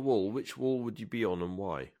fly on the wall, which wall would you be on and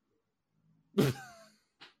why?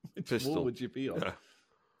 Which wall would you be on?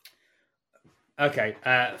 Okay,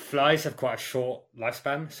 flies have quite a short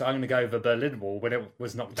lifespan, so I'm going to go the Berlin Wall when it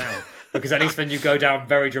was knocked down, because at least then you go down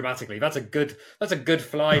very dramatically. That's a good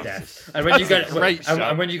fly death. And when you go,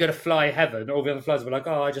 and when you go to fly heaven, all the other flies will be like,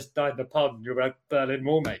 "Oh, I just died in the pond." You're like, "Berlin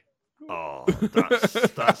Wall, mate." Oh,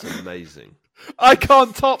 that's amazing. I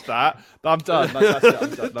can't top that. I'm done. That's it.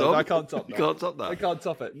 I'm done. No, I can't top that. You can't top that. I can't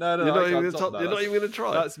top it. No, You're not even going to top that. You're not even going to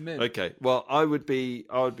try. That's mint. Okay. Well, I would be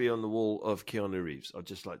on the wall of Keanu Reeves. I'd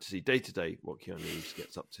just like to see day to day what Keanu Reeves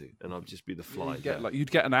gets up to, and I'd just be the fly.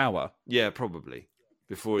 You'd get an hour. Yeah, probably.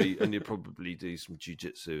 And you'd probably do some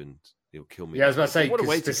jiu-jitsu and he'll kill me. Yeah, I was about to say, what a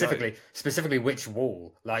way specifically which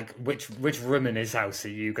wall, like which room in his house are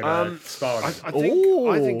you going to spar in?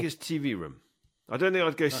 I think his TV room. I don't think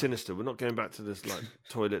I'd go sinister. We're not going back to this like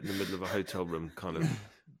toilet in the middle of a hotel room kind of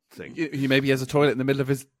thing. He maybe has a toilet in the middle of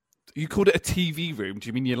his. You called it a TV room. Do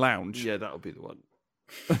you mean your lounge? Yeah, that would be the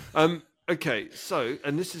one. Okay, so,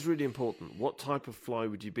 and this is really important. What type of fly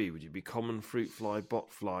would you be? Would you be common fruit fly,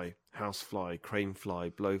 bot fly, house fly, crane fly,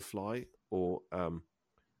 blow fly, or a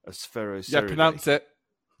spheroceridae? Yeah, pronounce it.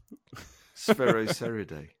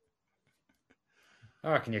 Spheroceridae.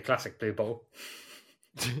 I reckon your classic blue bottle.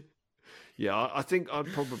 Yeah, I think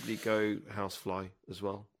I'd probably go housefly as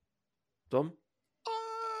well. Dom?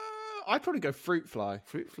 I'd probably go fruit fly.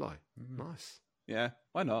 Fruit fly. Nice. Yeah,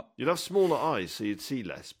 why not? You'd have smaller eyes, so you'd see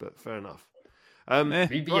less, but fair enough.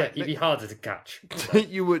 You'd be harder to catch.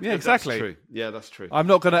 You would. Yeah, exactly. That's true. Yeah, that's true. I'm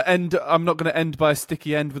not going to end by a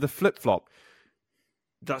sticky end with a flip flop.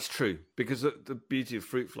 That's true, because the beauty of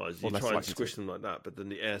fruit flies, you try and squish them like that, but then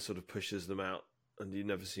the air sort of pushes them out, and you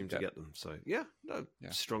never seem to get them. So,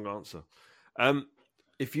 strong answer.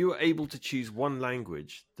 If you were able to choose one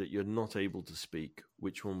language that you're not able to speak,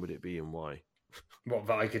 which one would it be and why? What,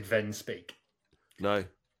 that I could then speak? No.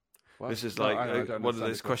 What? This is like one of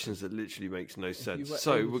those questions that literally makes no sense.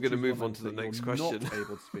 So we're going to move on to the next question. Not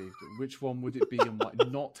able to speak. Which one would it be and why?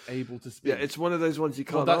 Not able to speak. Yeah, it's one of those ones you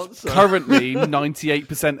can't that's answer. Currently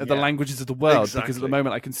 98% of the languages of the world, Exactly. because at the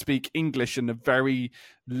moment I can speak English and a very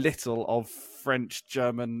little of French,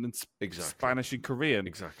 German, and Spanish and Korean.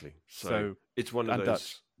 Exactly. So it's one of those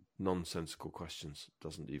Dutch. nonsensical questions.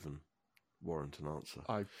 Doesn't even warrant an answer.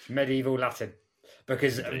 Medieval Latin.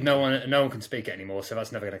 Because no one can speak it anymore, so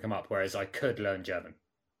that's never going to come up. Whereas I could learn German.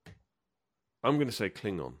 I'm going to say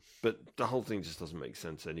Klingon, but the whole thing just doesn't make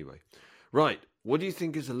sense anyway. Right, what do you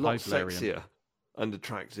think is a lot sexier and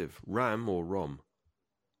attractive, RAM or ROM?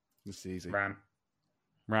 This is easy. RAM.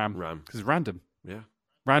 Because it's random. Yeah.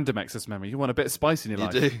 Random access memory. You want a bit of spice in your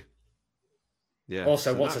life. You do. Yeah.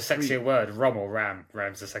 Also, what's a sexier word? ROM or RAM?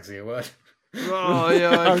 RAM's a sexier word. Oh,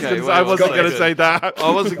 yeah, okay. I wasn't going to say that.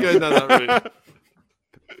 I wasn't going down that route.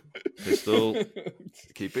 Pistol,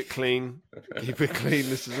 keep it clean. Keep it clean.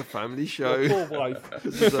 This is a family show. Your poor wife.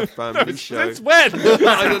 This is a family show. Since when?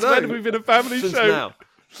 I don't know. When we've been a family show?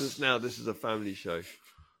 Since now, this is a family show.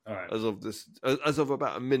 All right. As of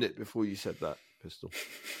about a minute before you said that, Pistol.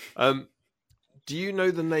 Do you know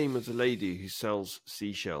the name of the lady who sells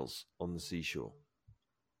seashells on the seashore?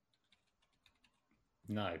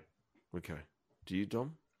 No. Okay. Do you,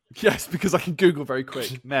 Dom? Yes, because I can Google very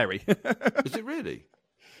quick. Mary. Is it really?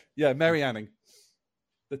 Yeah, Mary Anning.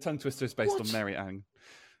 The tongue twister is based on Mary Anning.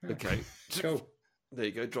 Okay. Cool. There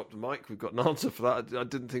you go. Drop the mic. We've got an answer for that. I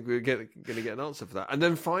didn't think we were going to get an answer for that. And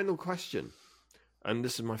then final question. And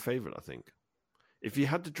this is my favourite, I think. If you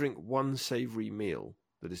had to drink one savoury meal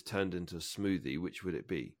that is turned into a smoothie, which would it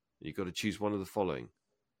be? You've got to choose one of the following.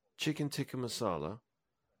 Chicken tikka masala,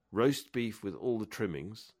 roast beef with all the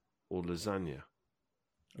trimmings, or lasagna.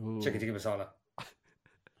 Ooh. Chicken tikka masala.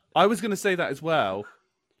 I was going to say that as well.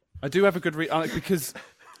 I do have a good because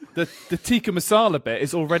the tikka masala bit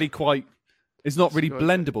is already it's not really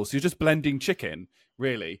blendable. So you're just blending chicken,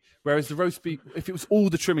 really. Whereas the roast beef, if it was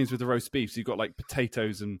all the trimmings with the roast beef, so you've got like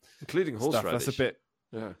potatoes and including horseradish. That's a bit.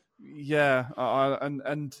 Yeah.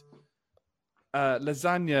 And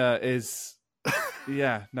lasagna is.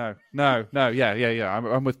 Yeah. No. Yeah.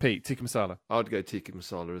 I'm with Pete. Tikka masala. I'd go tikka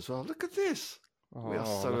masala as well. Look at this. We are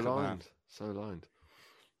so aligned. So aligned.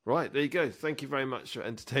 Right, there you go. Thank you very much for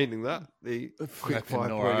entertaining that. The quick fire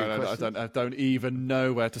question. I don't even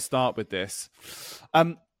know where to start with this.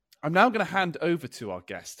 I'm now going to hand over to our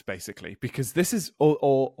guest, basically, because this is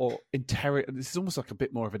this is almost like a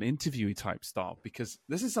bit more of an interview type style, because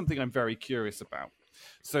this is something I'm very curious about.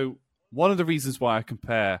 So one of the reasons why I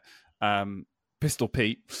compare Pistol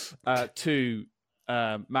Pete to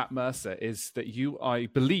Matt Mercer is that you, I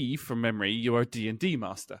believe from memory, you are a D&D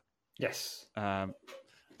master. Yes.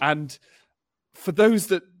 And for those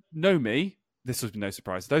that know me, this would be no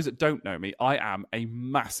surprise. Those that don't know me, I am a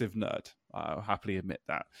massive nerd. I'll happily admit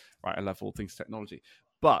that. Right, I love all things technology.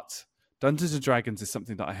 But Dungeons and Dragons is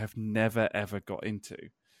something that I have never, ever got into.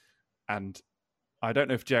 And I don't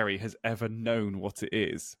know if Jerry has ever known what it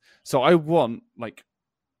is. So I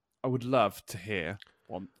would love to hear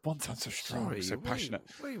one sounds so strong, Sorry, so passionate.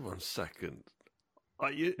 Wait 1 second.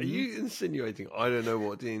 Are you insinuating I don't know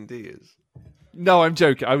what D&D is? No, I'm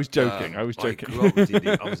joking. I was joking. I grew up with D&D.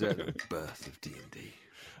 I was at the birth of D&D.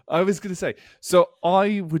 I was going to say, so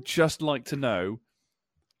I would just like to know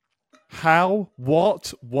how,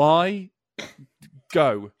 what, why,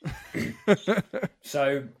 go.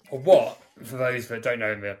 So, what, for those that don't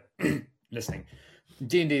know and are listening,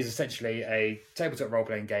 D&D is essentially a tabletop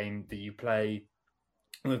role-playing game that you play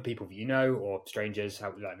with people that you know or strangers.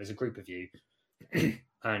 There's a group of you,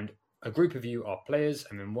 and a group of you are players,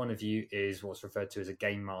 and then one of you is what's referred to as a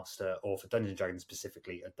game master, or for Dungeons & Dragons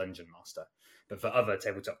specifically, a dungeon master. But for other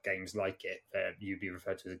tabletop games like it, you'd be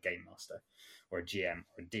referred to as a game master, or a GM,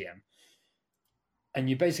 or a DM. And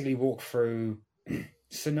you basically walk through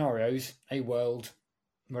scenarios, a world,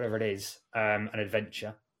 whatever it is, an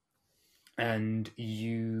adventure, and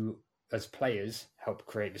you, as players, help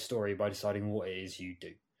create the story by deciding what it is you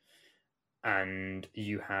do. And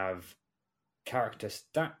you have character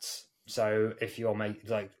stats. So if you're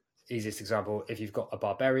easiest example, if you've got a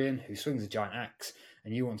barbarian who swings a giant axe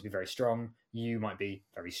and you want to be very strong, you might be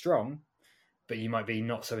very strong, but you might be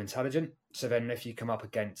not so intelligent. So then if you come up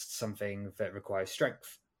against something that requires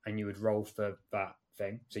strength and you would roll for that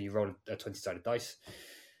thing, so you roll a 20-sided dice,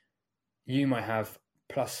 you might have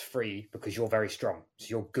 +3 because you're very strong. So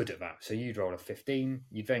you're good at that. So you'd roll a 15,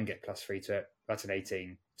 you'd then get +3 to it. That's an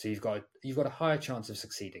 18. So you've got a higher chance of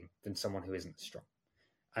succeeding than someone who isn't strong.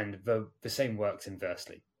 And the same works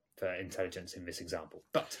inversely for intelligence in this example.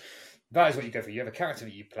 But that is what you go for. You have a character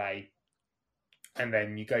that you play, and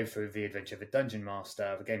then you go through the adventure. The dungeon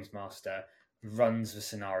master, the games master, runs the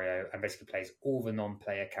scenario and basically plays all the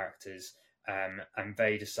non-player characters, and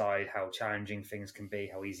they decide how challenging things can be,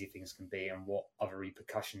 how easy things can be, and what other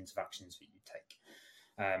repercussions of actions that you take.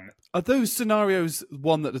 Are those scenarios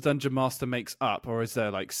one that the dungeon master makes up, or is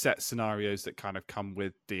there set scenarios that kind of come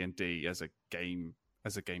with D&D as a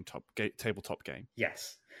tabletop game?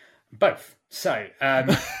 Yes, both. So there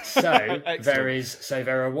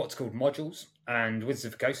are what's called modules, and Wizards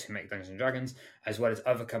of the Coast, who make Dungeons and Dragons, as well as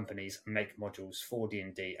other companies, make modules for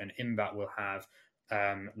D&D, and in that will have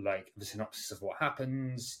the synopsis of what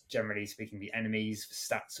happens, generally speaking, the enemies, the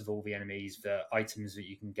stats of all the enemies, the items that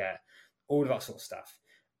you can get, all of that sort of stuff.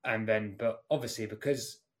 And then, but obviously,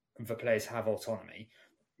 because the players have autonomy,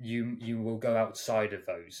 you will go outside of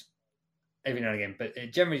those every now and again. But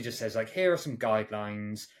it generally just says, here are some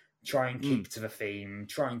guidelines, try and keep to the theme,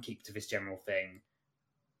 try and keep to this general thing.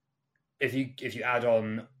 If you add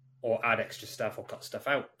on or add extra stuff or cut stuff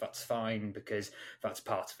out, that's fine, because that's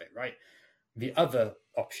part of it, right? The other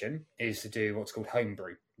option is to do what's called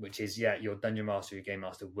homebrew, which is, your dungeon master, your game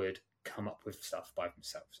master would come up with stuff by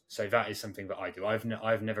themselves. So that is something that I do. I've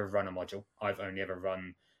never run a module. I've only ever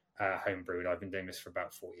run homebrew, and I've been doing this for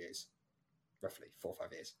about 4 years, roughly 4 or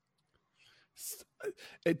 5 years.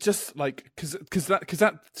 It just because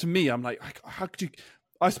that to me, I'm how could you?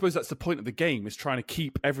 I suppose that's the point of the game, is trying to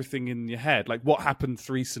keep everything in your head. What happened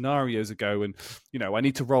 3 scenarios ago, and I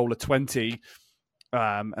need to roll a 20,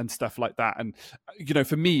 and stuff like that. And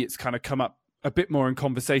for me, it's kind of come up a bit more in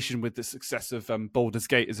conversation with the success of Baldur's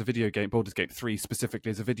Gate as a video game, Baldur's Gate 3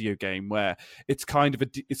 specifically as a video game, where it's kind of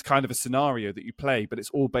a scenario that you play, but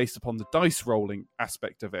it's all based upon the dice rolling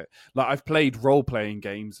aspect of it. I've played role-playing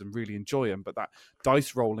games and really enjoy them, but that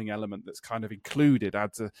dice rolling element that's kind of included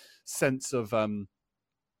adds a sense of, I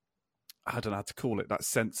don't know how to call it, that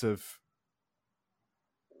sense of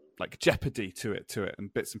jeopardy to it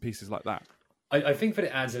and bits and pieces like that. I think that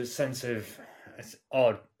it adds a sense of, it's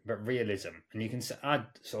odd, but realism, and you can add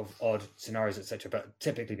sort of odd scenarios, etc. But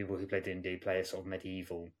typically, people who play D&D play a sort of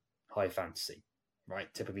medieval high fantasy,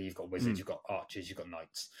 right? Typically, you've got wizards, you've got archers, you've got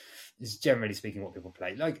knights. It's generally speaking what people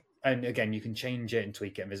play. And again, you can change it and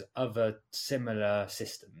tweak it. And there's other similar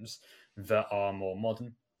systems that are more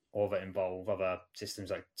modern, or that involve other systems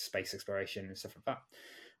like space exploration and stuff like that.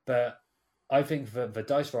 But I think the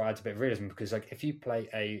dice roll adds a bit of realism, because if you play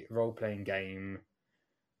a role-playing game,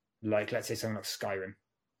 let's say something like Skyrim,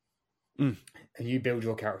 and you build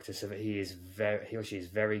your character so that he or she is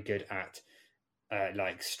very good at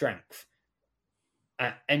strength.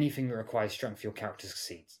 At anything that requires strength, your character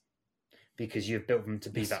succeeds, because you've built them to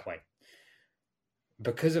be that way.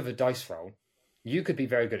 Because of a dice roll, you could be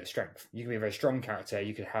very good at strength. You could be a very strong character.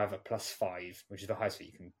 You could have a +5, which is the highest that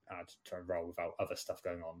you can add to a roll without other stuff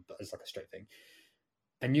going on, but it's a straight thing.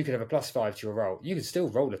 And you could have a +5 to your roll. You could still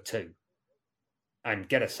roll a 2, and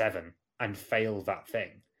get a 7 and fail that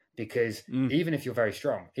thing. Because even if you're very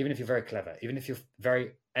strong, even if you're very clever, even if you're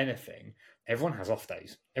very anything, everyone has off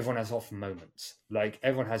days. Everyone has off moments. Like,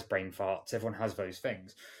 everyone has brain farts. Everyone has those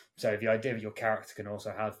things. So the idea that your character can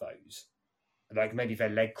also have those, like maybe their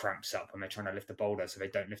leg cramps up when they're trying to lift a boulder, so they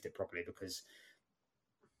don't lift it properly because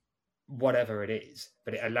whatever it is,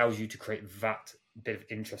 but it allows you to create that bit of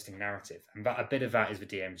interesting narrative. And that a bit of that is the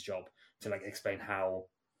DM's job, to like explain how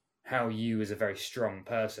you as a very strong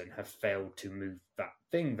person have failed to move that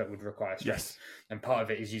thing that would require strength. Yes. And part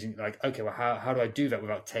of it is using like, okay, well, how do I do that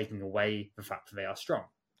without taking away the fact that they are strong?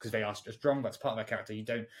 Because they are strong, that's part of their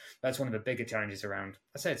character. That's one of the bigger challenges around,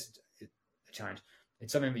 I say it's a challenge.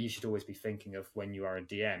 It's something that you should always be thinking of when you are a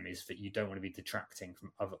DM, is that you don't want to be detracting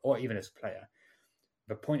from other, or even as a player.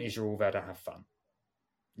 The point is you're all there to have fun.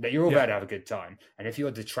 That you're all there to have a good time. And if you're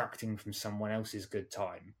detracting from someone else's good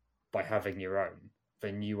time by having your own,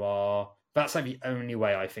 then that's like the only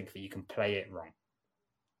way I think that you can play it wrong.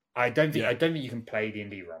 I don't think you can play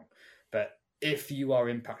D&D wrong. But if you are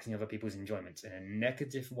impacting other people's enjoyments in a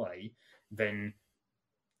negative way, then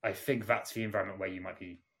I think that's the environment where you might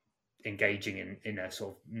be engaging in a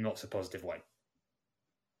sort of not so positive way.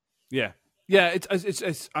 Yeah.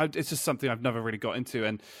 It's just something I've never really got into,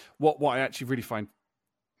 and what I actually really find,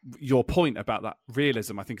 your point about that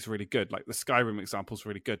realism, I think is really good. Like the Skyrim example is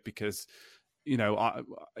really good because, you know,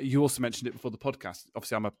 you also mentioned it before the podcast.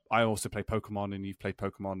 Obviously, I also play Pokemon, and you've played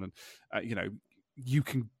Pokemon, and you know, you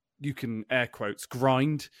can air quotes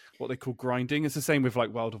grind, what they call grinding. It's the same with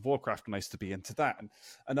like World of Warcraft, and I used to be into that,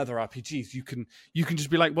 and other RPGs. You can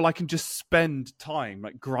just be like, well, I can just spend time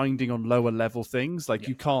like grinding on lower level things. Like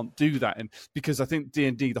you can't do that, and because I think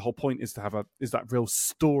D&D, the whole point is to have that real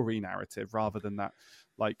story narrative rather than that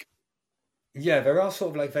like. Yeah, there are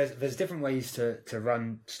sort of like there's different ways to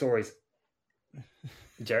run stories.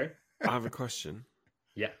 Jerry, I have a question.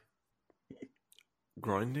 Yeah,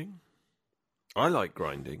 grinding. I like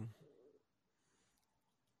grinding.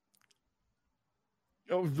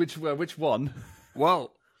 Oh, which one?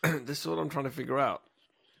 Well, this is what I'm trying to figure out.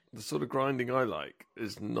 The sort of grinding I like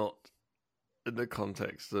is not in the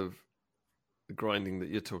context of the grinding that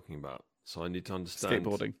you're talking about. So I need to understand.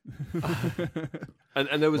 Skateboarding.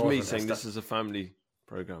 and there was me saying this is a family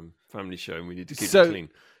program, family show, and we need to keep it clean.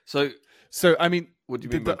 So I mean, what do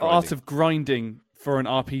you mean by the art of grinding for an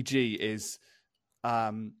RPG is...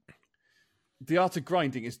 the art of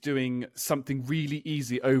grinding is doing something really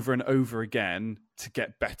easy over and over again to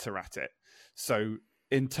get better at it. So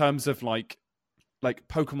in terms of like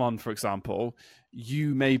Pokemon, for example,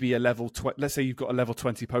 you may be a level let's say you've got a level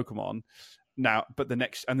 20 Pokemon now, but the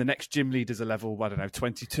next gym lead is a level, I don't know,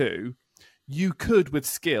 22. You could, with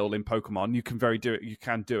skill in Pokemon, you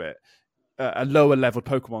can do it. A lower level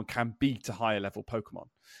Pokemon can beat a higher level Pokemon,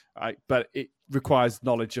 right? But it requires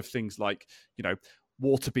knowledge of things like, you know,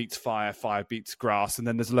 water beats fire, fire beats grass, and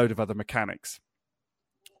then there's a load of other mechanics.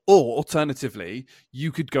 Or alternatively,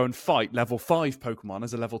 you could go and fight level 5 Pokemon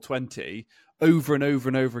as a level 20 over and over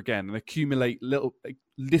and over again and accumulate little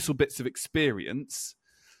bits of experience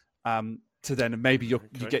to then maybe you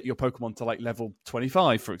get your Pokemon to like level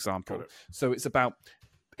 25, for example. So it's about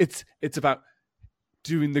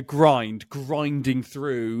doing the grinding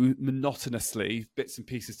through monotonously bits and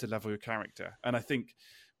pieces to level your character. And I think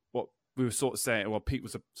what we were sort of saying, well, Pete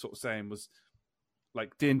was sort of saying was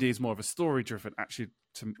like D&D is more of a story driven, actually,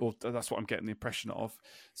 or that's what I'm getting the impression of.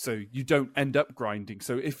 So you don't end up grinding.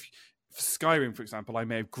 So if for Skyrim, for example, I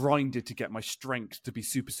may have grinded to get my strength to be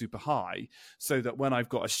super, super high, so that when I've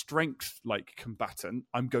got a strength like combatant,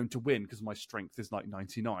 I'm going to win because my strength is like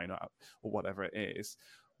 99 or whatever it is.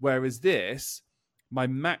 Whereas this, my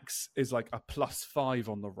max is like a +5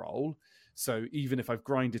 on the roll. So even if I've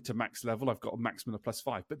grinded to max level, I've got a maximum of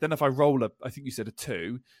 +5. But then if I roll I think you said a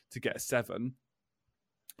 2 to get a 7,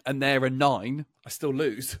 and they're a 9, I still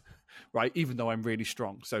lose, right? Even though I'm really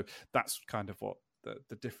strong. So that's kind of what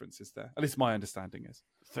the difference is there. At least my understanding is.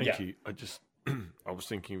 Thank you. I was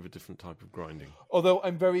thinking of a different type of grinding. Although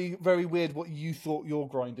I'm very, very weird what you thought your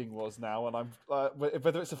grinding was now, and I'm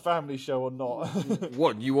whether it's a family show or not.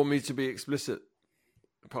 What, you want me to be explicit?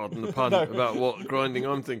 Pardon the pun, about what grinding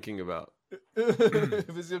I'm thinking about.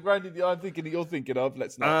 If it's your grinding that I'm thinking that you're thinking of,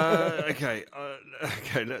 let's not. Okay,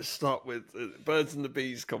 let's start with birds and the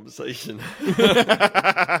bees conversation.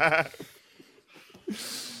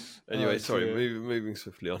 Anyway, sorry, moving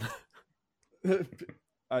swiftly on.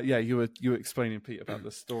 You were explaining, Pete, about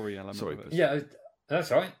the story element. Sorry. Of it. Yeah, that's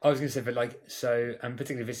all right. I was going to say, but like, so, and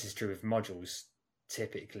particularly this is true with modules,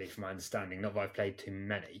 typically, from my understanding, not that I've played too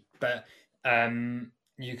many, but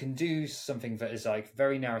you can do something that is like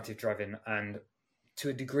very narrative driven and to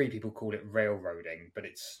a degree, people call it railroading, but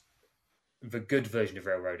it's the good version of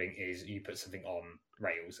railroading is you put something on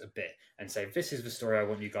rails a bit and say, this is the story I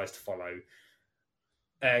want you guys to follow.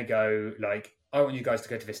 Ergo, like, I want you guys to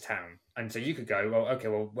go to this town. And so you could go, well, okay,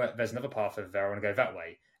 well, there's another path over there. I want to go that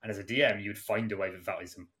way. And as a DM, you'd find a way that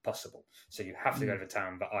is impossible. So you have to go to the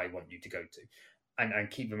town that I want you to go to, and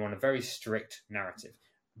keep them on a very strict narrative.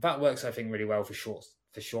 That works, I think, really well for short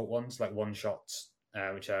ones, like one shots,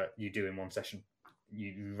 which you do in one session.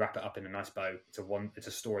 You wrap it up in a nice bow. It's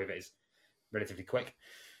a story that is relatively quick,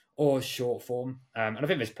 or short form. And I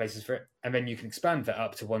think there's places for it. And then you can expand that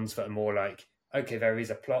up to ones that are more like, okay, there is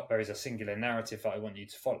a plot, there is a singular narrative that I want you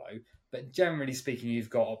to follow. But generally speaking, you've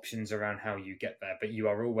got options around how you get there. But you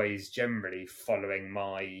are always generally following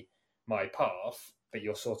my path, but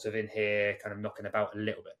you're sort of in here kind of knocking about a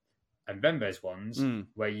little bit. And then there's ones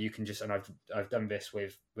where you can just, and I've done this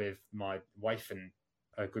with my wife and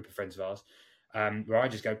a group of friends of ours, where I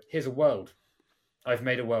just go, here's a world. I've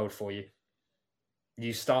made a world for you.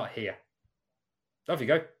 You start here. Off you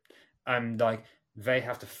go. And like, they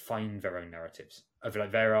have to find their own narratives. Of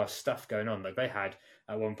like, there are stuff going on. Like, they had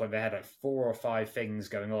at one point, they had like 4 or 5 things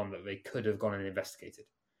going on that they could have gone and investigated.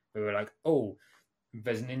 They were like, oh,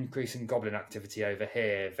 there's an increase in goblin activity over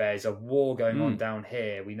here. There's a war going on down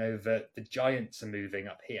here. We know that the giants are moving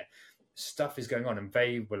up here. Stuff is going on, and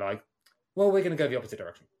they were like, well, we're going to go the opposite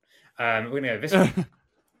direction. We're going to go this way.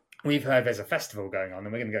 We've heard there's a festival going on,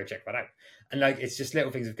 and we're going to go check that out. And like, it's just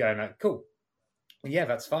little things of going like, cool. Yeah,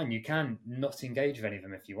 that's fine. You can not engage with any of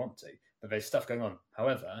them if you want to, but there's stuff going on.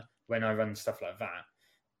 However, when I run stuff like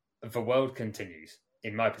that, the world continues.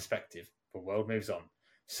 In my perspective, the world moves on.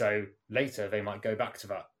 So later they might go back to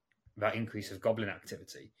that increase of goblin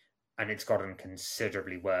activity, and it's gotten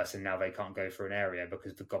considerably worse, and now they can't go through an area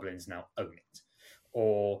because the goblins now own it.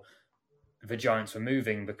 Or the giants were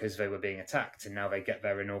moving because they were being attacked, and now they get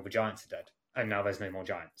there and all the giants are dead, and now there's no more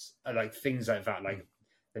giants. And like things like that, like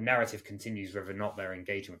the narrative continues whether or not they're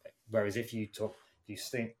engaging with it. Whereas if you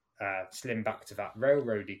slim back to that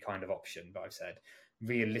railroady kind of option that I've said,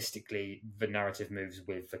 realistically the narrative moves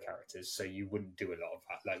with the characters, so you wouldn't do a lot of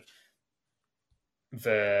that. Like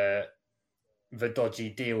the dodgy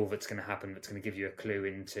deal that's going to happen, that's going to give you a clue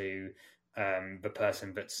into the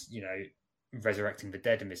person that's, you know, resurrecting the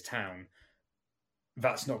dead in this town,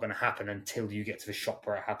 that's not going to happen until you get to the shop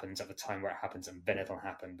where it happens, at the time where it happens, and then it'll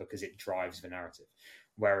happen because it drives the narrative.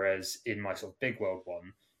 Whereas in my sort of big world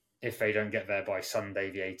one, if they don't get there by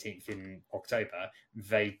Sunday the 18th in October,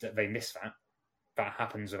 they miss that. That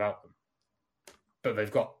happens without them. But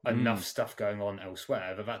they've got enough stuff going on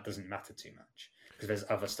elsewhere that doesn't matter too much, because there's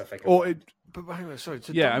other stuff they can. But hang on, sorry.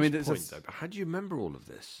 To yeah, Dom's I mean, point, though, how do you remember all of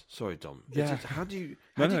this? Sorry, Dom. Yeah. How do you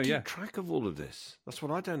keep track of all of this? That's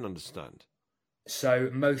what I don't understand. So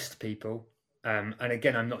most people, and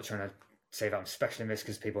again, I'm not trying to say that I'm special in this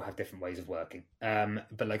because people have different ways of working.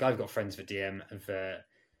 But like, I've got friends that DM that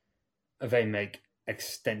they make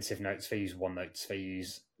extensive notes. They use OneNotes. They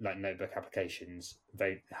use like notebook applications.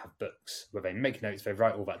 They have books where they make notes. They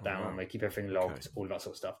write all that down. They keep everything logged, all that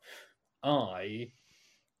sort of stuff. I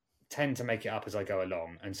tend to make it up as I go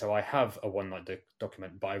along, and so I have a OneNote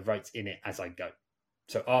document, but I write in it as I go.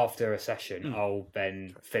 So after a session, I'll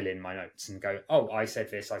then fill in my notes and go, oh, I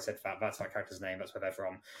said this, I said that, that's that character's name, that's where they're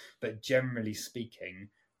from. But generally speaking,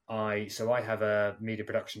 I have a media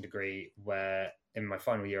production degree where in my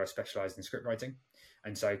final year I specialised in script writing.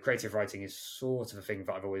 And so creative writing is sort of a thing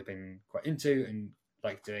that I've always been quite into and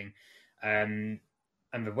like doing. And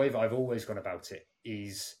the way that I've always gone about it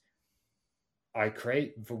is I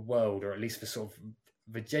create the world, or at least the sort of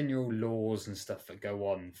the general laws and stuff that go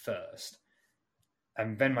on first,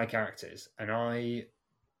 and then my characters. And I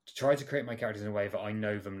try to create my characters in a way that I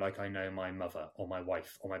know them like I know my mother or my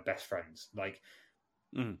wife or my best friends. Like,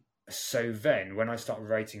 so then when I start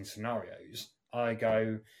writing scenarios, I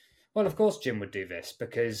go, well, of course Jim would do this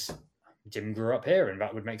because Jim grew up here and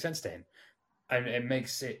that would make sense to him. And it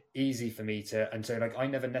makes it easy for me to, and so like, I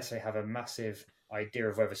never necessarily have a massive idea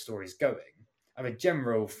of where the story's going. I have a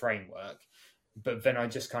general framework, but then I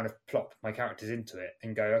just kind of plop my characters into it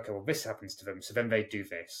and go, okay, well, this happens to them, so then they do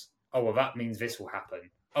this. Oh, well, that means this will happen.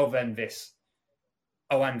 Oh, then this.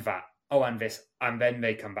 Oh, and that. Oh, and this. And then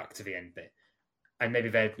they come back to the end bit. And maybe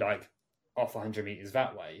they're like off 100 meters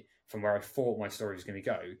that way from where I thought my story was going to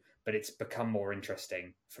go, but it's become more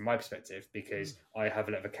interesting from my perspective because I have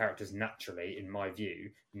let the characters naturally, in my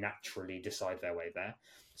view, naturally decide their way there.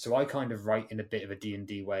 So I kind of write in a bit of a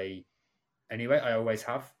D&D way anyway. I always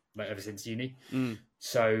have, like ever since uni.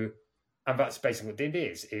 So, and that's basically what D&D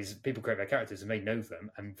is people create their characters and they know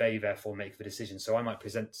them and they therefore make the decision. So I might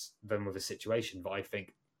present them with a situation that I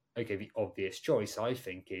think okay, the obvious choice I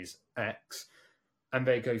think is X, and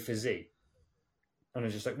they go for Z. And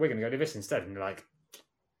it's just like, we're going to go to this instead. And they're like,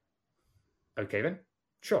 okay then,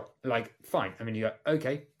 sure. Like, fine. I mean, you go,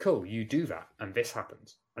 okay, cool, you do that, and this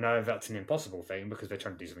happens. I know that's an impossible thing because they're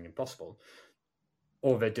trying to do something impossible,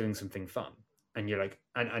 or they're doing something fun. And you're like,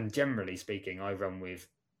 and generally speaking, I run with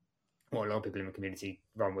what a lot of people in the community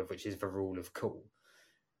run with, which is the rule of cool.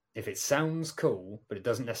 If it sounds cool, but it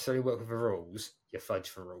doesn't necessarily work with the rules, you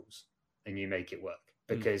fudge the rules and you make it work.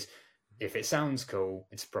 Because if it sounds cool,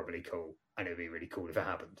 it's probably cool. And it would be really cool if it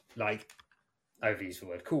happened. Like, I overuse the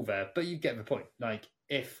word cool there, but you get the point. Like,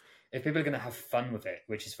 if people are going to have fun with it,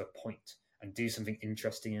 which is the point, and do something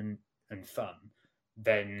interesting and fun,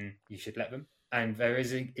 then you should let them. And there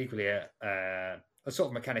is equally a sort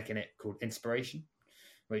of mechanic in it called inspiration,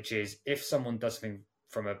 which is if someone does something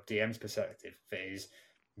from a DM's perspective that is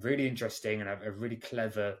really interesting and have a really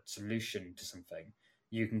clever solution to something,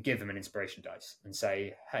 you can give them an inspiration dice and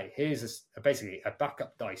say, hey, here's basically a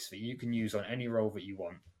backup dice that you can use on any roll that you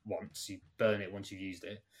want once. You burn it once you've used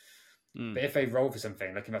it. But if they roll for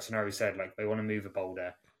something, like in that scenario said, like they want to move a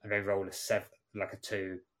boulder and they roll a 7, like a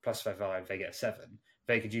 2, plus 5, they get a 7,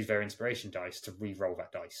 they could use their inspiration dice to re-roll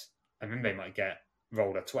that dice. And then they might get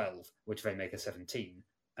rolled a 12, which they make a 17,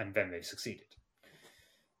 and then they've succeeded.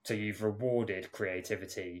 So you've rewarded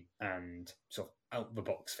creativity and sort of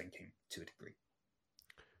out-the-box thinking to a degree.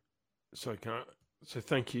 So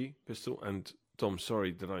thank you, Pistol, and Dom.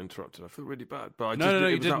 Sorry that I interrupted. I feel really bad, but You was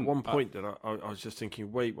at didn't. one point that I was just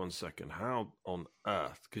thinking, wait 1 second, how on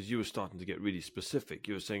earth? Because you were starting to get really specific.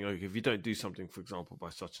 You were saying, okay, if you don't do something, for example, by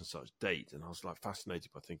such and such date, and I was like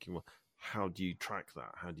fascinated by thinking, well, how do you track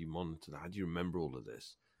that? How do you monitor that? How do you remember all of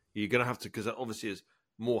this? You're going to have to, because obviously as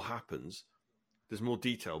more happens, there's more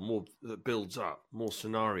detail, more that builds up, more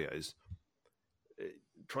scenarios.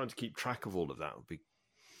 Trying to keep track of all of that would be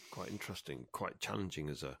quite interesting, quite challenging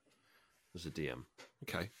as a DM.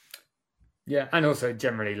 Okay. Yeah, and also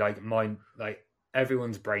generally, like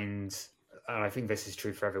everyone's brains, and I think this is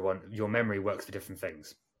true for everyone. Your memory works for different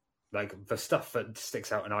things. Like the stuff that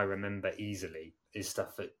sticks out and I remember easily is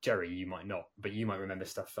stuff that Jerry you might not, but you might remember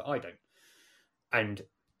stuff that I don't. And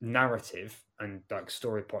narrative and like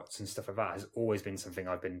story plots and stuff like that has always been something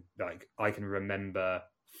I've been like. I can remember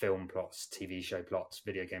film plots, TV show plots,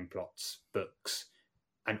 video game plots, books,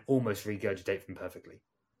 and almost regurgitate them perfectly.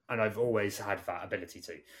 And I've always had that ability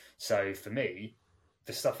to. So for me,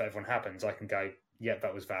 the stuff that everyone happens, I can go, yeah,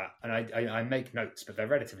 that was that. And I make notes, but they're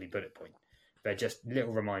relatively bullet point. They're just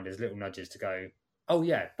little reminders, little nudges to go, oh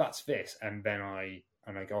yeah, that's this. And then I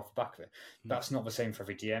go off the back of it. That's not the same for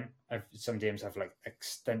every DM. Some DMs have like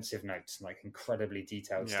extensive notes and like incredibly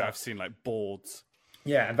detailed stuff. Yeah, I've seen like boards.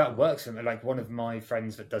 Yeah, and that works for me. Like one of my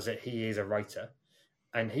friends that does it, he is a writer.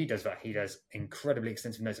 And he does that. He does incredibly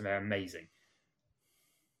extensive notes and they're amazing.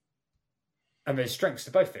 And there's strengths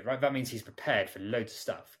to both of it, right? That means he's prepared for loads of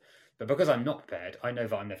stuff. But because I'm not prepared, I know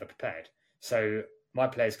that I'm never prepared. So my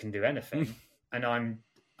players can do anything. And I'm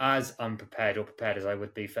as unprepared or prepared as I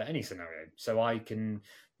would be for any scenario. So I can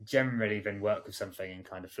generally then work with something and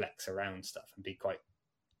kind of flex around stuff and be quite,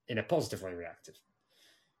 in a positive way, reactive.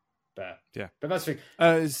 But yeah. But that's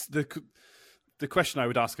the question I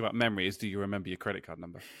would ask about memory is, do you remember your credit card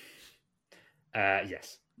number?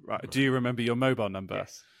 Yes. Right. Do you remember your mobile number?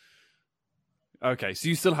 Yes. Okay, so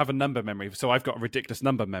you still have a number memory. So I've got a ridiculous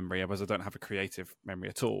number memory, whereas I don't have a creative memory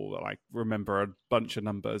at all. I remember a bunch of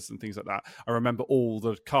numbers and things like that. I remember all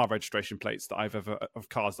the car registration plates of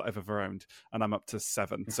cars that I've ever owned, and I'm up to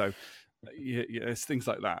 7. So yeah, it's things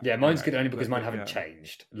like that. Yeah, mine's good only because mine haven't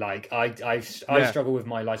changed. Like I struggle with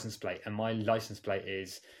my license plate, and my license plate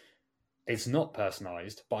it's not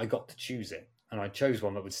personalised, but I got to choose it, and I chose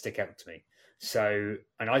one that would stick out to me. So,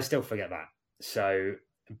 and I still forget that. So.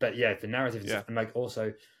 But yeah, the narrative is, and like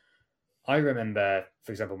also, I remember,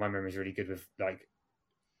 for example, my memory is really good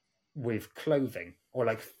with clothing or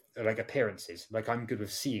like appearances. Like I'm good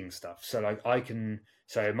with seeing stuff. So like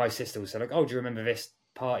so my sister will say like, oh, do you remember this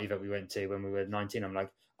party that we went to when we were 19? I'm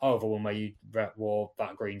like, oh, the one where you wore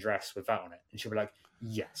that green dress with that on it. And she'll be like,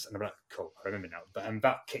 yes. And I'm like, cool, I remember now. And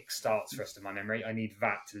that kickstarts the rest of my memory. I need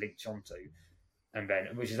that to link onto. And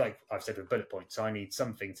then, which is like I've said with bullet points, so I need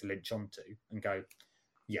something to link onto and go,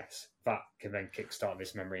 yes, that can then kickstart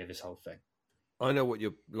this memory of this whole thing. I know what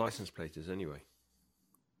your license plate is anyway.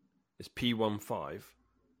 It's P15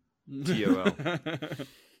 TOL.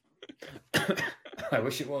 I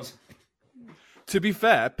wish it was. To be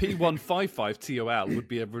fair, P155 TOL would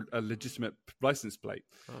be a legitimate license plate,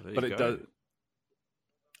 but it does.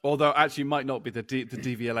 Although actually, might not be the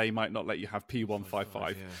DVLA might not let you have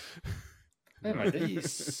P155. Yeah.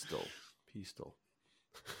 Pistol.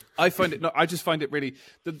 I find it. No, I just find it really.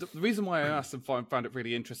 The reason why I asked and found it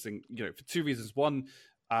really interesting, for two reasons. One,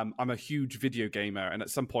 I'm a huge video gamer, and at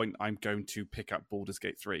some point, I'm going to pick up Baldur's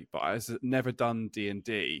Gate 3. But as I've never done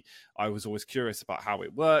D&D, I was always curious about how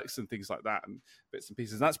it works and things like that, and bits and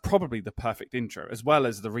pieces. And that's probably the perfect intro, as well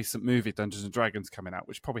as the recent movie Dungeons and Dragons coming out,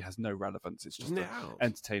 which probably has no relevance. It's just an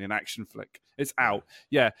entertaining action flick. It's out,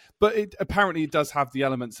 yeah, but it apparently does have the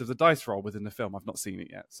elements of the dice roll within the film. I've not seen it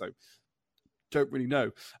yet, so don't really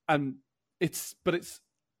know. And it's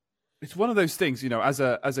one of those things, when I was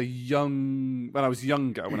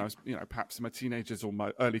younger, when I was, perhaps in my teenagers or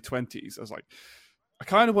my early 20s, I was like, I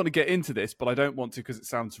kind of want to get into this, but I don't want to because it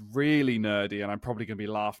sounds really nerdy and I'm probably going to be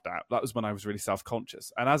laughed at. That was when I was really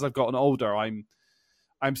self-conscious. And as I've gotten older, I'm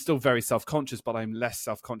still very self-conscious, but I'm less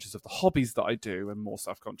self-conscious of the hobbies that I do and more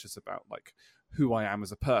self-conscious about like who I am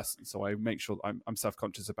as a person. So I make sure that I'm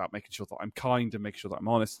self-conscious about making sure that I'm kind and making sure that I'm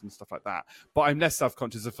honest and stuff like that. But I'm less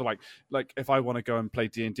self-conscious of like if I want to go and play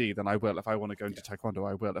D&D, then I will. If I want to go into Taekwondo,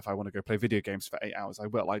 I will. If I want to go play video games for 8 hours, I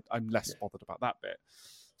will. I'm less bothered about that bit.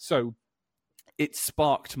 So it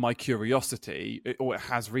sparked my curiosity, or it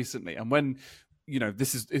has recently. And when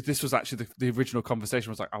this was actually the original conversation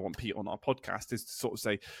was like, I want Pete on our podcast, is to sort of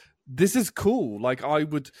say, this is cool. Like I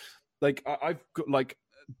would, like I've got like,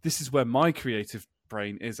 this is where my creative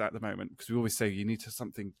brain is at the moment, because we always say you need to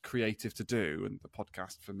something creative to do, and the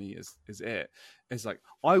podcast for me is it. It's like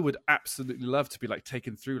I would absolutely love to be like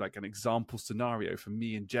taken through like an example scenario for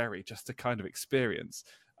me and Jerry just to kind of experience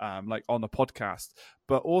like on a podcast,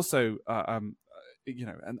 but also and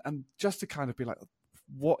just to kind of be like,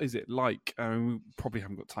 what is it like? We probably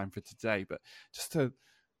haven't got time for today, but just to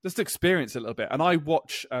experience it a little bit. And I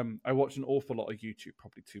watch an awful lot of YouTube,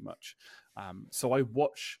 probably too much. So I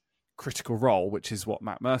watch Critical Role, which is what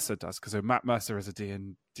Matt Mercer does, because Matt Mercer is a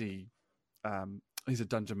D&D, he's a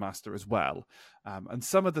dungeon master as well. And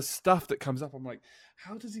some of the stuff that comes up, I'm like,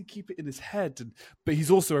 how does he keep it in his head? But he's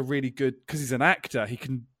also a really good, because he's an actor, he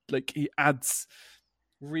can he adds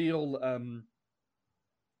real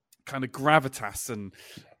kind of gravitas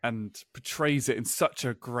and portrays it in such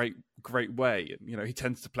a great way. And he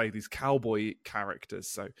tends to play these cowboy characters,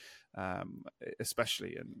 so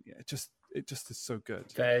especially, and it just is so good.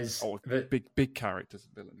 There's big characters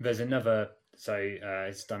and villains. There's another,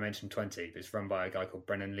 it's Dimension 20, but it's run by a guy called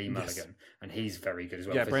Brennan Lee Mulligan, and he's very good as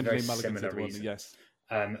well. Yeah, Brennan Lee Mulligan's the one, yes.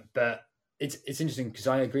 But it's interesting because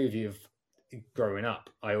I agree with you. Of growing up,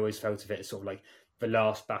 I always felt of it as sort of like the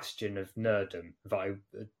last bastion of nerddom that I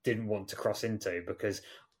didn't want to cross into, because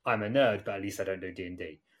I'm a nerd, but at least I don't do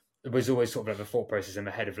D&D. It was always sort of like a thought process in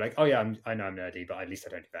my head of like, oh yeah, I know I'm nerdy, but at least I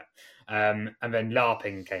don't do that. And then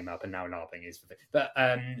LARPing came up, and now LARPing is the thing.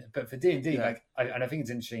 But for D&D, like, and I think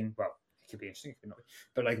it's interesting. Well, it could be interesting, it could not be.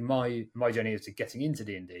 But like my journey to getting into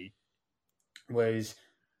D&D was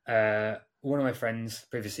one of my friends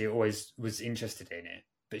previously always was interested in it,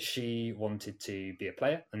 but she wanted to be a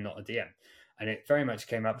player and not a DM. And it very much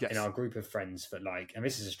came up in our group of friends that like, and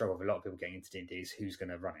this is a struggle for a lot of people getting into D&D, is who's going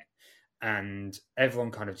to run it. And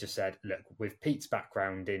everyone kind of just said, look, with Pete's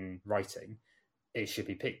background in writing, it should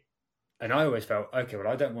be Pete. And I always felt, okay, well,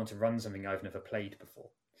 I don't want to run something I've never played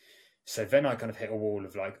before. So then I kind of hit a wall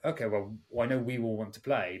of like, okay, well, I know we all want to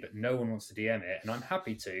play, but no one wants to DM it. And I'm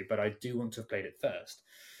happy to, but I do want to have played it first.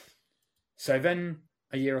 So then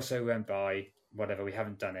a year or so went by, whatever, we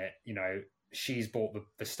haven't done it. She's bought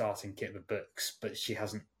the starting kit of the books, but she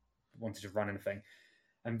hasn't wanted to run anything.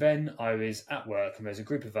 And then I was at work, and there's a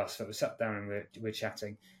group of us that were sat down and we're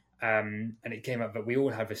chatting. And it came up that we all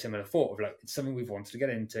have a similar thought of like, it's something we've wanted to get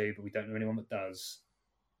into, but we don't know anyone that does.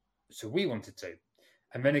 So we wanted to.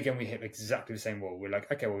 And then again, we hit exactly the same wall. We're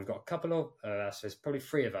like, okay, well, we've got a couple of us. There's probably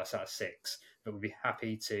 3 of us out of 6 that would be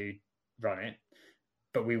happy to run it,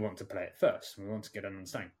 but we want to play it first. We want to get an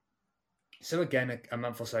understanding. So again, a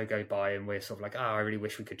month or so go by, and we're sort of like, I really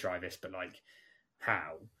wish we could try this, but like,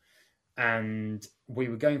 how? And we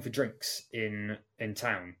were going for drinks in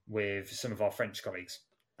town with some of our French colleagues.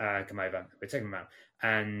 Come over, we're taking them out,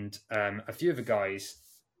 and a few of the guys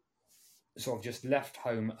sort of just left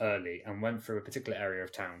home early and went through a particular area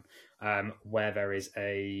of town where there is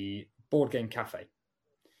a board game cafe.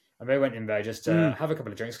 And they went in there just to have a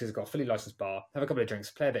couple of drinks, because they've got a fully licensed bar, have a couple of drinks,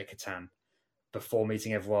 play a bit of Catan, before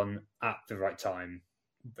meeting everyone at the right time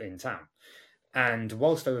in town. And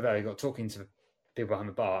whilst they were there, they got talking to people behind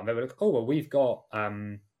the bar, and they were like, oh, well, we've got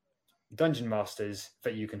dungeon masters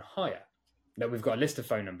that you can hire. That we've got a list of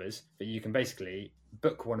phone numbers that you can basically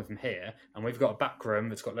book one of them here, and we've got a back room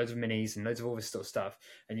that's got loads of minis and loads of all this sort of stuff,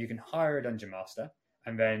 and you can hire a dungeon master,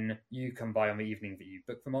 and then you come by on the evening that you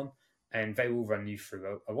book them on, and they will run you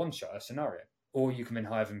through a one-shot, a scenario. or you can then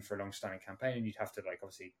hire them for a long-standing campaign, and you'd have to like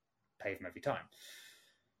obviously pay them every time.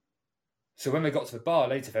 So when we got to the bar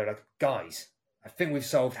later, they were like, guys, I think we've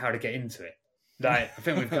solved how to get into it. Like, I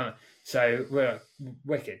think we've done it. So we're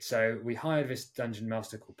wicked. So we hired this dungeon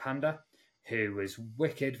master called Panda, who was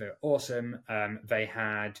wicked, very awesome. They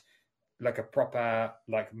had like a proper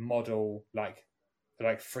like model, like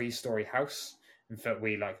 3-story house. In fact,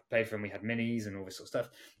 we like played for them. We had minis and all this sort of stuff,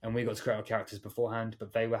 and we got to create our characters beforehand.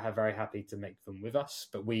 But they were very happy to make them with us.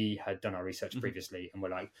 But we had done our research previously, and we're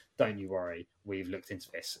like, "Don't you worry, we've looked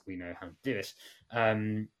into this. We know how to do this."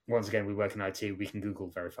 Once again, we work in IT. We can Google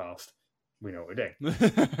very fast. We know what we're doing.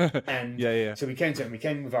 And so we came to it, and we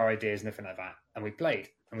came with our ideas and everything like that, and we played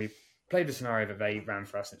the scenario that they ran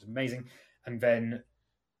for us. And it was amazing. And then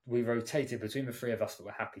we rotated between the three of us that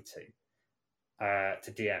were happy to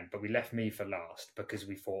DM, but we left me for last because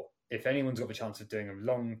we thought if anyone's got the chance of doing a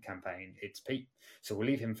long campaign, it's Pete. So we'll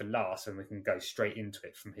leave him for last and we can go straight into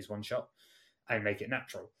it from his one shot and make it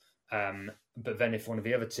natural. But then if one of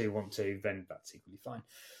the other two want to, then that's equally fine.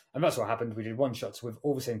 And that's what happened. We did one shots with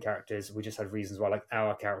all the same characters. We just had reasons why like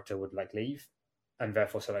our character would like leave. And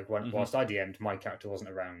therefore, so like whilst I DM'd, my character wasn't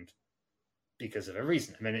around because of a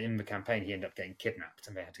reason. I mean, in the campaign, he ended up getting kidnapped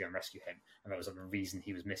and they had to go and rescue him. And that was like the reason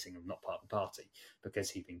he was missing and not part of the party,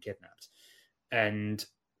 because he'd been kidnapped. And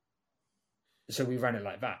so we ran it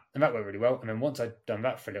like that. And that went really well. And then once I'd done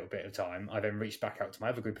that for a little bit of time, I then reached back out to my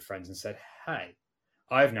other group of friends and said, hey,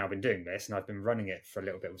 I've now been doing this and I've been running it for a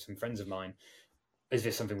little bit with some friends of mine. Is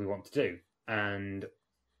this something we want to do? And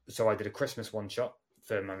so I did a Christmas one shot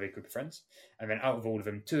for my big group of friends. And then out of all of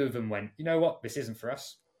them, 2 of them went, you know what, this isn't for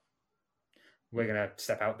us. We're going to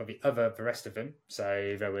step out. But the rest of them,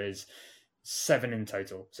 so there was 7 in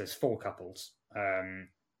total. So it's 4 couples. And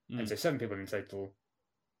so 7 people in total.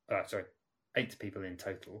 8 people in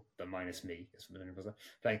total, but minus me.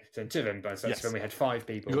 Playing. So 2 of them, but so when we had 5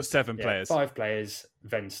 people. You got 7 players. 5 players,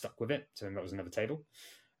 then stuck with it. So then that was another table.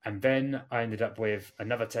 And then I ended up with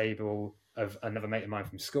another table of another mate of mine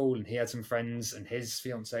from school, and he had some friends, and his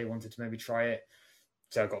fiance wanted to maybe try it.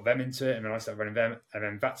 So I got them into it, and then I started running them. And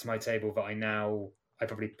then that's my table that I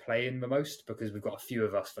probably play in the most, because we've got a few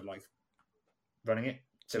of us that like running it.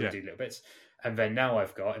 So we do little bits. And then now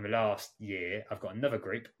I've got, in the last year, I've got another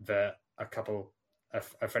group that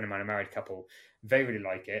a friend of mine, a married couple, they really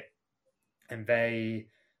like it. And they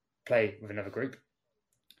play with another group.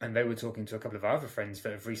 And they were talking to a couple of our other friends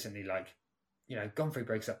that have recently gone through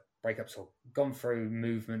breakups or gone through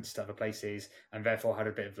movements to other places, and therefore had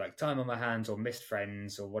a bit of like time on my hands or missed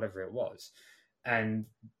friends or whatever it was. And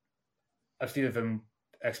a few of them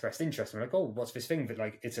expressed interest. And like, oh, what's this thing that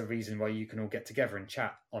like it's a reason why you can all get together and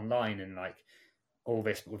chat online and like all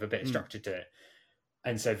this with a bit of structure to it.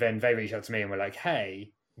 And so then they reached out to me and were like,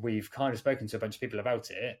 hey, we've kind of spoken to a bunch of people about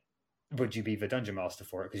it. Would you be the dungeon master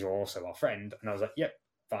for it? Because you're also our friend. And I was like, yep,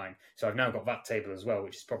 fine. So I've now got that table as well,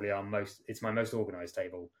 which is probably it's my most organized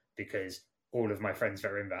table, because all of my friends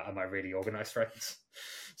that are in that are my really organized friends.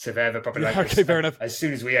 So they're the proper fair enough. As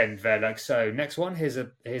soon as we end, they're like, so next one, here's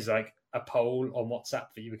like a poll on WhatsApp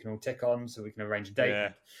that we can all tick on so we can arrange a date. Yeah.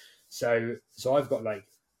 So I've got like,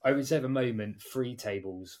 I would say at the moment, 3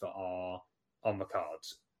 tables that are on the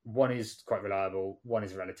cards. One is quite reliable, one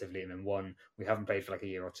is relatively, and then one we haven't played for like a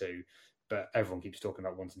year or 2, but everyone keeps talking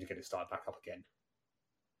about wanting to get it started back up again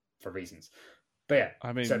for reasons. But yeah,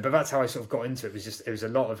 I mean, but that's how I sort of got into it. It was a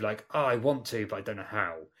lot of like, oh, I want to, but I don't know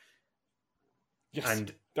how. Yes,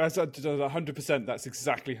 and that's 100%. That's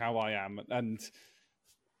exactly how I am, and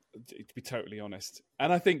to be totally honest,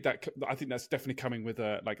 and I think that's definitely coming with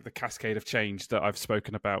like the cascade of change that I've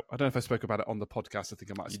spoken about. I don't know if I spoke about it on the podcast. I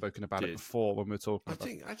think I might have spoken about it before when we were talking. I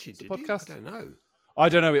think actually did podcast. I don't know. I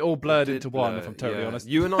don't know. It all blurred into one. If I'm totally honest,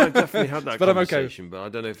 you and I have definitely had that but conversation. But I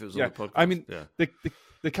don't know if it was on the podcast. I mean,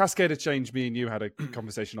 the cascade of change. Me and you had a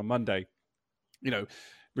conversation on Monday. You know,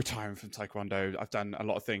 retiring from Taekwondo, I've done a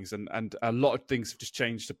lot of things, and a lot of things have just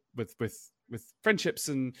changed with friendships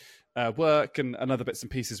and work and other bits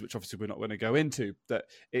and pieces, which obviously we're not going to go into. That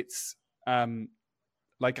it's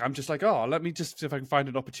like I'm just like, oh, let me just see if I can find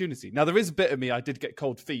an opportunity. Now there is a bit of me. I did get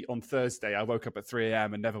cold feet on Thursday. I woke up at 3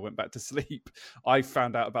 a.m. and never went back to sleep. I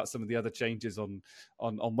found out about some of the other changes on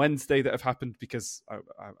Wednesday that have happened because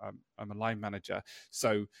I'm a line manager.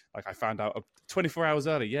 So like I found out 24 hours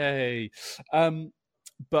early. Yay!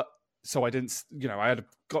 But so I didn't, I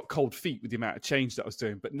got cold feet with the amount of change that I was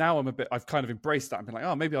doing. But now I've kind of embraced that. I've been like,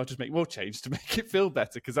 oh, maybe I'll just make more change to make it feel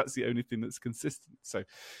better, because that's the only thing that's consistent. So,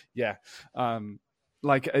 yeah,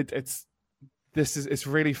 it's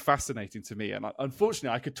really fascinating to me. And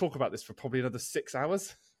unfortunately, I could talk about this for probably another 6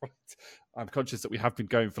 hours Right. I'm conscious that we have been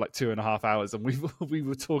going for like 2.5 hours, and we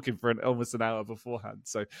were talking for almost an hour beforehand.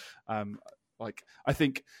 So, I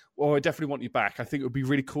think, I definitely want you back. I think it would be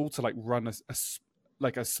really cool to like run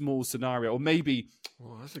a small scenario, or maybe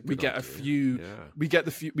we get a few we get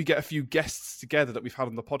a few guests together that we've had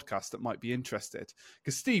on the podcast that might be interested,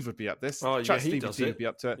 because Steve would be up this. Steve would be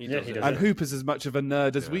up to it, and Hooper's as much of a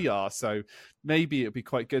nerd as we are, so maybe it'd be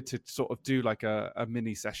quite good to sort of do like a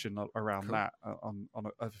mini session around that on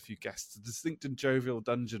a few guests. A distinct and jovial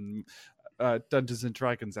Dungeons and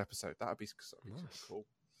Dragons episode, that would be cool.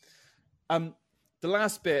 The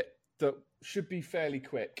last bit that should be fairly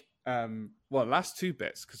quick. Last two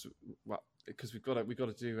bits, because we've got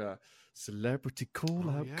to do a celebrity call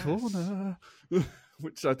out corner,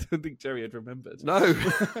 which I don't think Jerry had remembered. No.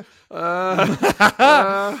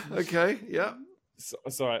 Okay. Yeah.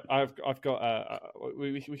 Sorry, I've got.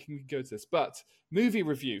 We can go to this, but movie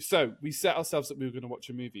review. So we set ourselves that we were going to watch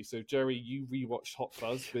a movie. So Jerry, you rewatched Hot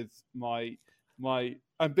Fuzz with my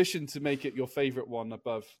ambition to make it your favourite one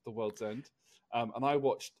above The World's End, and I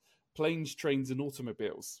watched Planes, Trains and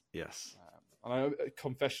Automobiles. Yes. And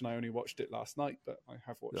confession, I only watched it last night, but I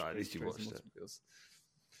have watched at least you watched it.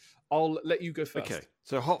 I'll let you go first. Okay.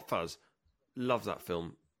 So Hot Fuzz, love that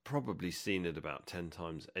film. Probably seen it about 10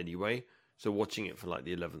 times anyway. So watching it for like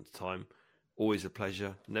the 11th time, always a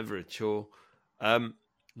pleasure, never a chore.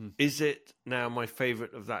 Is it now my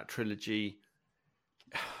favourite of that trilogy?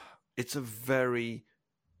 It's a very,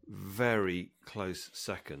 very close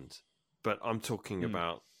second. But I'm talking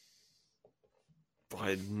about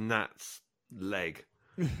by a gnat's leg.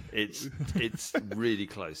 It's really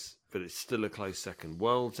close, but it's still a close second.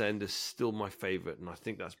 World's End is still my favourite, and I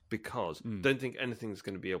think that's because don't think anything's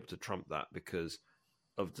going to be able to trump that because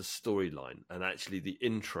of the storyline and actually the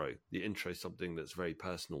intro. The intro is something that's very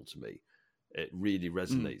personal to me. It really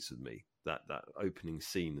resonates with me, that opening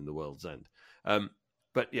scene in The World's End.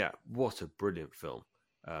 But yeah, what a brilliant film.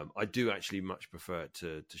 I do actually much prefer it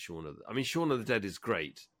to Shaun of the Dead is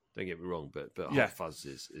great. Don't get me wrong, but Hot Fuzz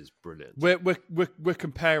is brilliant. We're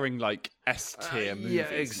comparing like S tier movies. Yeah,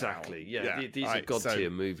 exactly. Now. Yeah, these are god tier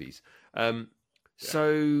movies.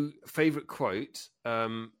 So favorite quote,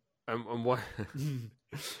 and what?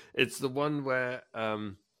 It's the one where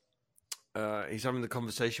he's having the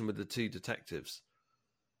conversation with the two detectives,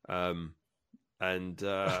 and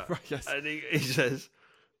yes. and he says,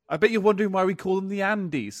 I bet you're wondering why we call them the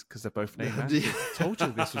Andes, because they're both named Andy. I told you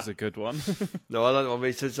this was a good one. No, I like the one where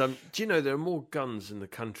he says, do you know there are more guns in the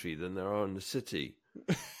country than there are in the city?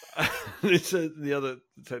 And he said, the other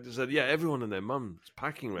detective said, yeah, everyone and their mum's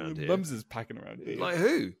packing around here. Mums is packing around here. Like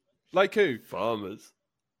who? Like who? Farmers.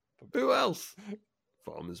 Who else?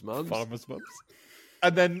 Farmers' mums. Farmers' mums.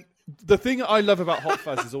 And then the thing I love about Hot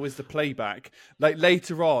Fuzz is always the playback. Like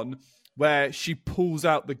later on, where she pulls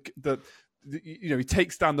out the he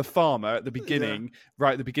takes down the farmer at the beginning,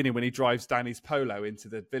 right at the beginning when he drives down his Polo into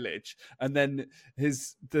the village, and then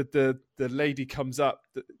the lady comes up,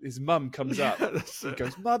 his mum comes up, and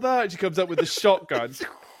goes, "Mother!" and she comes up with the shotgun,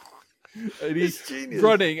 and he's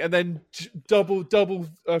running, and then double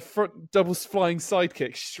flying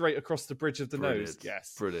sidekick straight across the bridge of the nose.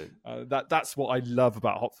 Yes, brilliant. That's what I love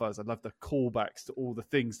about Hot Fuzz. I love the callbacks to all the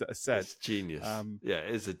things that are said. It's genius. It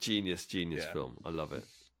is a genius film. I love it.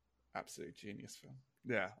 Absolute genius film.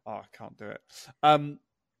 Yeah, I can't do it.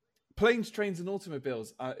 Planes, Trains and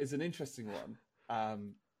Automobiles is an interesting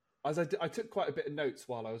one. As I took quite a bit of notes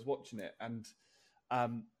while I was watching it, and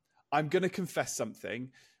I'm going to confess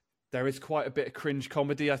something. There is quite a bit of cringe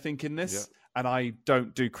comedy, I think, in this, and I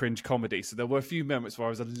don't do cringe comedy. So there were a few moments where I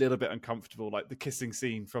was a little bit uncomfortable, like the kissing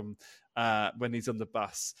scene from when he's on the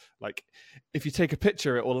bus. Like, if you take a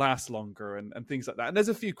picture, it will last longer, and things like that. And there's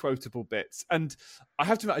a few quotable bits. And I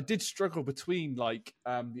have to admit, I did struggle between like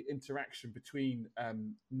the interaction between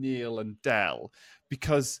Neil and Del,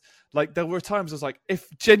 because like there were times I was like, if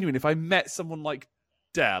I met someone like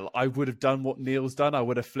Del, I would have done what Neil's done. I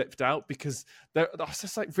would have flipped out, because I was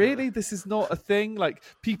just like, really, this is not a thing. Like,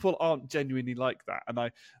 people aren't genuinely like that. And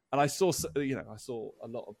I saw I saw a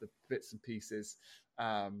lot of the bits and pieces.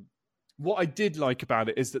 What I did like about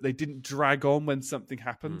it is that they didn't drag on when something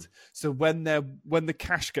happened. So when the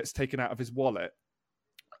cash gets taken out of his wallet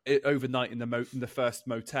overnight in the first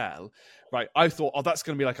motel, right, I thought, that's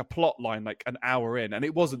going to be like a plot line like an hour in, and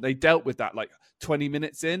it wasn't. They dealt with that like 20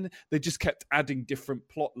 minutes in. They just kept adding different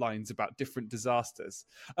plot lines about different disasters,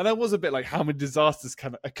 and I was a bit like, how many disasters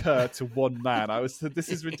can occur to one man? This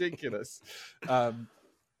is ridiculous.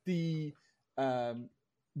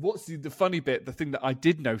 What's the funny bit, the thing that I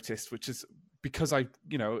did notice, which is because I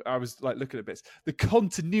was like looking at bits. The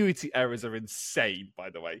continuity errors are insane, by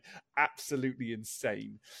the way, absolutely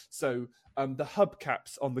insane. So the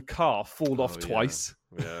hubcaps on the car fall off twice.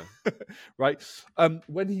 Yeah. Right.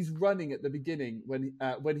 When he's running at the beginning,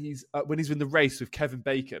 when he's in the race with Kevin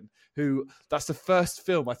Bacon, who that's the first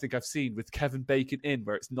film I think I've seen with Kevin Bacon in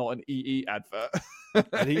where it's not an EE advert.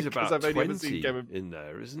 And he's about I've only ever 20 seen Kevin... in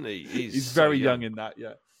there, isn't he? He's very young in that,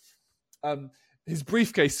 yeah. His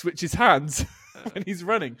briefcase switches hands when he's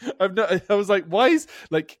running. I was like, why is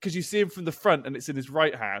because you see him from the front and it's in his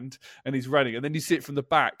right hand and he's running, and then you see it from the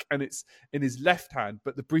back and it's in his left hand,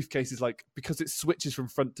 but the briefcase is because it switches from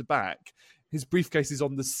front to back, his briefcase is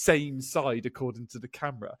on the same side according to the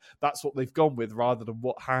camera. That's what they've gone with rather than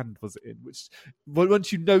what hand was it in, which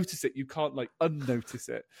once you notice it, you can't unnotice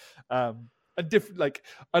it. And different,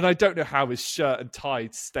 and I don't know how his shirt and tie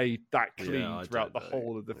stayed that clean throughout the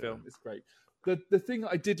whole of the film. It's great. The thing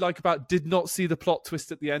I did like about did not see the plot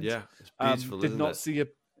twist at the end. Yeah, it's beautiful. Did not see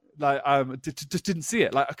it. Just didn't see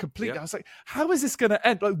it. I completely. I was like, how is this going to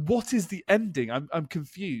end? What is the ending? I'm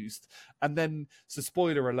confused. And then, so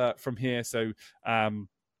spoiler alert from here. So,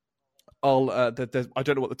 I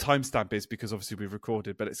don't know what the timestamp is because obviously we've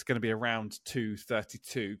recorded, but it's going to be around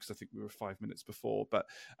 2:32 because I think we were 5 minutes before. But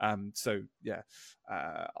so yeah,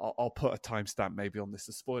 I'll put a timestamp maybe on this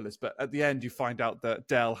as spoilers. But at the end, you find out that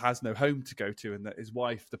Dell has no home to go to, and that his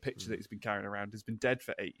wife, the picture that he's been carrying around, has been dead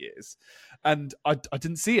for 8 years. And I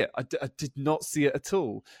didn't see it. I did not see it at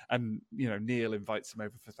all. And Neil invites him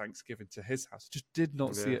over for Thanksgiving to his house. Just did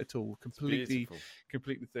not see it at all. Completely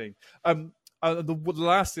thing. The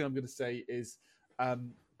last thing I'm going to say is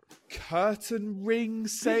curtain ring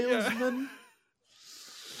salesman.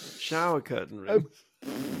 Shower curtain ring.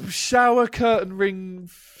 Shower curtain ring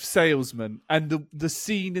salesman. And the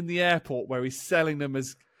scene in the airport where he's selling them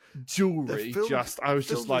as jewellery. I was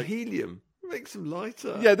just like... helium. Makes them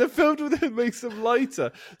lighter. Yeah, they're filled with it. Makes them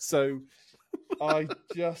lighter. So I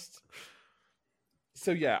if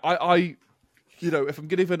I'm going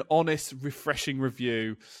to give an honest, refreshing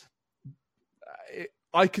review...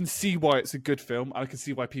 I can see why it's a good film. I can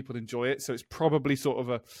see why people enjoy it. So it's probably sort of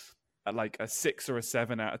a 6 or a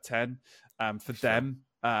 7 out of 10 for them.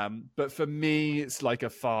 But for me, it's like a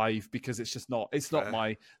 5 because it's not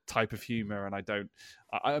my type of humor, and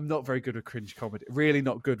I'm not very good with cringe comedy. Really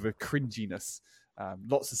not good with cringiness.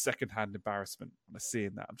 Lots of secondhand embarrassment when I see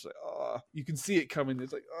that. I'm just like, oh, you can see it coming.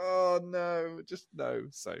 It's like, oh no, just no.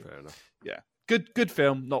 So fair enough. Yeah, good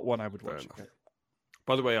film. Not one I would watch.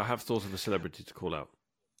 By the way, I have thought of a celebrity to call out.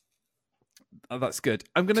 Oh, that's good.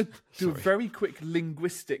 I'm going to do a very quick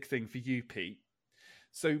linguistic thing for you, Pete.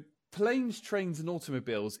 So planes, trains, and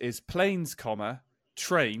automobiles is planes,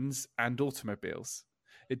 trains, and automobiles.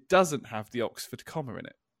 It doesn't have the Oxford comma in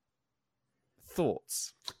it.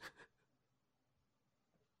 Thoughts?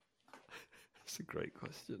 That's a great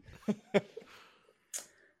question.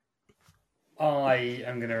 I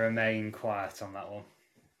am going to remain quiet on that one.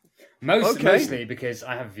 Mostly because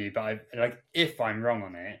I have a view, but if I'm wrong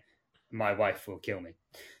on it, my wife will kill me.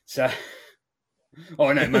 So,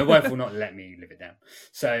 no, my wife will not let me live it down.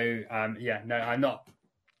 So, I'm not.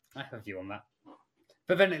 I have a view on that.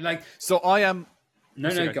 But then, so I am.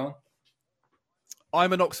 No, go on.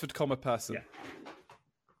 I'm an Oxford comma person. Yeah.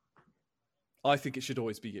 I think it should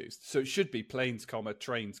always be used. So it should be planes,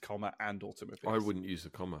 trains, and automobiles. I wouldn't use the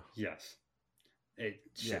comma. Yes, it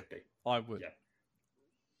should be. I would. Yeah.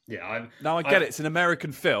 Yeah, I get it. It's an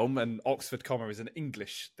American film, and Oxford comma is an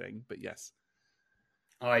English thing. But yes,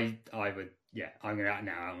 I would. Yeah, I'm going to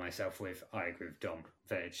now out myself with. I agree with Dom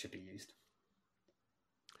that it should be used.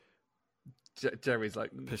 Jerry's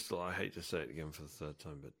like Pistol. I hate to say it again for the third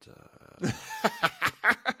time, but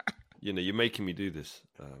you're making me do this.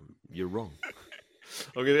 You're wrong.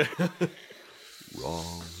 I'm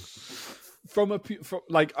wrong.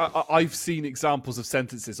 I've seen examples of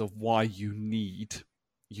sentences of why you need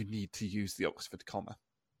to use the Oxford comma.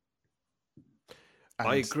 And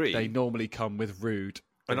I agree. They normally come with rude.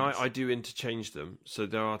 And I do interchange them. So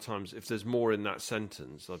there are times, if there's more in that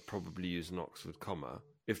sentence, I'd probably use an Oxford comma.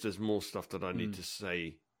 If there's more stuff that I need to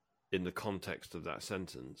say in the context of that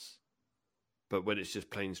sentence. But when it's just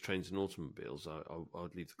planes, trains, and automobiles, I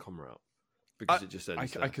would leave the comma out. Because it just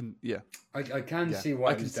ends there. I can see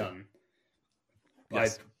why it was done.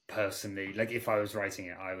 Yes. I personally, if I was writing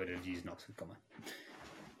it, I would have used an Oxford comma.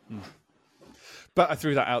 But I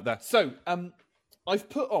threw that out there. So, I've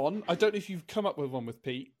put on, I don't know if you've come up with one with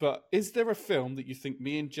Pete, but is there a film that you think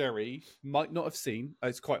me and Jerry might not have seen?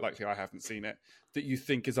 It's quite likely I haven't seen it, that you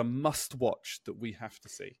think is a must-watch that we have to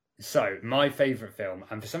see? So, my favourite film,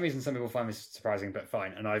 and for some reason some people find this surprising, but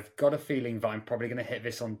fine, and I've got a feeling that I'm probably going to hit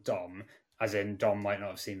this on Dom, as in Dom might not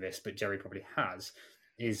have seen this, but Jerry probably has,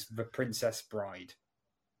 is The Princess Bride.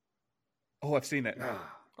 Oh, I've seen it. I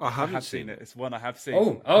I haven't have seen it. It's one I have seen.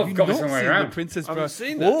 Oh, Have I've you got this not one way seen around. The Princess I haven't Bride?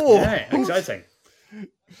 seen it. Oh, Yeah, exciting.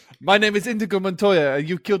 my name is Indigo Montoya, and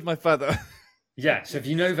you killed my father. Yeah, so if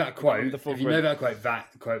you know that quote, Wonderful that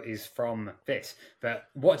quote is from this. But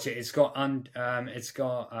watch it. It's got Andre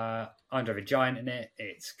the Giant in it.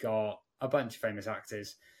 It's got a bunch of famous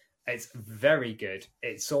actors. It's very good.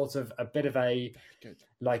 It's sort of a bit of a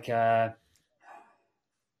like a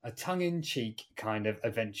tongue-in-cheek kind of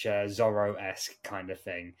adventure, Zorro-esque kind of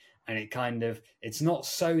thing. And it's not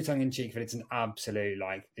so tongue-in-cheek that it's an absolute,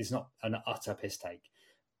 it's not an utter piss take.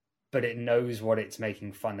 But it knows what it's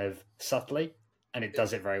making fun of subtly, and it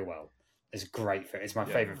does it very well. It's great film. It's my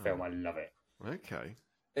favourite film. I love it. Okay.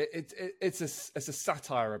 It's a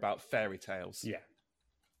satire about fairy tales. Yeah.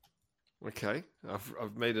 Okay.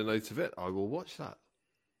 I've made a note of it. I will watch that.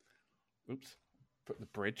 Oops. Put the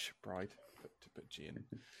bridge, bride. Put G in.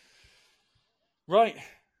 Right.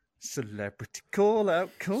 Celebrity call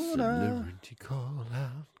out corner. Celebrity call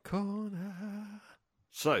out corner.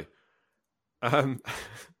 So,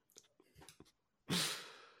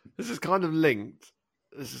 this is kind of linked.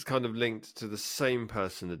 This is kind of linked to the same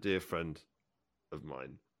person, a dear friend of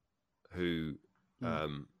mine, who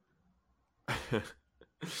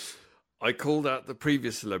I called out the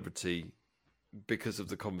previous celebrity because of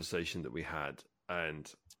the conversation that we had, and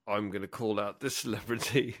I'm going to call out this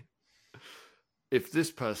celebrity if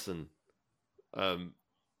this person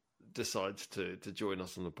decides to join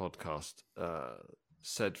us on the podcast.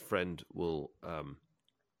 Said friend will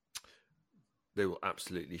they will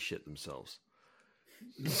absolutely shit themselves.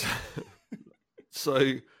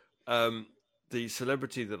 So the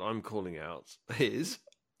celebrity that I'm calling out is,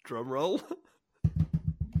 drum roll,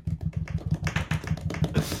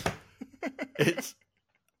 it's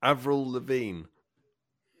Avril Lavigne.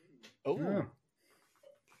 Oh. Yeah.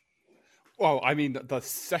 Well, I mean, the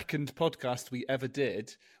second podcast we ever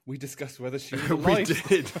did, we discussed whether she was alive.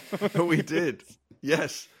 We did.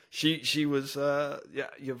 Yes, she was. Yeah,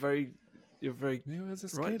 you're very. He was a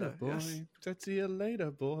skater right there, boy. yes. See you later,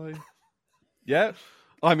 boy. Yeah,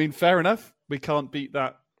 I mean, fair enough. We can't beat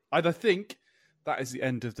that. I think that is the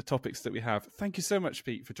end of the topics that we have. Thank you so much,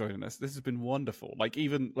 Pete, for joining us. This has been wonderful.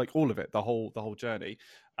 Even all of it, the whole journey.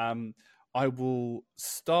 I will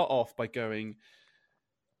start off by going,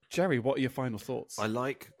 Jerry, what are your final thoughts? I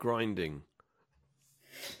like grinding.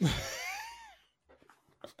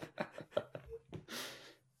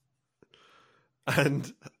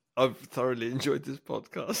 And I've thoroughly enjoyed this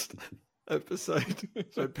podcast episode.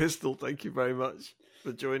 So, Pistol, thank you very much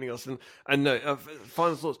for joining us. And no,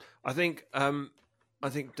 final thoughts. I think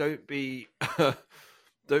don't be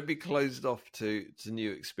don't be closed off to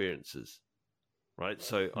new experiences. Right.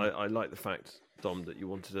 So I like the fact, Dom, that you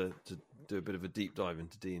wanted to do a bit of a deep dive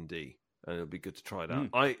into D&D, and it'll be good to try it out.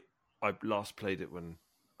 I last played it when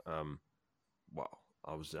I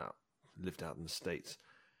was lived out in the States,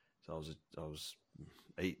 so I was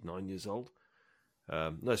 8-9 years old.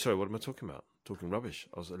 No, sorry, what am I talking about? Talking rubbish.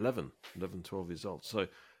 I was 11, 12 years old. So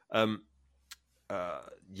if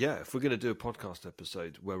we're going to do a podcast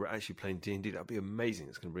episode where we're actually playing D&D, that'd be amazing.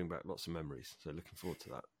 It's going to bring back lots of memories. So looking forward to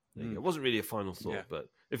that. It wasn't really a final thought, but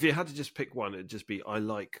if you had to just pick one, it'd just be, I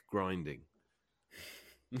like grinding.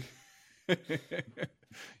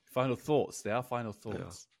 Final thoughts. They are final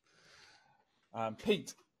thoughts.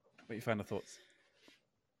 Pete, what are your final thoughts?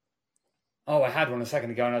 Oh, I had one a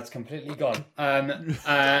second ago and it's completely gone.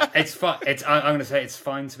 It's fine. I'm going to say it's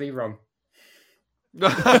fine to be wrong.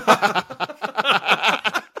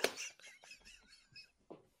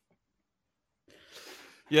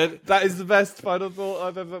 Yeah, that is the best final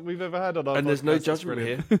thought we've ever had on our podcast. And there's no judgment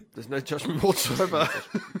here. There's no judgment whatsoever.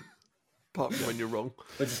 Apart from when you're wrong.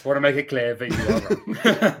 I just want to make it clear that you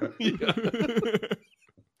are wrong.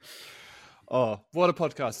 Oh, what a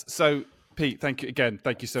podcast. So, Pete, thank you again.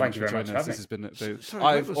 Thank you so much for joining us. This has been...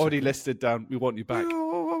 I've already listed down, we want you back.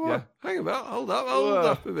 Whoa. Yeah. Hang about. Hold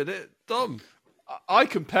up a minute. Dom. I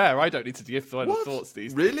compare. I don't need to give final thoughts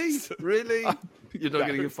these days. Really? You're not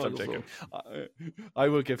going to give final thoughts? I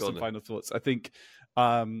will give some final thoughts. I think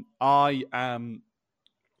I am...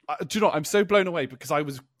 do you know what? I'm so blown away because I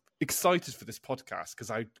was excited for this podcast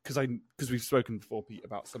because we've spoken before, Pete,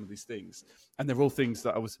 about some of these things, and they're all things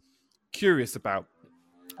that I was curious about.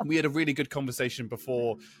 And we had a really good conversation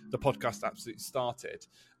before the podcast absolutely started.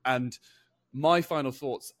 And my final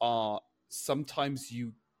thoughts are sometimes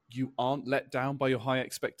you aren't let down by your high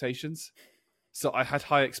expectations. So I had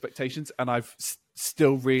high expectations and I've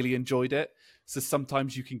still really enjoyed it. So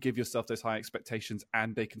sometimes you can give yourself those high expectations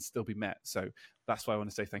and they can still be met. So that's why I want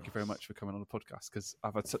to say thank you very much for coming on the podcast, because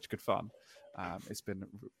I've had such good fun. It's been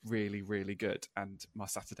really, really good. And my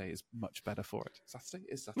Saturday is much better for it. Saturday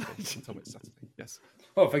is Saturday. Someone told me it's Saturday. Yes.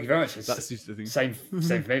 Well, thank you very much. That's the thing. Same for me.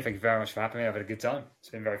 Thank you very much for having me. I've had a good time. It's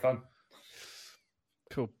been very fun.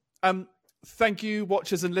 Cool. Thank you,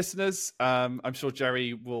 watchers and listeners. I'm sure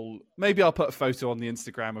Jerry will. Maybe I'll put a photo on the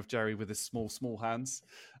Instagram of Jerry with his small hands.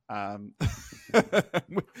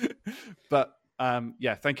 But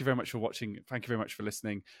yeah, thank you very much for watching. Thank you very much for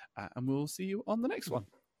listening, and we'll see you on the next one.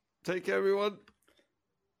 Take care, everyone.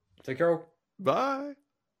 Take care. Bye.